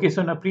 Okay,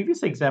 so in our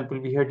previous example,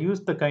 we had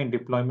used the kind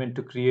deployment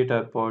to create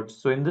our pods.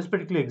 So in this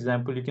particular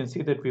example, you can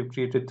see that we've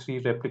created three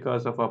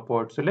replicas of our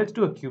pod. So let's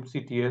do a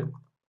kubectl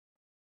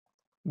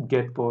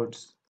get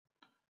pods.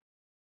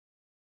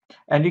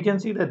 And you can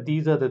see that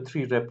these are the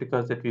three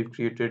replicas that we've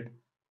created.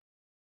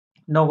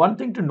 Now, one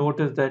thing to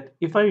note is that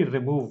if I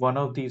remove one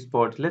of these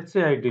pods, let's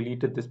say I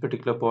deleted this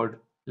particular pod,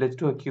 let's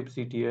do a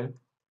kubectl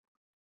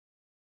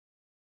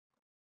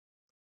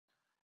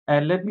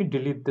and let me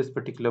delete this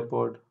particular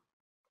pod.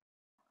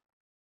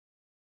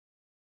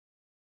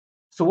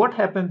 So what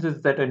happens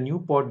is that a new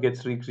pod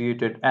gets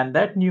recreated and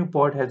that new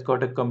pod has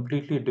got a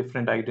completely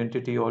different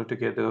identity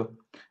altogether.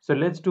 So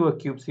let's do a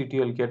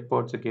kubectl get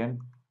pods again.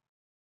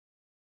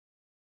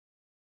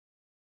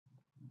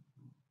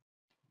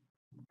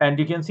 And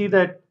you can see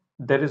that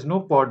there is no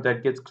pod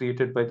that gets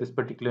created by this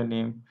particular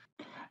name.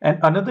 And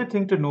another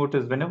thing to note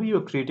is whenever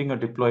you're creating a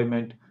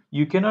deployment,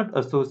 you cannot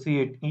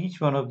associate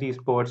each one of these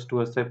pods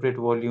to a separate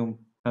volume.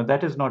 Now,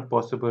 that is not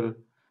possible.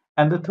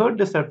 And the third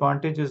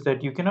disadvantage is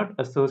that you cannot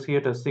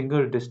associate a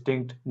single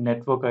distinct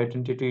network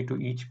identity to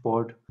each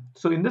pod.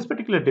 So in this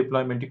particular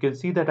deployment, you can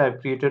see that I've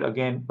created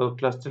again a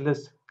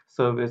clusterless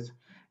service.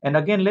 And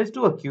again, let's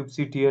do a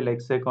kubectl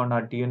exec on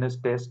our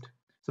DNS test.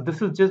 So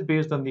this is just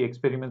based on the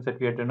experiments that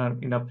we had done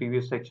in our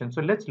previous section.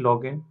 So let's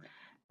log in.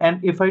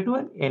 And if I do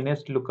an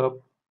ns lookup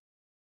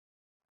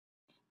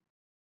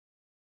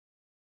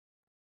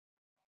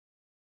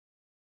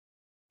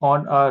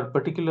on our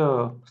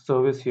particular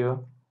service here,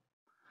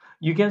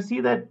 you can see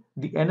that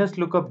the NS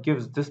lookup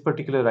gives this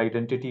particular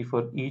identity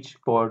for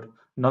each pod.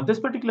 Now, this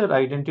particular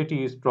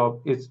identity is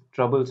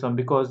troublesome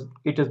because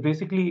it is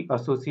basically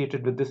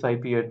associated with this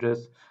IP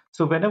address.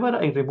 So whenever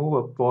I remove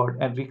a pod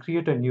and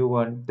recreate a new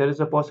one, there is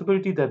a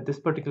possibility that this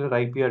particular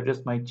IP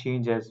address might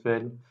change as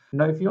well.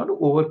 Now, if you want to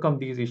overcome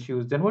these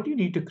issues, then what you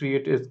need to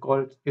create is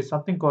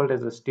something called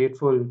as a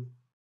stateful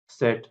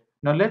set.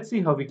 Now, let's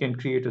see how we can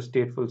create a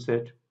stateful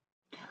set.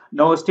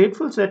 Now, a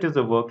stateful set is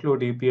a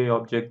workload API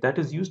object that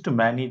is used to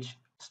manage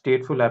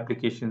stateful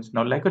applications.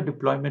 Now, like a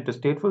deployment, a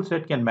stateful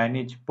set can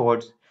manage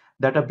pods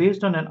that are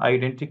based on an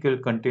identical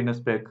container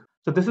spec.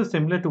 So this is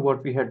similar to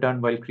what we had done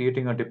while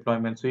creating a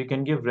deployment. So you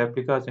can give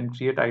replicas and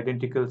create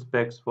identical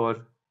specs for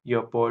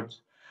your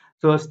pods.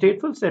 So a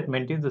stateful set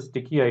maintains a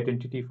sticky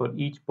identity for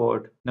each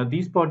pod. Now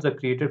these pods are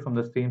created from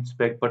the same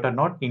spec but are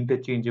not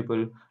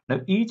interchangeable.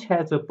 Now each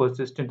has a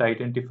persistent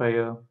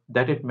identifier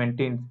that it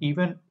maintains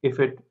even if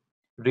it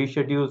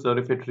reschedules or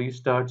if it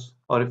restarts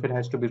or if it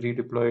has to be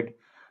redeployed.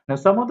 Now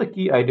some of the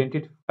key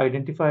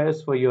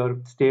identifiers for your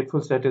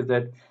stateful set is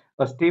that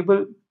a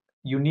stable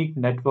unique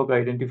network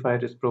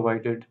identifier is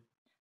provided.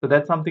 So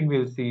that's something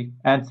we'll see.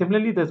 And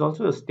similarly, there's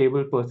also a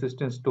stable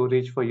persistent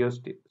storage for your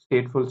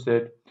stateful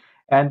set.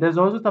 And there's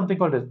also something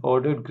called as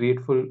ordered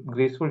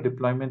graceful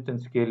deployment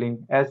and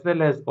scaling, as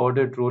well as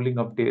ordered rolling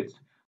updates.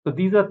 So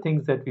these are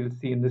things that we'll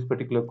see in this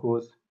particular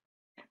course.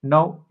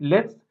 Now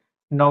let's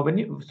now when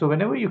you so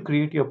whenever you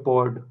create your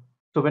pod,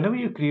 so whenever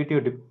you create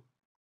your de-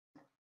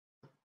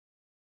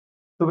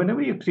 So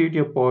whenever you create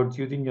your pods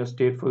using your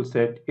stateful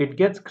set, it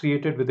gets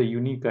created with a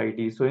unique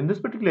ID. So in this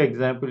particular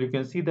example, you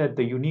can see that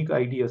the unique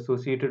ID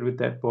associated with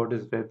that pod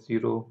is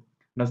web0.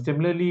 Now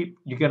similarly,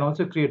 you can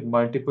also create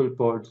multiple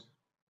pods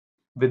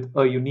with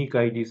a unique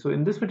ID. So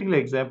in this particular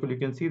example, you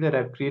can see that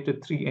I've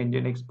created three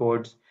Nginx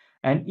pods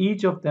and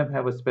each of them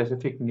have a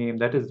specific name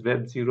that is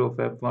web0,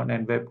 web1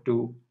 and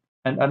web2.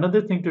 And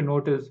another thing to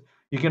note is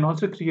you can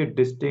also create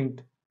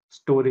distinct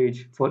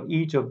storage for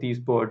each of these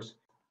pods.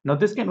 Now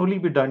this can only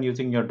be done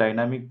using your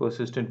dynamic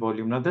persistent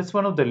volume. Now that's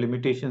one of the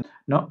limitations.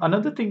 Now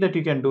another thing that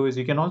you can do is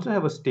you can also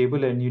have a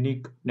stable and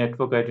unique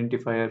network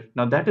identifier.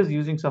 Now that is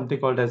using something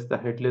called as the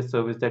headless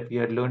service that we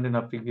had learned in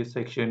our previous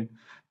section.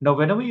 Now,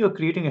 whenever you're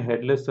creating a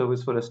headless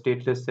service for a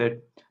stateless set,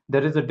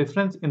 there is a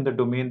difference in the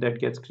domain that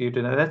gets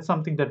created. And that's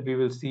something that we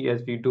will see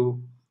as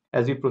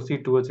we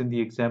proceed towards in the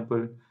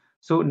example.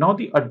 So now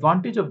the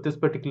advantage of this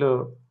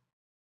particular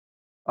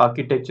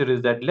architecture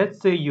is that let's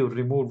say you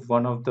removed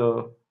one of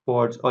the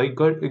pods or it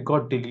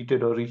got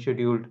deleted or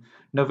rescheduled.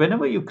 Now,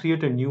 whenever you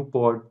create a new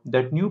pod,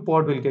 that new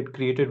pod will get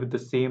created with the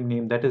same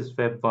name, that is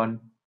Web1.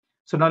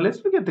 So now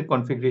let's look at the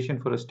configuration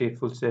for a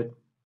stateful set.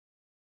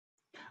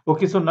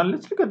 Okay, so now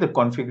let's look at the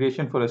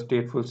configuration for a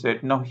stateful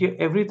set. Now here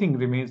everything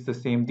remains the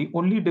same. The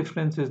only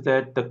difference is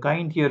that the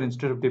kind here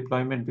instead of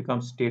deployment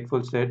becomes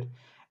stateful set.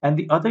 And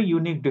the other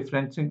unique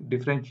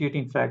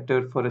differentiating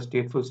factor for a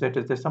stateful set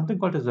is there's something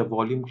called as a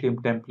volume claim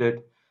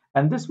template.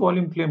 And this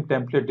volume claim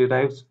template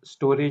derives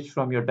storage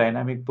from your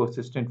dynamic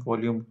persistent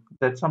volume.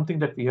 That's something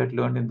that we had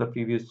learned in the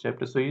previous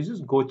chapter. So you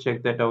just go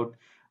check that out.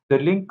 The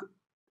link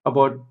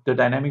about the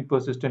dynamic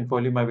persistent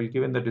volume I will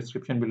give in the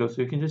description below.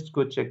 So you can just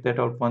go check that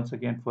out once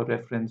again for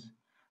reference.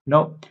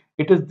 Now,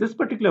 it is this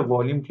particular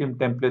volume claim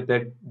template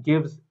that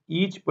gives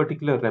each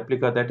particular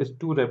replica, that is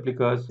two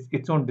replicas,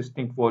 its own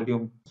distinct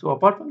volume. So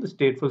apart from the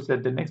stateful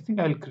set, the next thing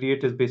I'll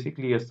create is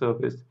basically a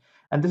service.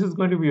 And this is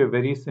going to be a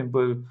very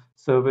simple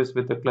service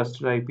with a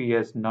cluster IP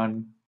as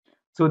none.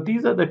 So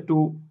these are the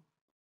two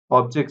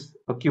objects,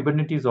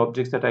 Kubernetes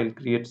objects that I'll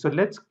create. So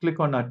let's click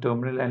on our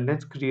terminal and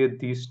let's create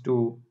these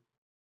two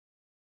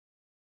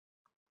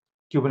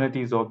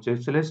Kubernetes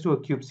objects. So let's do a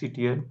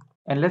kubectl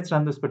and let's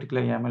run this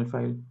particular YAML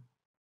file.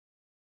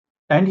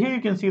 And here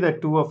you can see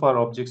that two of our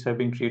objects have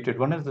been created.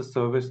 One is the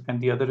service and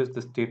the other is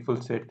the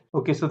stateful set.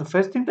 Okay, so the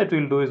first thing that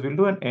we'll do is we'll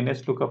do an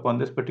ns lookup on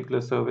this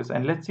particular service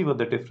and let's see what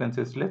the difference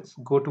is. Let's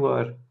go to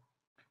our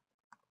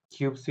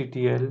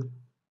kubectl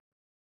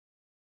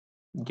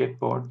get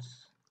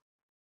pods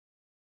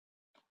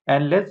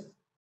and let's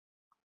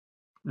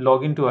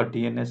log into our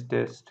DNS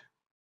test.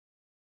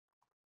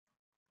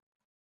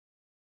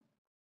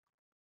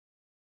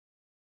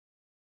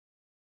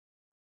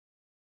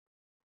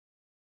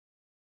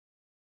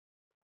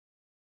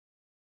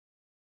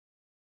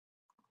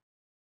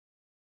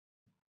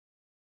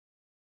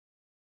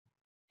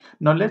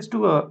 Now let's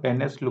do a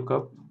ns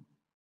lookup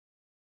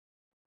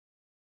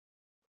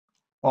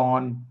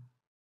on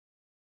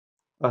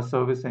a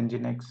service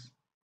nginx.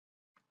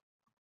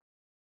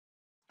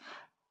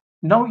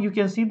 Now you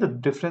can see the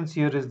difference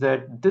here is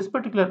that this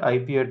particular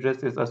IP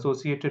address is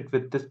associated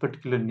with this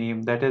particular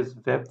name, that is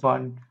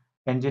web1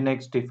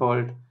 nginx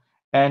default,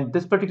 and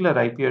this particular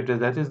IP address,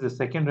 that is the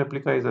second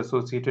replica, is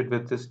associated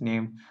with this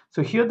name.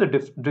 So here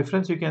the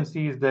difference you can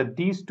see is that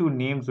these two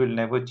names will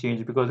never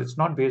change because it's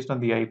not based on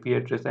the IP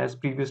address as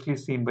previously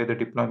seen by the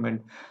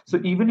deployment. So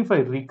even if I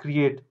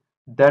recreate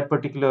that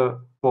particular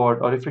pod,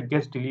 or if it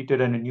gets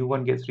deleted and a new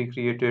one gets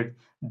recreated,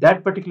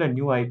 that particular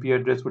new IP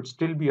address would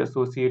still be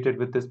associated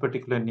with this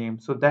particular name.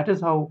 So that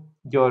is how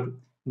your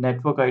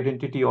network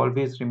identity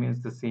always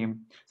remains the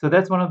same. So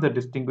that's one of the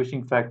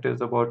distinguishing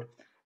factors about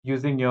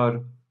using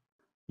your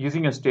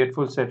using a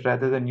stateful set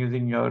rather than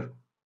using your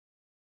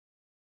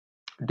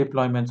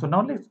deployment. So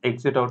now let's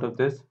exit out of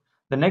this.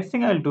 The next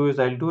thing I'll do is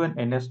I'll do an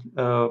ns.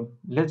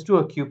 Let's do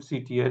a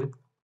kubectl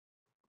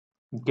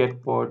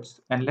get pods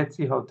and let's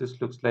see how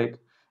this looks like.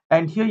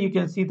 And here you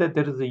can see that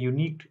there is a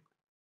unique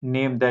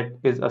name that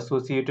is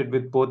associated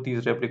with both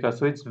these replicas.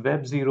 So it's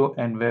web0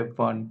 and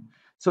web1.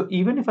 So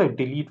even if I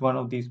delete one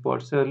of these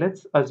pods, so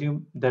let's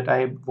assume that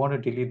I want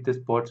to delete this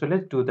pod. So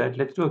let's do that.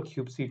 Let's do a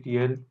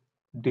kubectl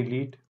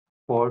delete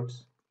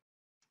pods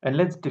and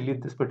let's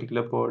delete this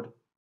particular pod.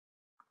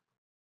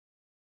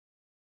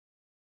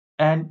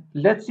 And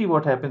let's see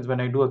what happens when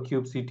I do a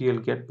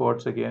kubectl get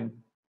pods again.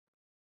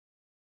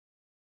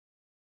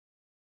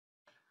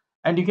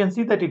 And you can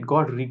see that it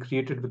got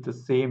recreated with the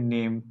same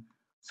name.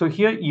 So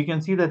here you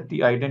can see that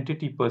the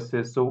identity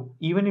persists. So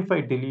even if I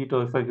delete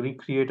or if I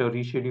recreate or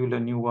reschedule a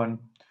new one,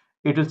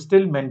 it will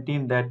still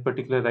maintain that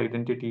particular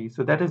identity.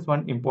 So that is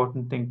one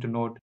important thing to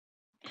note.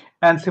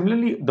 And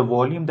similarly, the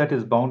volume that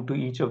is bound to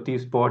each of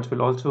these pods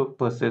will also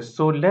persist.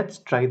 So let's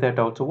try that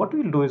out. So what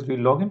we'll do is we'll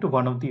log into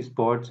one of these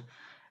pods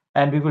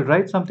and we will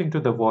write something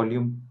to the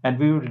volume and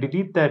we will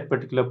delete that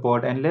particular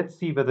pod and let's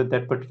see whether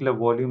that particular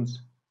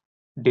volume's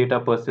data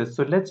persists.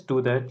 So let's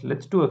do that.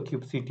 Let's do a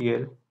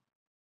kubectl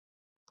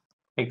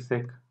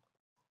exec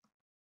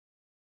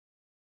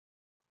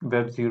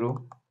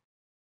web0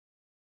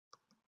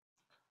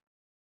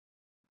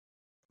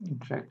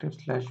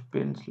 interactive slash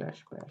bin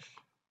slash bash.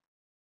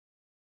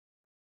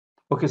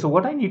 Okay, so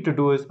what I need to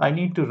do is I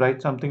need to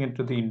write something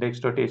into the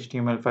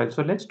index.html file.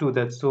 So let's do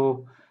that.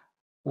 So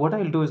what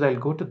I'll do is I'll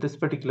go to this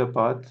particular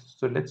path.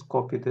 So let's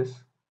copy this.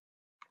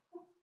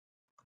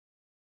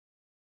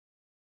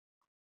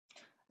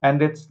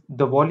 And it's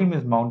the volume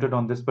is mounted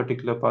on this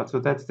particular path.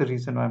 So that's the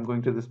reason why I'm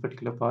going to this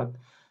particular path.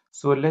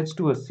 So let's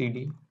do a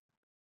cd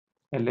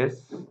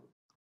ls.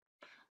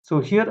 So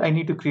here I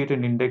need to create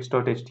an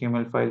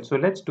index.html file. So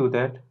let's do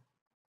that.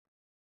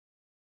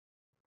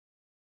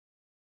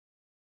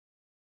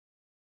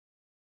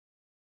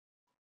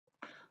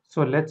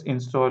 So let's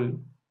install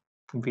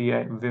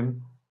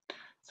vim.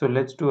 So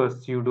let's do a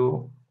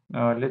sudo,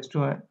 let's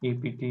do an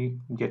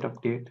apt get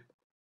update.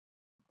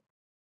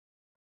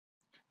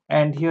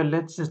 And here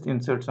let's just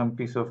insert some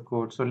piece of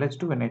code. So let's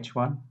do an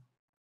h1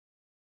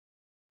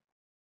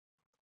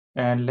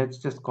 and let's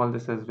just call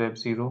this as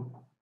web0.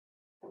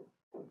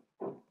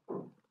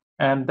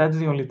 And that's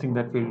the only thing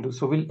that we'll do.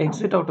 So we'll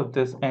exit out of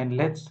this and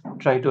let's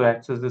try to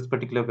access this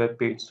particular web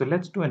page. So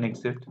let's do an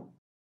exit.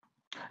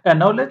 And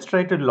now let's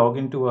try to log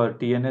into our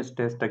DNS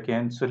test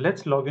again. So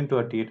let's log into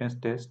our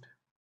DNS test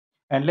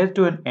and let's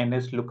do an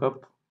ns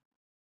lookup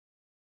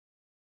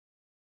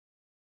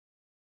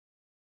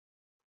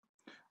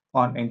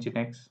on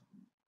nginx.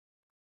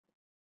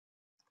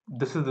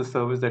 This is the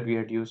service that we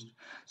had used.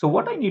 So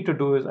what I need to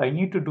do is I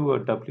need to do a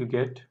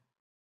wget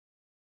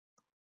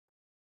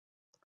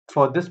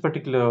for this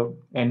particular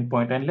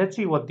endpoint and let's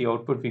see what the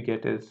output we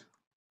get is.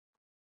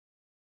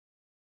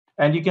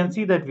 And you can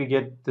see that we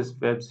get this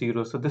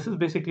web0. So this is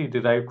basically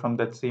derived from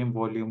that same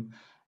volume.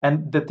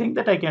 And the thing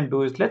that I can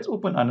do is let's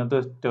open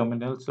another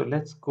terminal. So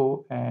let's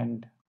go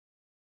and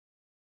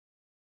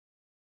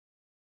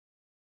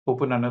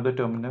open another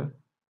terminal.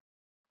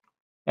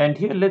 And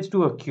here let's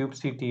do a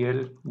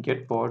kubectl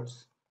get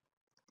pods.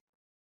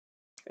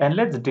 And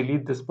let's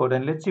delete this pod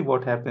and let's see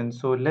what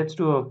happens. So let's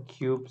do a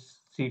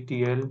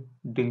kubectl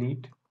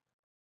delete.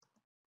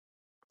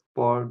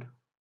 pod.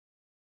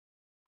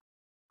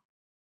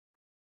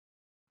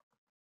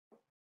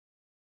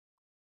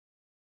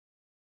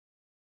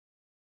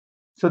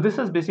 So this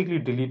has basically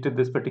deleted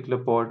this particular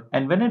pod,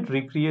 and when it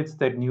recreates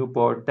that new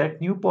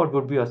pod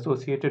would be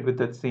associated with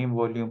that same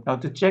volume. Now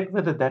to check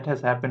whether that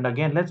has happened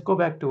again, let's go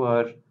back to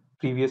our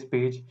previous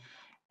page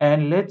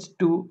and let's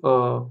do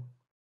a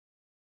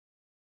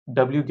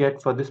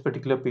wget for this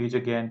particular page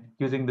again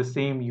using the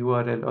same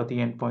URL or the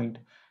endpoint.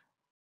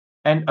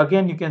 And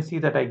again, you can see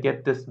that I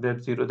get this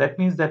web 0. That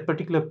means that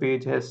particular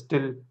page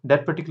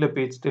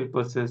still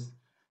persists.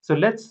 So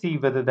let's see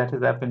whether that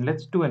has happened.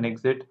 Let's do an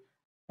exit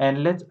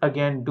and let's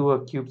again do a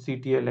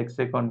kubectl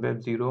exec on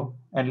web 0.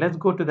 And let's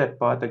go to that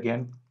path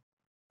again.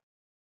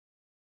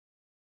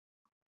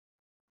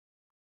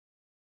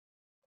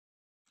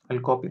 I'll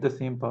copy the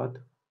same path,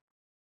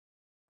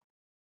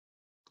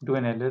 do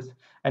an ls,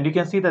 and you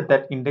can see that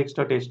that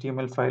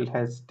index.html file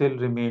has still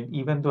remained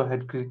even though I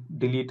had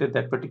deleted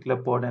that particular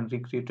pod and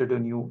recreated a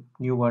new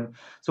one.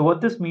 So what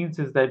this means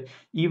is that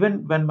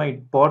even when my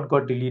pod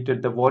got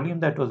deleted, the volume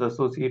that was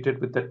associated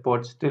with that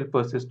pod still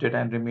persisted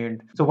and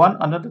remained. So one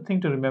another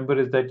thing to remember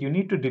is that you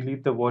need to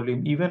delete the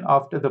volume even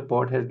after the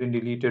pod has been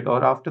deleted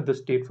or after the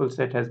stateful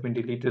set has been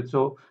deleted,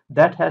 so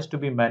that has to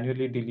be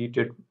manually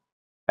deleted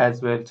as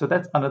well. So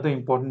that's another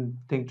important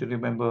thing to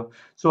remember.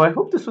 So I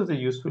hope this was a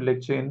useful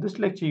lecture. In this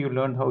lecture, you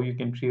learned how you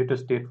can create a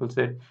stateful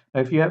set.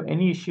 Now, if you have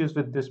any issues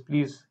with this,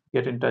 please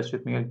get in touch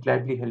with me. I'll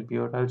gladly help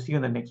you out. I'll see you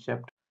in the next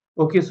chapter.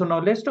 Okay, so now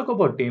let's talk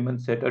about daemon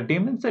set. A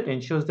daemon set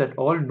ensures that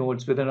all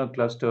nodes within a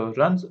cluster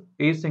runs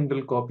a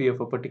single copy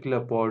of a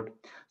particular pod.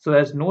 So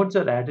as nodes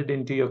are added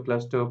into your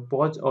cluster,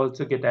 pods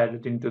also get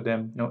added into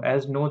them. Now,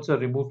 as nodes are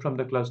removed from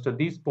the cluster,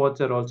 these pods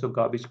are also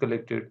garbage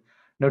collected.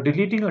 Now,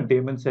 deleting a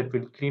daemon set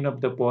will clean up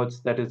the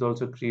pods that is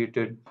also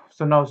created.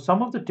 So now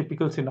some of the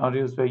typical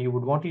scenarios where you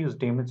would want to use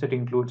daemon set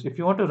includes if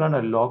you want to run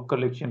a log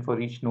collection for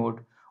each node,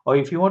 or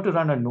if you want to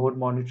run a node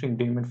monitoring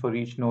daemon for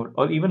each node,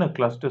 or even a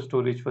cluster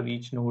storage for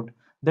each node,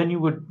 then you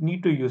would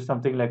need to use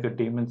something like a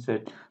daemon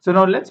set. So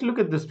now let's look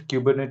at this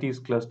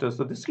Kubernetes cluster.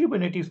 So this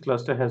Kubernetes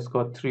cluster has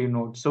got 3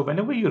 nodes. So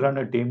whenever you run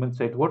a daemon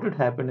set, what would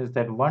happen is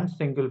that one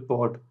single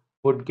pod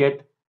would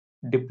get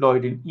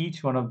deployed in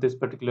each one of this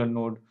particular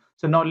node.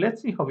 So now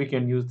let's see how we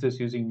can use this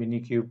using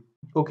Minikube.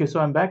 Okay, so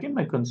I'm back in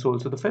my console.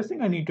 So the first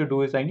thing I need to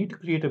do is I need to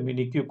create a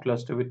Minikube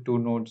cluster with 2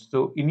 nodes.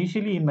 So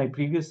initially in my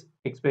previous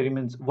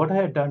experiments, what I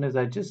had done is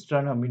I just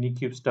run a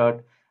Minikube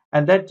start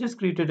and that just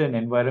created an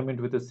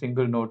environment with a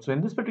single node. So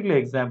in this particular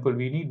example,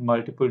 we need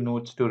multiple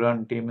nodes to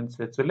run daemon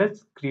set. So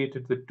let's create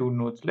it with 2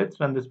 nodes. Let's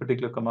run this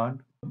particular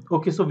command.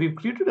 Okay, so we've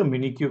created a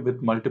Minikube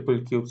with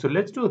multiple cubes. So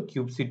let's do a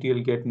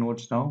kubectl get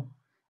nodes now.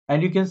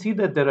 And you can see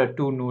that there are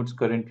 2 nodes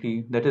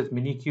currently, that is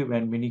Minikube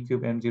and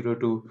Minikube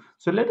M02.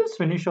 So let us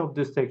finish off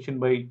this section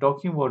by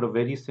talking about a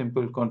very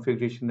simple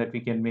configuration that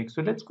we can make.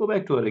 So let's go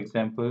back to our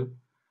example.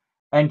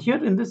 And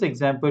here in this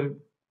example,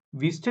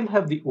 we still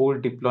have the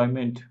old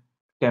deployment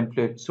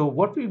template. So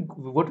what we're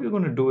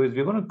going to do is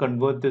we're going to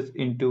convert this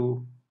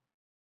into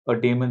a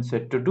daemon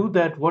set. To do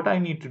that, what I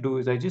need to do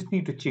is I just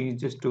need to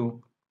change this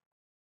to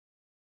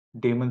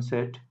daemon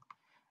set.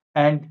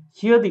 And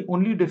here the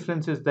only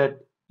difference is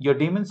that your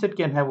daemon set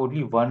can have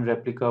only one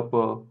replica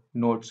per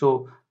node.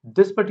 So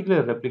this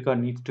particular replica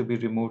needs to be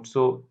removed.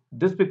 So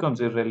this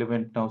becomes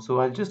irrelevant now. So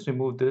I'll just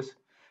remove this.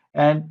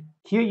 And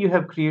here you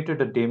have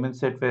created a daemon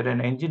set where an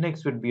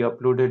nginx would be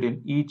uploaded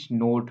in each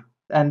node.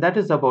 And that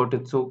is about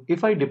it. So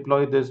if I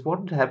deploy this,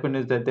 what would happen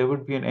is that there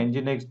would be an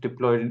nginx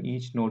deployed in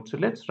each node. So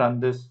let's run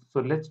this.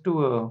 So let's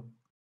do a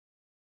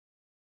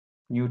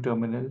new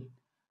terminal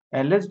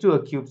and let's do a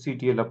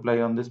kubectl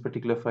apply on this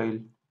particular file.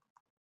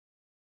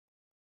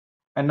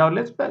 And now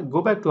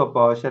go back to our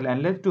PowerShell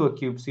and let's do a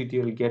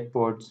kubectl get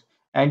pods.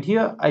 And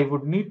here I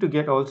would need to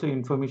get also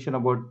information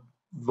about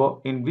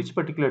in which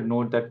particular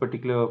node that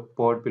particular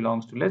pod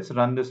belongs to. Let's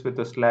run this with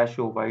a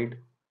 /o wide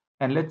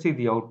and let's see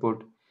the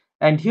output.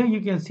 And here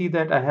you can see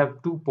that I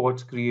have 2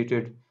 pods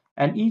created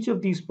and each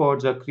of these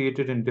pods are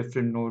created in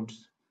different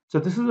nodes. So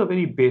this is a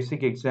very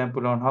basic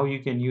example on how you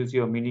can use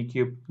your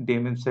Minikube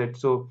daemon set.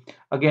 So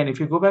again,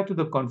 if you go back to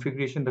the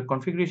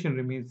configuration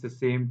remains the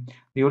same.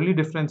 The only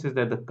difference is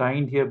that the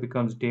kind here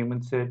becomes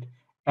daemon set.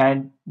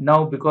 And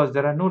now because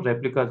there are no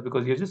replicas,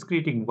 because you're just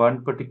creating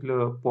one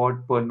particular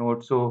pod per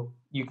node, so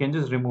you can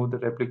just remove the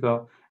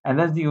replica. And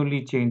that's the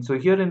only change. So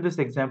here in this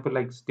example,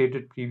 like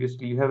stated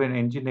previously, you have an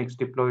nginx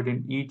deployed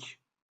in each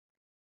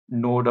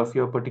node of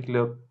your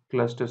particular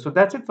cluster. So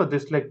that's it for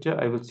this lecture.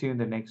 I will see you in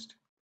the next.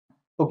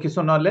 Okay,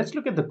 so now let's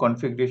look at the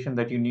configuration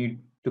that you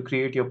need to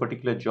create your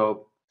particular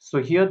job.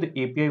 So here the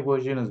API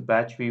version is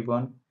batch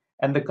v1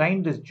 and the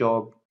kind is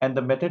job and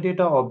the metadata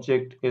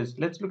object is,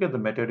 let's look at the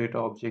metadata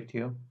object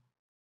here.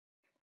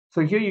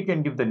 So here you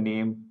can give the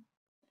name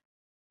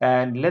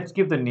and let's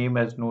give the name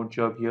as node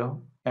job here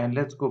and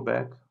let's go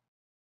back.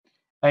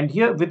 And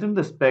here within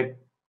the spec,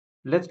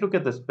 let's look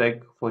at the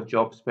spec for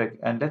job spec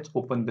and let's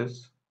open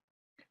this.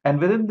 And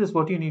within this,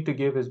 what you need to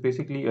give is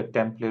basically a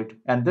template.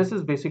 And this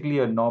is basically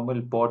a normal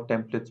pod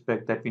template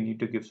spec that we need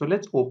to give. So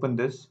let's open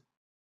this.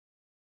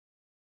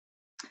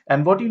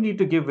 And what you need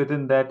to give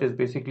within that is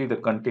basically the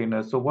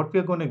container. So what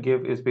we're going to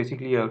give is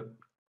basically a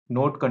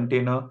node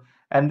container.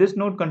 And this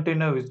node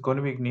container is going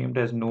to be named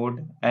as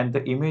node. And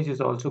the image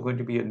is also going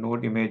to be a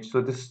node image.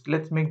 So this,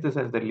 let's make this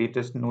as the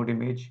latest node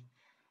image.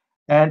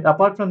 And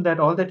apart from that,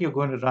 all that you're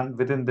going to run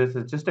within this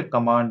is just a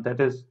command that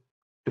is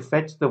to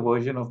fetch the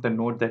version of the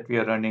node that we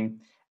are running.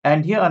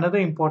 And here another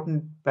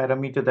important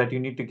parameter that you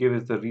need to give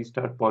is the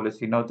restart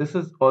policy. Now this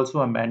is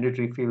also a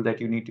mandatory field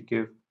that you need to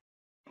give.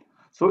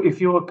 So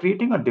if you are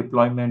creating a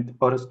deployment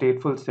or a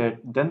stateful set,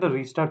 then the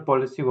restart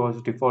policy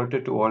was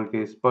defaulted to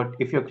always. But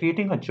if you're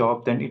creating a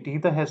job, then it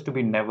either has to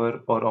be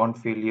never or on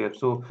failure.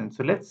 So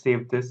let's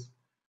save this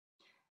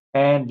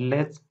and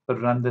let's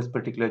run this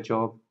particular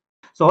job.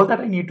 So all that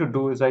I need to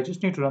do is I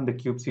just need to run the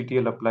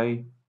kubectl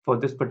apply for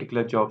this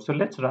particular job. So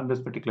let's run this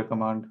particular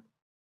command.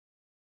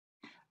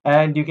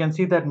 And you can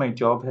see that my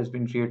job has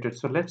been created.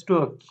 So let's do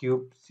a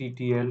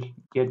kubectl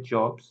get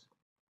jobs.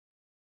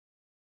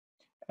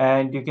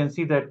 And you can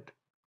see that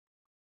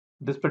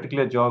this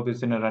particular job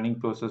is in a running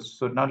process.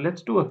 So now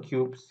let's do a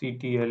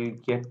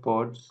kubectl get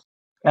pods.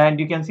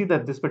 And you can see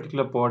that this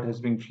particular pod has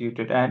been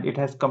created and it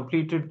has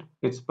completed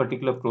its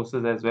particular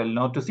process as well.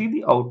 Now to see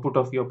the output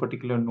of your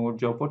particular node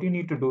job, what you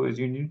need to do is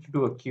you need to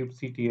do a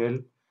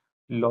kubectl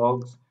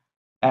logs,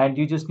 and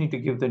you just need to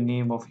give the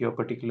name of your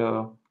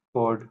particular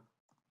pod.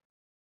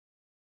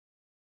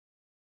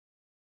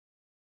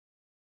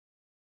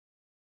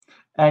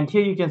 And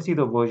here you can see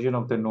the version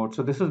of the node.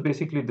 So this is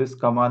basically this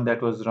command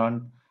that was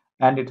run,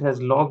 and it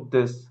has logged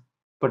this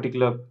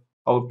particular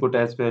output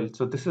as well.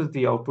 So this is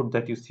the output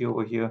that you see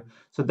over here.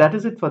 So that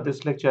is it for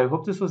this lecture. I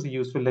hope this was a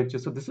useful lecture.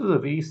 So this is a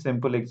very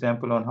simple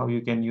example on how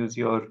you can use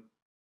your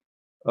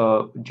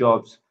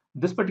jobs.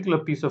 This particular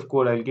piece of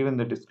code I'll give in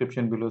the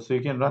description below, so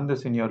you can run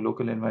this in your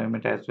local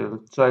environment as well.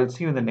 So I'll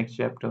see you in the next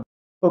chapter.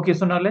 Okay,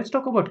 so now let's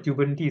talk about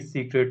Kubernetes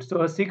secret.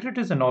 So a secret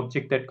is an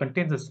object that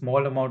contains a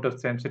small amount of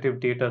sensitive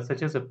data,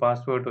 such as a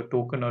password or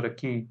token or a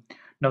key.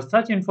 Now,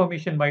 such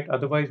information might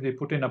otherwise be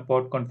put in a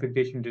pod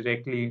configuration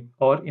directly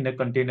or in a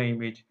container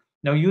image.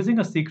 Now, using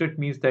a secret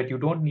means that you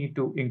don't need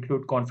to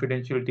include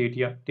confidential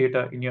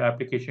data in your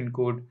application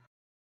code.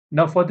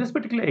 Now, for this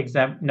particular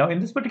example, now in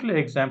this particular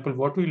example,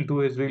 what we'll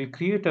do is we'll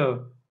create a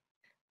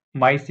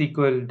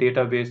MySQL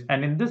database.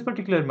 And in this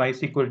particular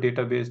MySQL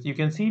database, you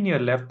can see in your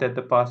left that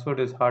the password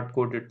is hard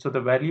coded. So the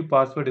value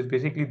password is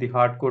basically the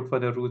hard code for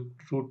the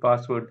root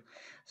password.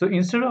 So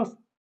instead of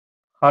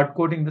hard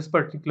coding this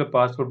particular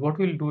password, what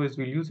we'll do is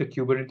we'll use a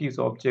Kubernetes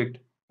object,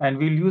 and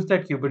we'll use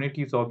that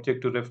Kubernetes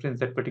object to reference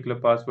that particular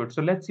password.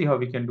 So let's see how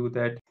we can do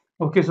that.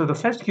 Okay, so the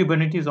first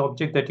Kubernetes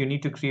object that you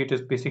need to create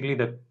is basically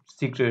the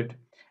secret.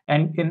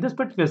 And in this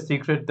particular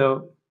secret,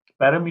 the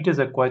parameters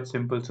are quite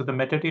simple. So the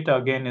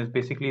metadata again is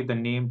basically the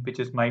name, which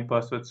is my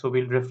password. So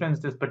we'll reference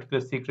this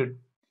particular secret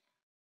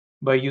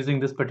by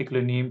using this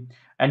particular name.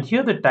 And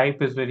here the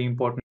type is very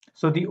important.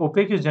 So the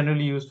opaque is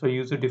generally used for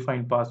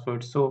user-defined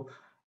passwords. So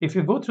if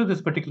you go through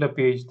this particular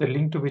page, the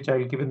link to which I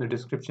will give in the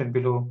description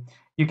below,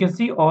 you can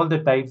see all the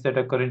types that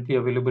are currently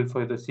available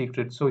for the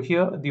secret. So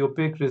here the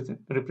opaque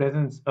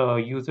represents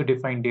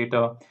user-defined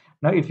data.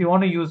 Now, if you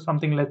want to use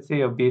something, let's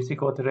say a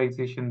basic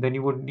authorization, then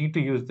you would need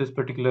to use this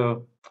particular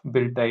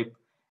build type.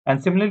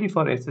 And similarly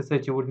for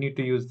SSH, you would need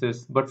to use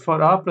this. But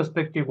for our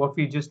perspective, what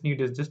we just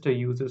need is just a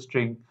user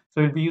string.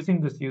 So we'll be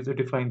using this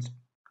user-defined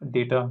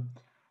data.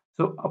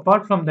 So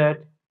apart from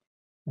that,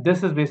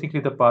 this is basically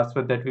the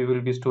password that we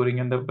will be storing,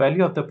 and the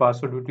value of the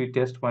password would be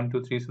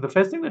test123. So the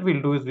first thing that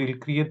we'll do is we'll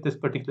create this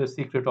particular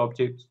secret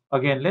object.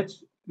 Again,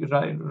 let's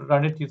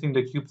run it using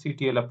the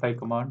kubectl apply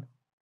command.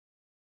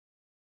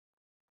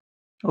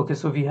 Okay,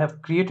 so we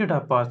have created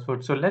our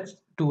password. So let's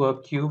do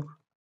a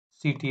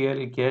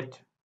kubectl get,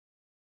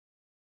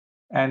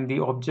 and the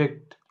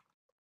object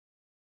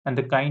and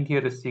the kind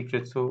here is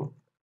secret. So,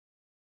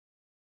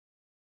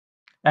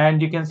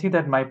 and you can see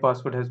that my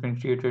password has been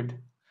created.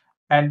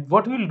 And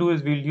what we'll do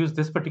is we'll use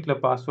this particular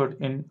password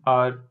in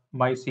our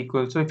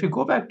MySQL. So if you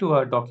go back to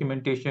our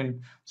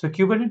documentation, so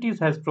Kubernetes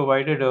has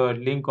provided a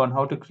link on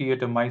how to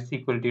create a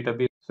MySQL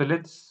database. So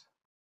let's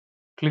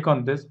click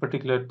on this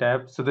particular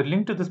tab. So the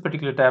link to this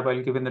particular tab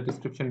I'll give in the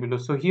description below.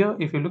 So here,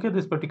 if you look at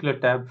this particular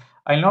tab,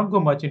 I'll not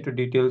go much into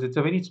details. It's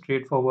a very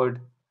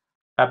straightforward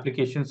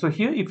application. So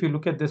here, if you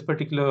look at this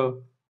particular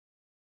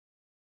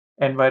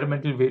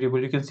environmental variable,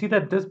 you can see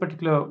that this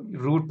particular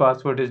root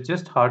password is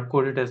just hard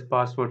coded as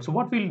password. So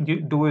what we'll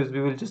do is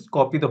we will just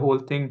copy the whole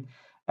thing,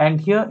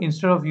 and here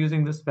instead of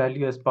using this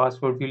value as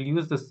password, we'll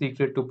use the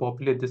secret to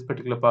populate this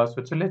particular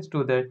password. So let's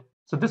do that.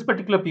 So this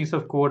particular piece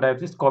of code I've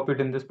just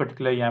copied in this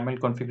particular YAML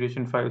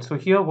configuration file. So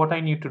here what I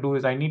need to do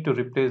is I need to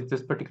replace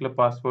this particular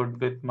password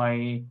with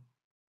my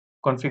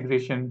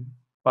configuration,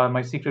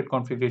 my secret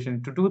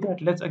configuration. To do that,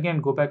 let's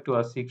again go back to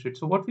our secret.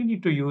 So what we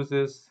need to use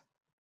is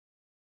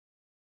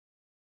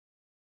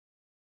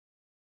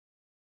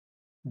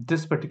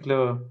this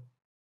particular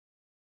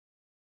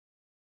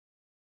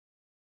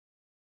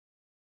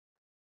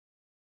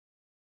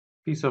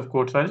piece of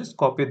code. So I'll just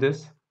copy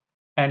this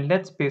and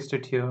let's paste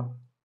it here.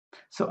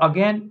 So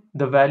again,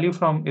 the value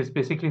from is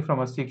basically from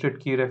a secret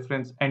key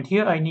reference. And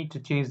here I need to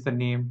change the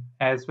name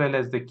as well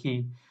as the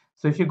key.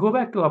 So if you go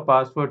back to our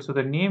password, so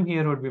the name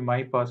here would be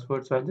my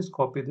password. So I'll just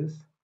copy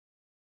this.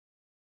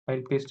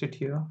 I'll paste it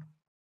here.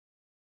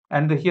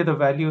 And here the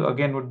value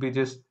again would be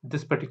just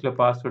this particular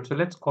password. So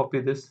let's copy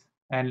this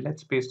and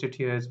let's paste it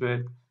here as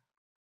well.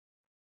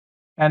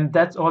 And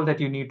that's all that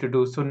you need to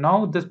do. So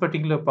now this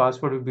particular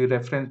password will be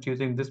referenced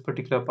using this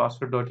particular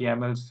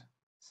password.yaml's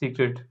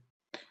secret.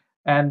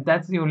 And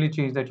that's the only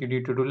change that you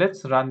need to do.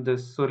 Let's run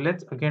this. So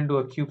let's again do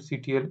a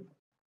kubectl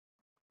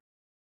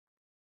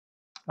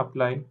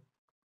apply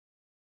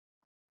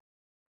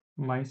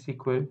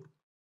MySQL.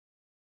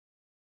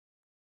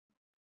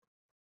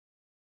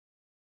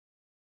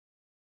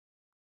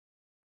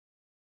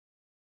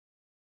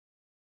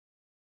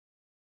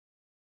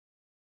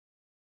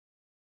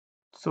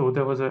 So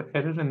there was an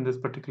error in this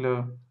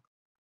particular.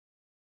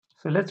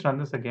 So let's run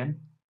this again.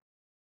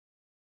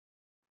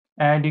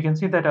 And you can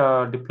see that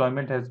our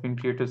deployment has been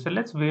created. So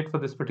let's wait for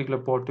this particular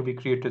pod to be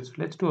created. So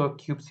let's do a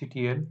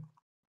kubectl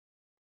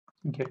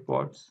get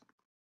pods.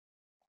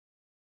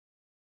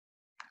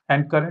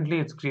 And currently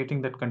it's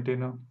creating that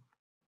container.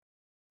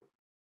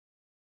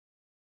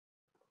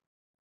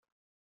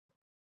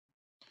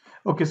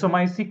 Okay, so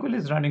MySQL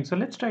is running. So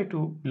let's try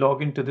to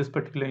log into this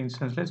particular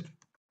instance. Let's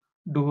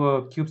do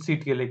a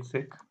kubectl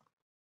exec.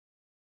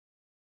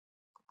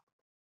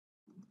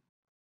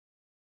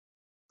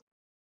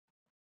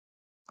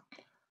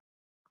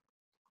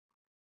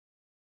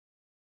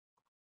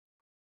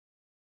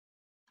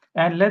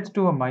 And let's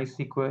do a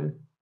MySQL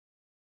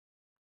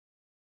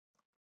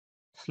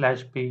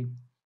 /p.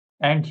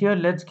 And here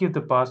let's give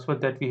the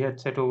password that we had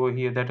set over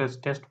here, that is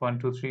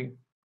test123.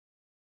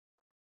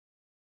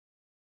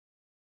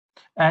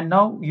 And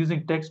now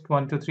using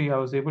text123, I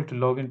was able to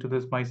log into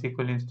this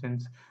MySQL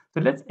instance.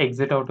 So let's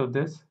exit out of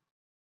this.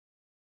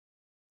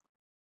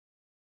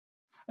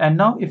 And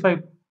now if I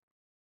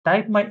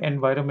type my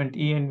environment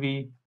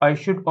env, I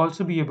should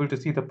also be able to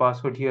see the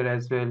password here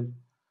as well.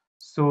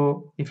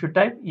 So if you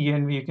type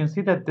env, you can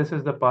see that this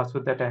is the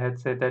password that I had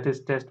said, that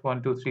is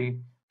test123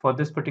 for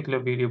this particular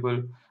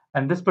variable.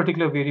 And this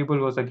particular variable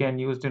was again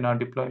used in our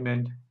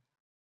deployment.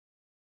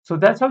 So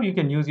that's how you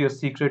can use your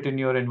secret in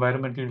your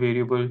environmental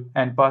variable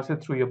and pass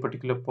it through your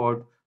particular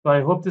pod. So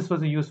I hope this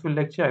was a useful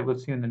lecture. I will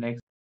see you in the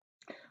next.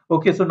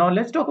 Okay, so now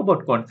let's talk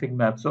about config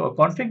map. So a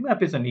config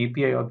map is an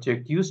API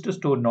object used to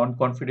store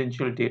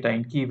non-confidential data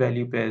in key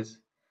value pairs.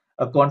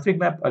 A config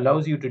map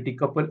allows you to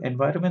decouple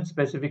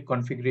environment-specific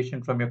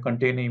configuration from your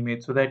container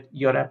image so that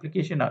your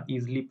application are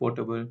easily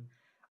portable.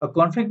 A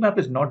config map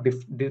is not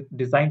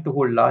designed to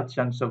hold large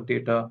chunks of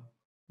data.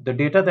 The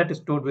data that is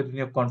stored within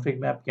your config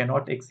map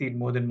cannot exceed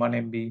more than 1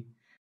 MB.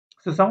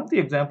 So some of the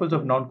examples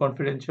of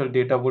non-confidential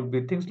data would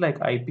be things like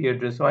IP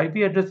address. So IP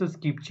addresses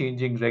keep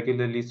changing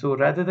regularly. So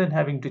rather than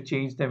having to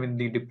change them in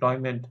the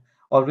deployment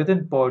or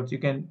within pods, you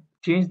can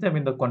change them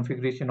in the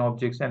configuration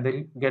objects and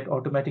they'll get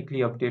automatically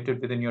updated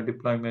within your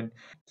deployment.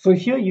 So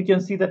here you can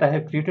see that I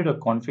have created a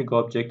config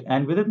object,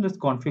 and within this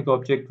config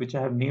object, which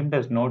I have named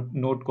as node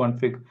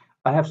config,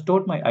 I have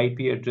stored my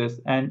IP address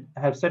and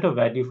have set a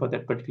value for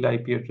that particular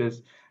IP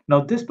address. Now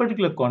this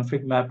particular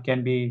config map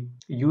can be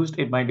used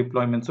in my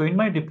deployment. So in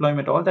my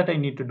deployment, all that I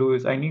need to do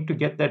is I need to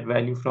get that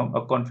value from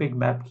a config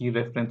map key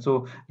reference.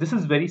 So this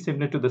is very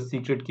similar to the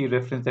secret key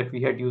reference that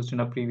we had used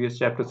in a previous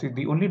chapter. So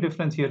the only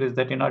difference here is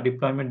that in our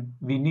deployment,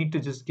 we need to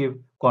just give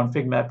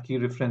config map key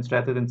reference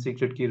rather than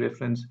secret key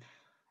reference.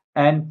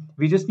 And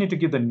we just need to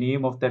give the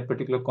name of that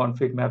particular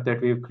config map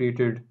that we've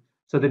created.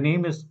 So the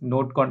name is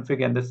node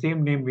config, and the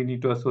same name we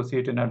need to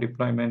associate in our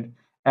deployment.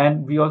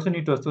 And we also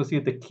need to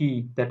associate the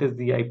key, that is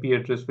the IP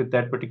address, with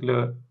that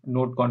particular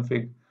node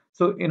config.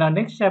 So in our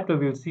next chapter,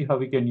 we'll see how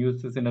we can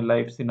use this in a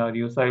live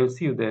scenario. So I'll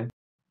see you there.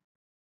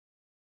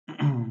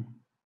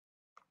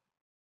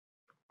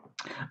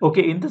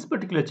 Okay, in this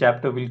particular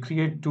chapter, we'll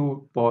create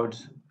two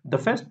pods. The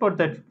first pod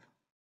that,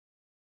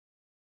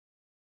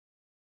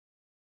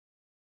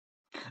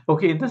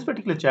 okay, in this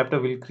particular chapter,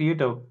 we'll create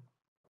a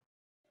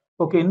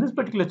Okay, in this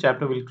particular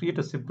chapter, we'll create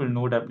a simple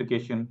node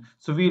application.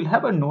 So we'll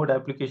have a node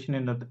application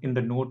in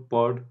the node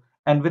pod.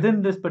 And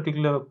within this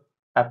particular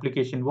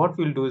application, what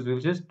we'll do is we'll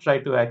just try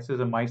to access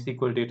a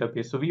MySQL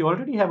database. So we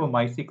already have a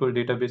MySQL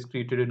database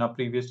created in our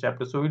previous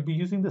chapter. So we'll be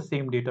using the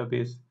same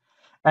database.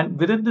 And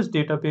within this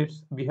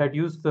database, we had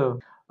used the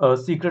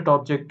secret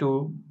object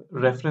to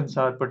reference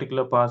our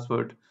particular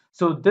password.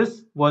 So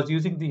this was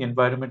using the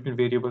environmental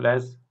variable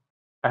as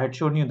I had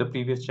shown you in the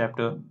previous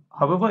chapter.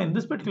 However, in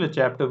this particular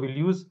chapter, we'll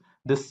use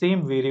the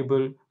same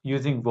variable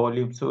using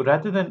volume. So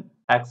rather than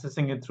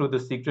accessing it through the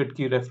secret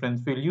key reference,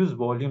 we'll use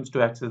volumes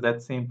to access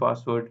that same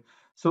password.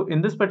 So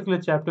in this particular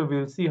chapter,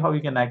 we'll see how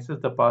we can access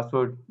the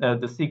password,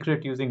 the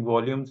secret using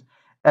volumes,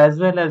 as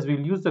well as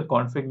we'll use the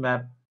config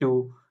map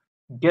to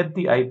get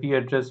the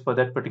IP address for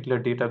that particular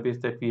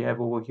database that we have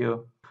over here.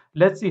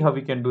 Let's see how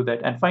we can do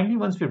that. And finally,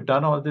 once we've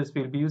done all this,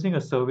 we'll be using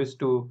a service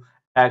to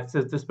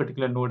access this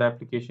particular node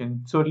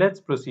application. So let's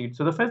proceed.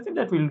 So the first thing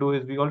that we'll do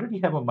is we already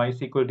have a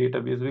MySQL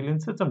database. We'll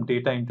insert some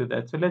data into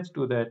that. So let's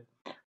do that.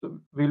 So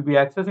we'll be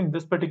accessing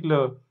this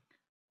particular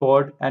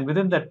pod, and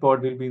within that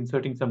pod, we'll be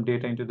inserting some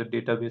data into the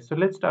database. So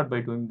let's start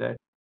by doing that.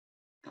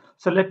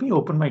 So let me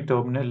open my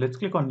terminal. Let's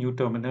click on New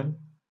Terminal,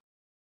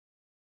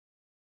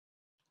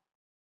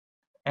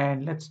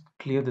 and let's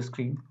clear the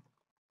screen.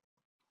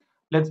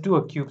 Let's do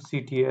a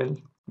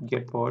kubectl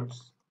get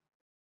pods.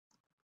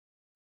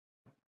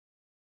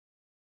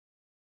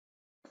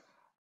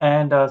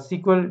 And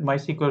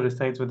MySQL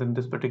resides within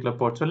this particular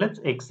pod. So let's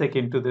exec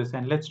into this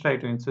and let's try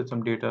to insert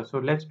some data. So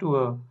let's do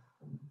a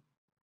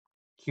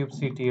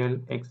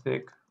kubectl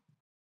exec.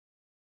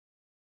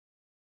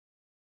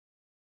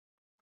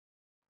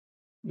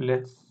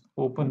 Let's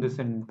open this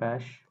in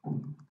bash.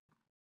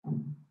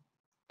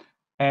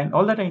 And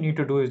all that I need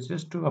to do is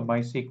just do a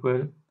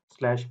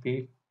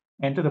MySQL/p,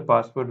 enter the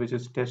password, which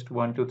is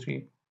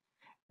test123.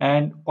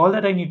 And all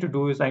that I need to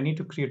do is I need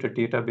to create a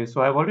database.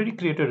 So I've already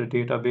created a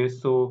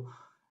database. So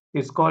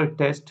it's called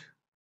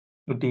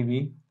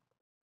test.db.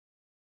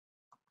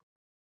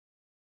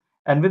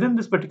 And within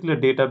this particular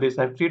database,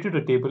 I've created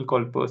a table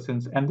called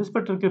persons, and this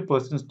particular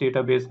persons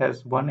database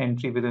has one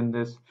entry within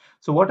this.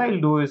 So what I'll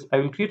do is I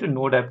will create a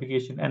node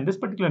application, and this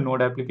particular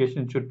node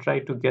application should try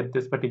to get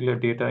this particular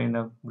data in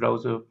a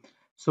browser.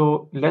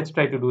 So let's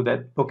try to do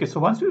that. Okay, so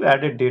once we've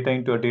added data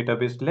into a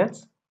database,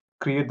 let's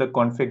create the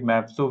config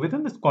map. So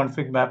within this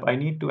config map, I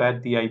need to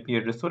add the IP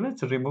address. So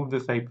let's remove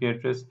this IP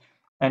address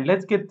and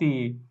let's get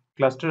the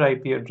cluster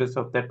IP address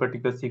of that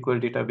particular SQL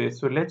database.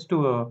 So let's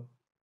do a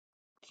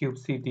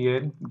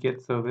kubectl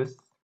get service,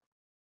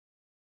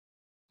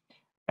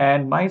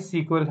 and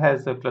MySQL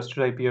has a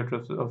cluster IP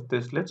address of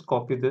this. Let's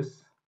copy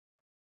this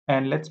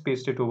and let's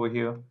paste it over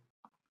here,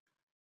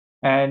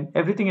 and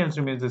everything else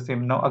remains the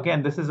same. Now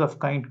again, this is of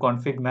kind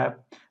config map.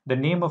 The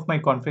name of my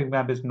config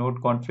map is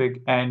node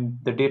config, and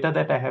the data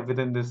that I have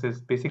within this is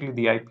basically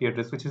the IP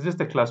address, which is just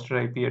the cluster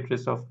IP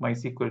address of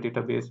MySQL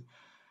database.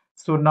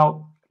 So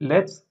now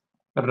let's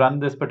run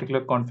this particular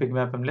config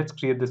map and let's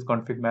create this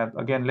config map.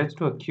 Again, let's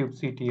do a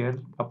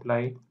kubectl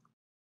apply.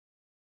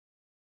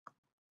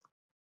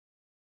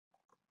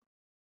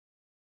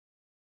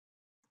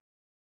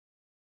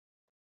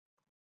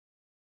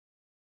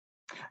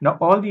 Now,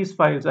 all these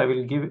files I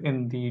will give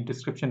in the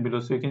description below,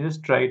 so you can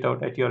just try it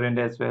out at your end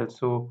as well.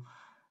 So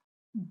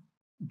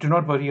do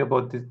not worry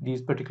about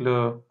these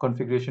particular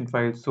configuration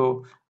files.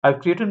 So I've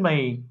created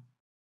my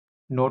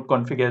node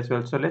config as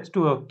well. So let's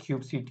do a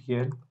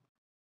kubectl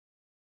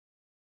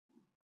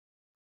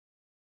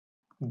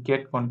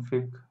get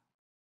config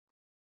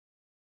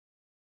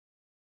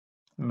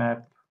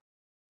map.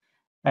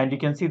 And you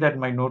can see that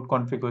my node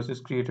config was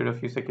just created a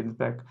few seconds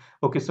back.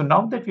 Okay, so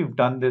now that we've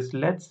done this,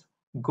 let's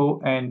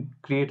go and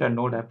create a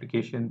node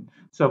application.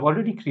 So I've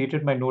already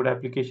created my node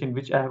application,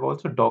 which I have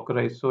also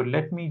Dockerized. So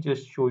let me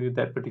just show you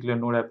that particular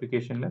node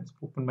application. Let's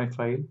open my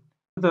file.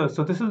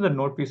 So this is the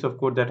node piece of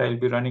code that I'll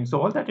be running.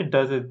 So all that it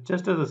does is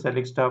just does a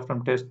select star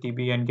from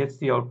testdb and gets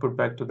the output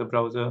back to the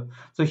browser.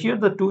 So here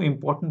the two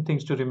important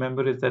things to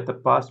remember is that the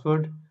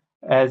password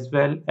as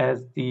well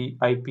as the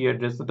IP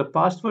address. So the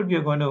password we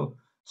are going to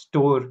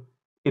store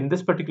in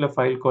this particular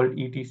file called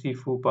etc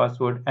foo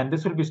password, and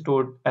this will be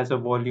stored as a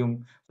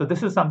volume. So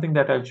this is something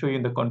that I'll show you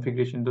in the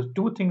configuration. The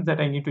two things that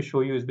I need to show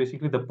you is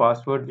basically the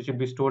password, which will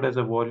be stored as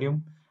a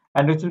volume,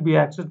 and which will be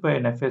accessed by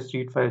an fs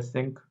read file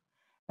sync.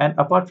 And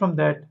apart from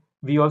that,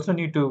 we also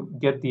need to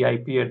get the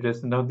IP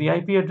address. Now, the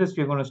IP address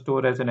we're going to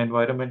store as an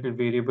environmental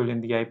variable in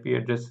the IP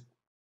address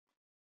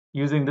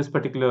using this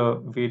particular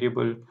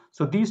variable.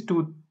 So these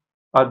two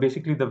are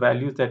basically the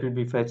values that will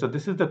be fetched. So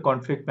this is the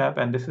config map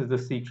and this is the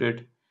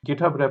secret.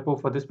 GitHub repo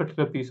for this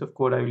particular piece of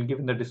code I will give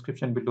in the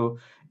description below,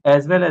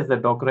 as well as the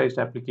Dockerized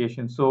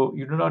application. So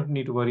you do not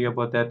need to worry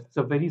about that. It's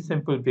a very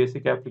simple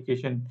basic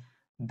application.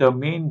 The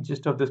main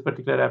gist of this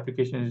particular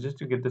application is just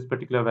to get this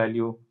particular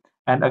value.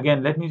 And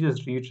again, let me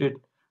just reiterate.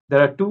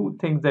 There are two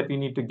things that we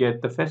need to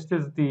get. The first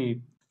is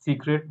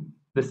secret.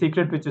 The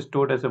secret which is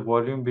stored as a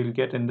volume we'll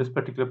get in this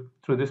particular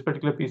through this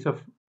particular piece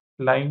of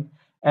line.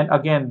 And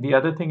again, the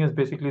other thing is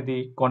basically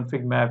the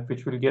config map,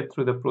 which we'll get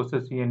through the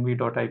process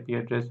env.ip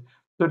address.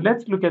 So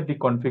let's look at the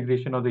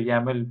configuration of the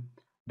YAML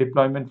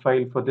deployment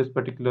file for this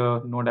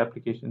particular node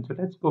application. So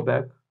let's go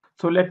back.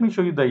 So let me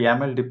show you the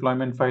YAML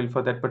deployment file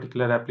for that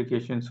particular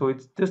application. So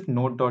it's this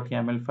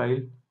node.yaml file.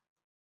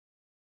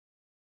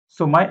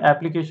 So my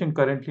application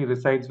currently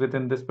resides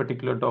within this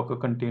particular Docker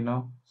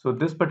container. So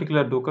this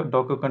particular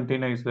Docker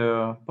container is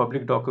a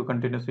public Docker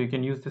container, so you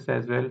can use this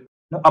as well.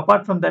 Now,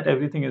 apart from that,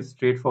 everything is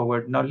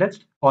straightforward. Now let's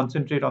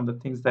concentrate on the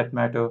things that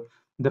matter.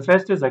 The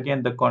first is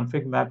again the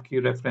config map key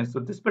reference. So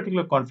this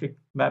particular config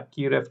map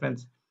key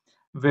reference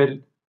will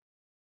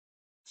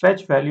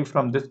fetch value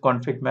from this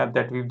config map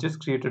that we've just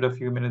created a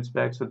few minutes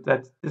back. So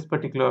that's this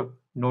particular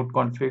node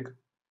config.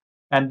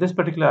 And this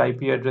particular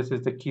IP address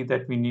is the key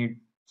that we need.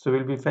 So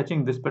we'll be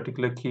fetching this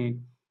particular key.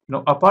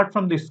 Now, apart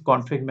from this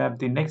config map,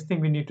 the next thing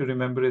we need to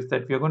remember is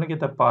that we are going to get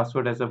the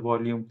password as a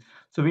volume.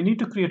 So we need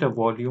to create a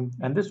volume,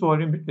 and this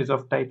volume is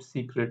of type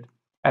secret.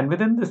 And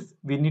within this,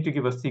 we need to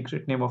give a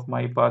secret name of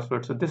my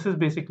password. So this is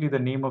basically the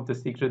name of the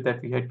secret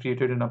that we had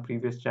created in our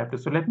previous chapter.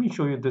 So let me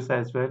show you this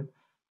as well.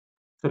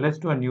 So let's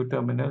do a new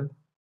terminal.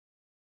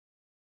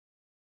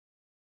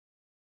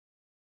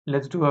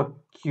 Let's do a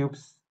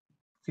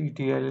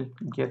kubectl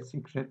get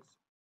secrets.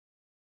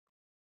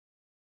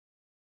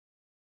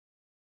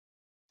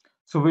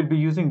 So we'll be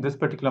using this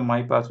particular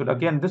my password.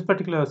 Again, this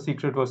particular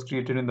secret was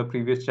created in the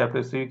previous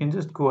chapter. So you can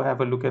just go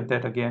have a look at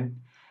that again.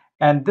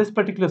 And this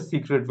particular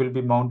secret will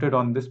be mounted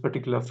on this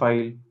particular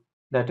file,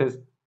 that is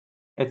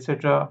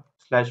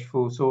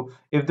etc/foo. So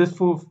if this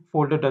foo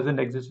folder doesn't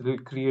exist, it will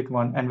create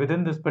one. And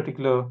within this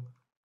particular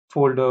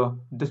folder,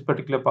 this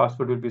particular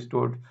password will be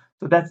stored.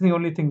 So that's the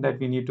only thing that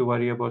we need to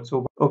worry about.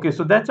 So, okay,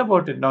 so that's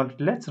about it. Now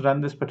let's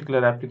run this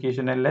particular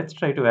application and let's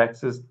try to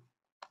access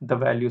the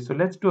value. So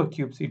let's do a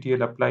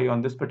kubectl apply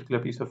on this particular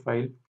piece of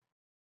file.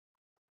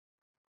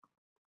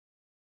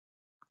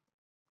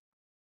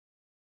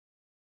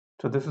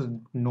 So this is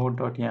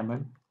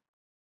node.yaml.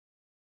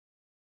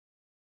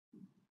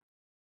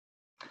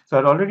 So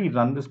I'd already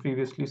run this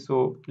previously.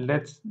 So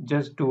let's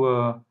just do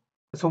a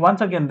so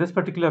once again, this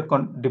particular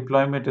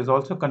deployment is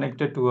also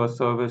connected to a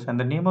service, and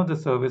the name of the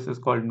service is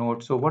called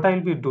Node. So what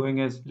I'll be doing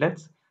is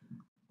let's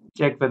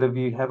check whether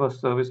we have a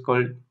service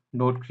called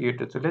Node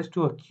created. So let's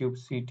do a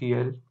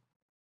kubectl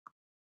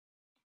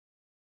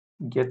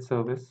get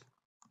service,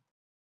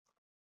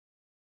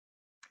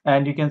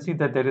 and you can see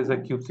that there is a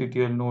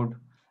kubectl node.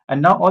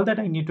 And now all that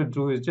I need to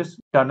do is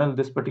just tunnel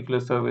this particular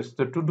service.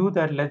 So to do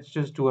that, let's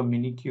just do a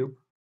minikube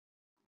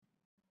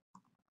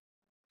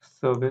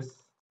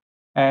service,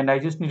 and I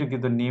just need to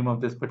give the name of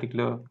this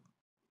particular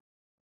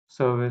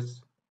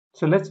service.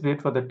 So let's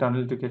wait for the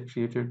tunnel to get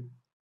created.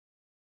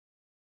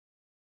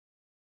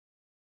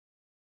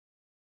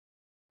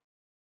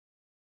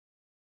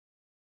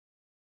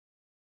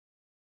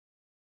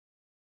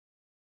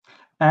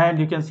 And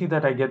you can see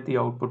that I get the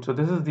output. So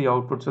this is the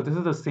output. So this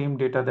is the same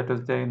data that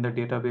was there in the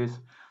database.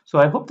 So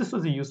I hope this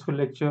was a useful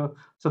lecture.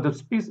 So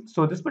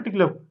this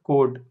particular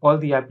code, all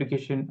the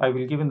application, I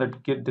will give in the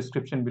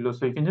description below.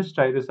 So you can just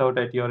try this out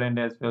at your end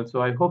as well.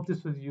 So I hope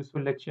this was a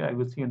useful lecture. I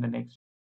will see you in the next.